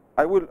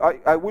 I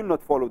will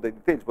not follow the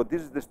details, but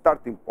this is the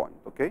starting point.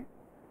 Okay,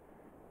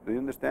 do you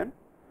understand?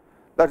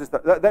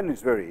 Then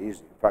it's very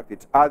easy. In fact,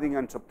 it's adding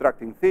and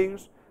subtracting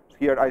things.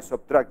 Here I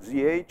subtract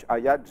zh, I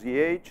add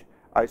zh.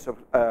 I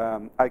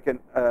can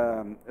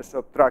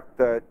subtract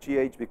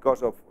gh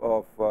because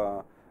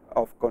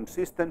of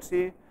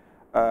consistency.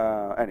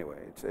 Anyway,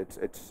 it's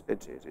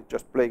easy.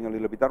 Just playing a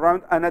little bit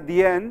around, and at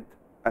the end,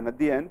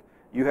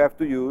 you have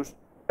to use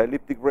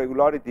elliptic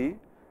regularity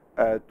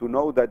to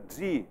know that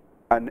z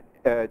and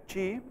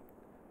chi,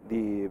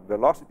 the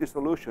velocity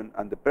solution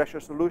and the pressure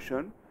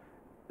solution,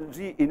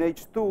 z in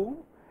H2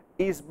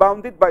 is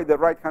bounded by the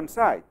right-hand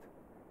side.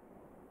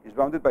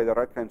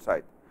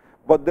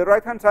 But the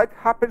right-hand side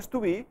happens to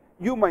be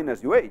u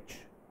minus uh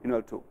in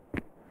L2.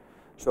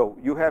 So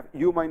you have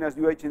u minus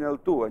uh in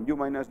L2 and u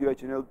minus uh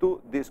in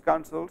L2. This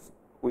cancels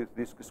with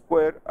this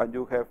square, and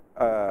you have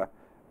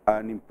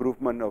an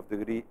improvement of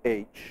degree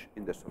h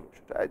in the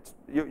solution.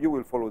 You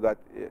will follow that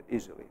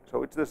easily.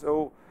 So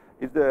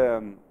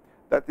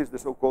that is the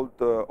so-called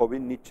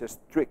Ovin-Nietzsche's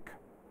trick.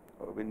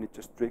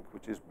 Ovin-Nietzsche's trick,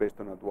 which is based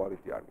on a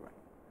duality argument.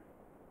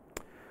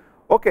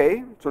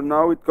 Okay, so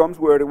now it comes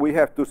where we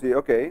have to say,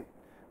 okay,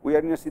 we are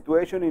in a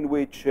situation in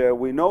which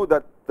we know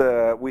that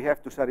we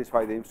have to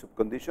satisfy the IMSUB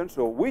condition.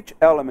 So which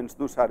elements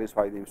do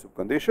satisfy the IMSUB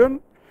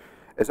condition?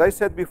 As I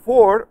said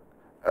before,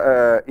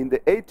 in the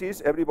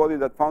 80s, everybody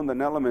that found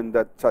an element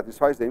that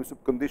satisfies the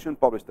IMSUB condition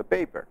published a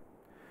paper.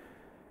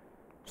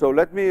 So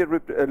let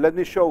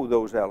me show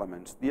those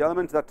elements, the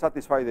elements that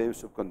satisfy the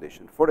IMSUB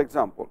condition. For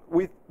example,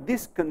 with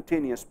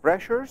discontinuous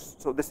pressures,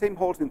 so the same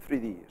holds in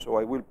 3D, so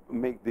I will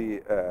make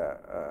the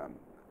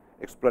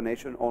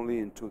explanation only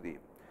in 2D.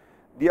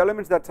 The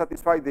elements that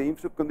satisfy the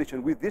IMSUB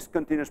condition with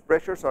discontinuous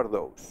pressures are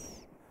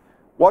those.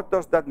 What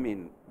does that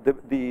mean?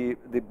 The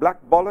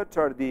black bullets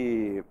are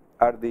the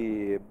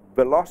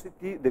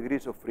velocity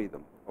degrees of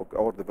freedom,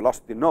 or the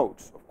velocity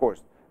nodes, of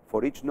course.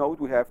 For each node,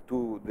 we have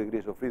 2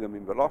 degrees of freedom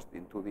in velocity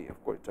in 2D,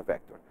 of course, it's a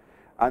vector.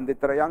 And the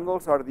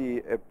triangles are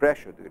the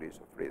pressure degrees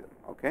of freedom,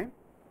 okay?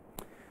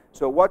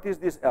 So what is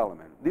this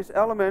element? This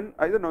element,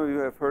 I don't know if you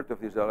have heard of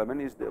this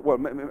element, well,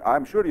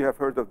 I'm sure you have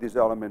heard of this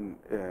element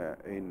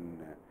in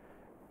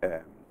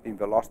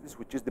velocities,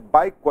 which is the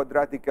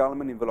biquadratic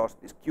element in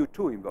velocities,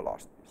 Q2 in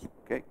velocities,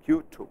 okay,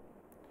 Q2.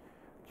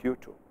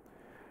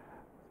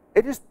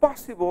 It is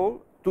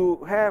possible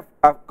to have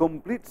a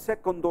complete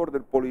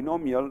second-order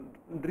polynomial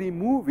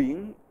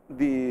removing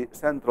the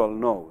central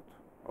node,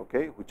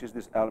 okay, which is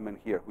this element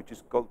here, which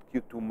is called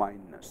Q2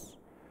 minus.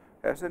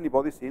 Has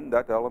anybody seen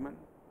that element?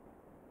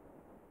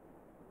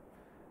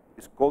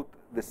 It's called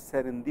the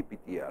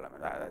serendipity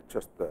element.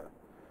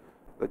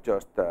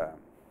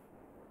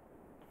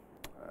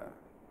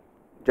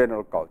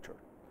 General culture.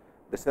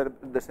 The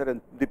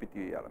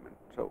serendipity element.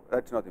 So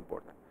that's not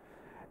important.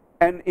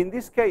 And in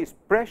this case,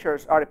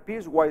 pressures are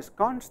piecewise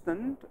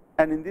constant,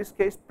 and in this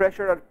case,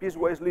 pressure are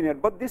piecewise linear,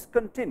 but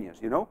discontinuous,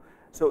 you know.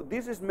 So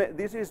this is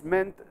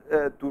meant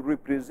to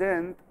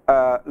represent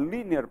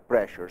linear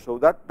pressure. So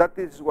that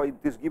is why it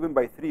is given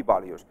by 3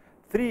 values.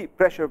 3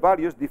 pressure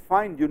values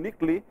define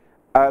uniquely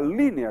a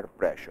linear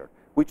pressure,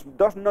 which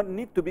does not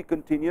need to be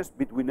continuous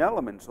between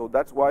elements. So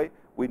that's why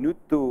we need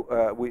to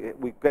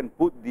we can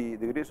put the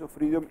degrees of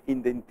freedom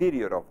in the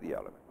interior of the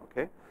element.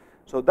 Okay.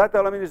 So that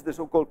element is the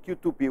so-called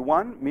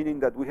Q2P1, meaning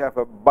that we have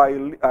a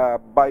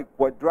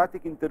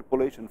biquadratic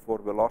interpolation for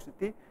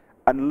velocity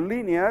and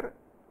linear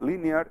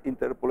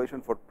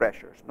interpolation for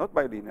pressures, not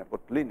bilinear, but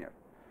linear.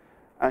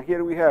 And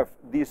here we have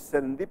this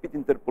serendipity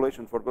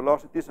interpolation for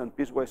velocities and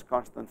piecewise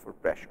constant for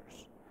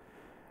pressures.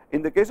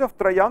 In the case of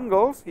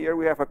triangles, here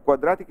we have a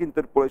quadratic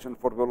interpolation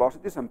for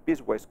velocities and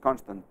piecewise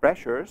constant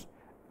pressures.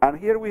 And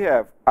here we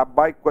have a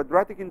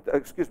quadratic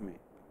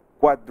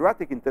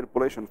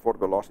interpolation for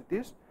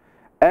velocities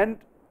and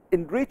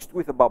enriched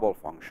with a bubble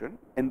function,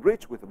 and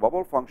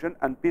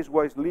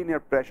piecewise linear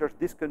pressures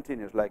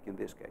discontinuous, like in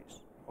this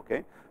case.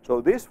 Okay,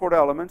 so these four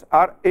elements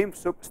are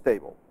M-sub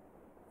stable.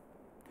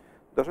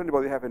 Does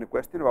anybody have any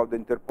question about the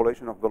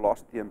interpolation of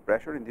velocity and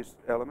pressure in these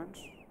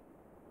elements?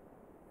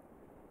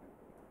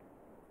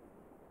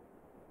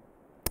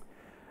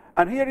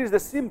 And here is the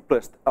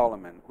simplest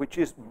element, which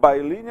is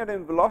bilinear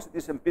in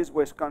velocities and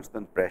piecewise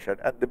constant pressure.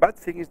 And the bad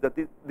thing is that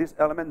this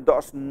element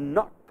does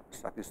not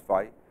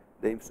satisfy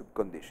the M-sub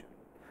condition.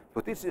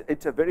 So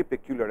it's a very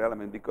peculiar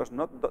element because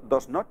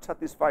does not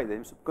satisfy the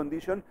M-sub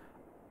condition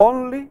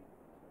only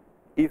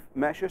if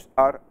meshes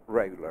are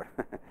regular.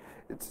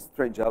 It's a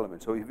strange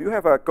element. So if you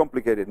have a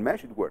complicated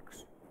mesh, it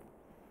works.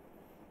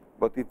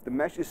 But if the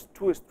mesh is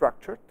too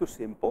structured, too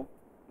simple,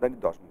 then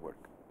it doesn't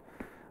work.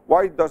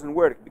 Why it doesn't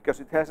work? Because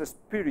it has a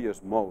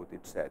spurious mode,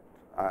 it said.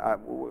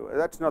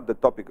 That's not the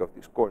topic of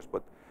this course,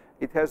 but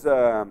it has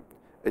a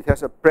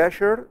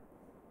pressure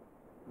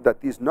that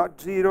is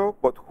not zero,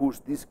 but whose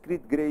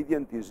discrete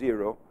gradient is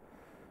zero.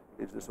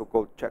 It's the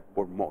so-called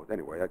checkboard mode.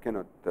 Anyway, I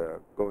cannot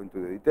go into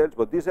the details,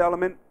 but this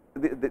element,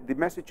 the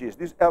message is,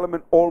 this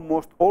element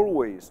almost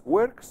always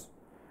works,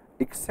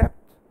 except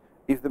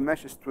if the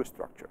mesh is too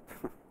structured.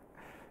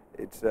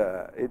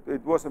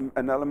 It was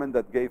an element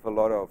that gave a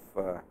lot of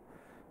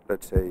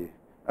let's say,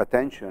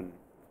 attention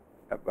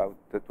about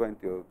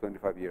 20 or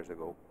 25 years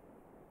ago.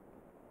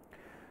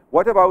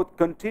 What about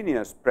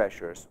continuous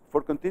pressures?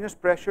 For continuous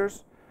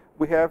pressures,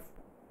 we have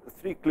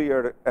three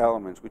clear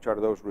elements, which are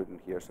those written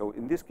here. So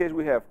in this case,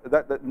 we have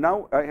that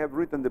now I have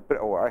written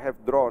I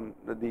have drawn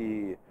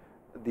the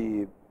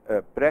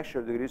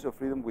pressure degrees of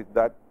freedom with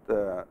that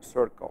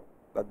circle,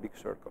 that big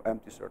circle,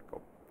 empty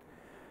circle.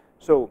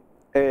 So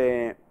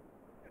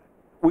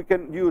we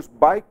can use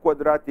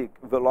biquadratic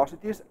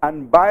velocities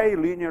and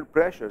bilinear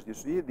pressures. You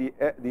see,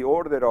 the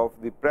order of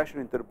the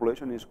pressure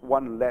interpolation is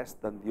one less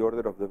than the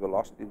order of the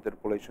velocity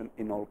interpolation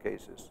in all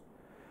cases.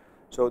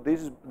 So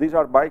these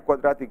are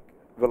biquadratic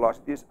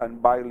velocities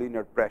and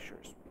bilinear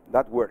pressures.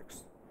 That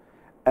works.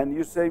 And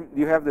you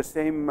have the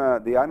same,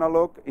 the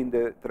analog in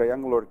the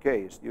triangular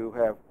case. You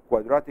have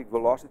quadratic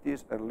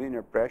velocities and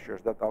linear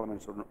pressures. That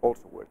elements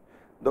also work.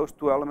 Those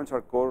two elements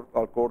are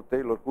called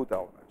Taylor-Hood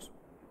elements.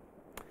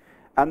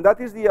 And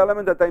that is the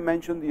element that I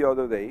mentioned the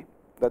other day.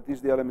 That is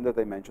the element that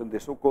I mentioned, the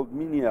so-called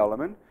mini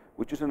element,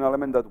 which is an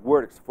element that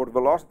works. For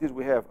velocities,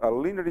 we have a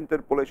linear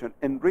interpolation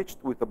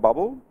enriched with a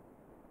bubble.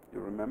 You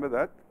remember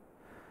that?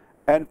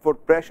 And for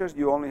pressures,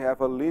 you only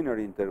have a linear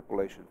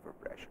interpolation for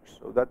pressures.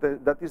 So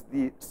that is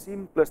the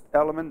simplest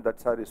element that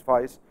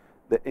satisfies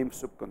the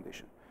M-sub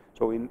condition.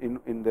 So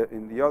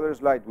in the other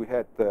slide, we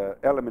had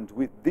elements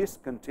with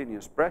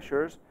discontinuous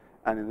pressures,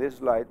 and in this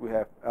slide, we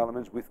have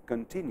elements with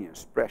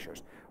continuous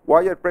pressures.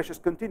 Why are pressures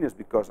continuous?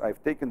 Because I've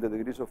taken the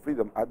degrees of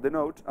freedom at the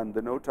nodes, and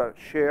the nodes are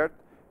shared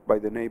by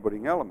the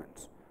neighboring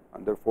elements,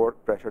 and therefore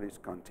pressure is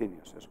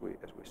continuous, as we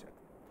said.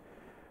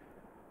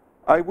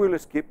 I will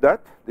skip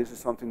that. This is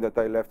something that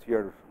I left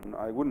here,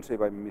 I wouldn't say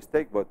by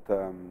mistake, but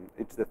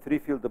it's the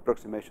three-field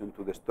approximation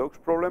to the Stokes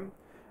problem,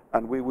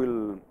 and we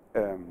will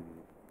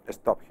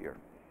stop here.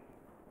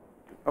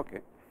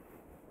 Okay.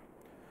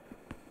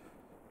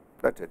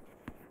 That's it.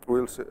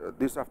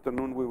 This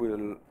afternoon we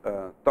will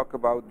talk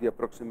about the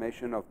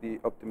approximation of the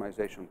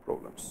optimization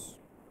problems.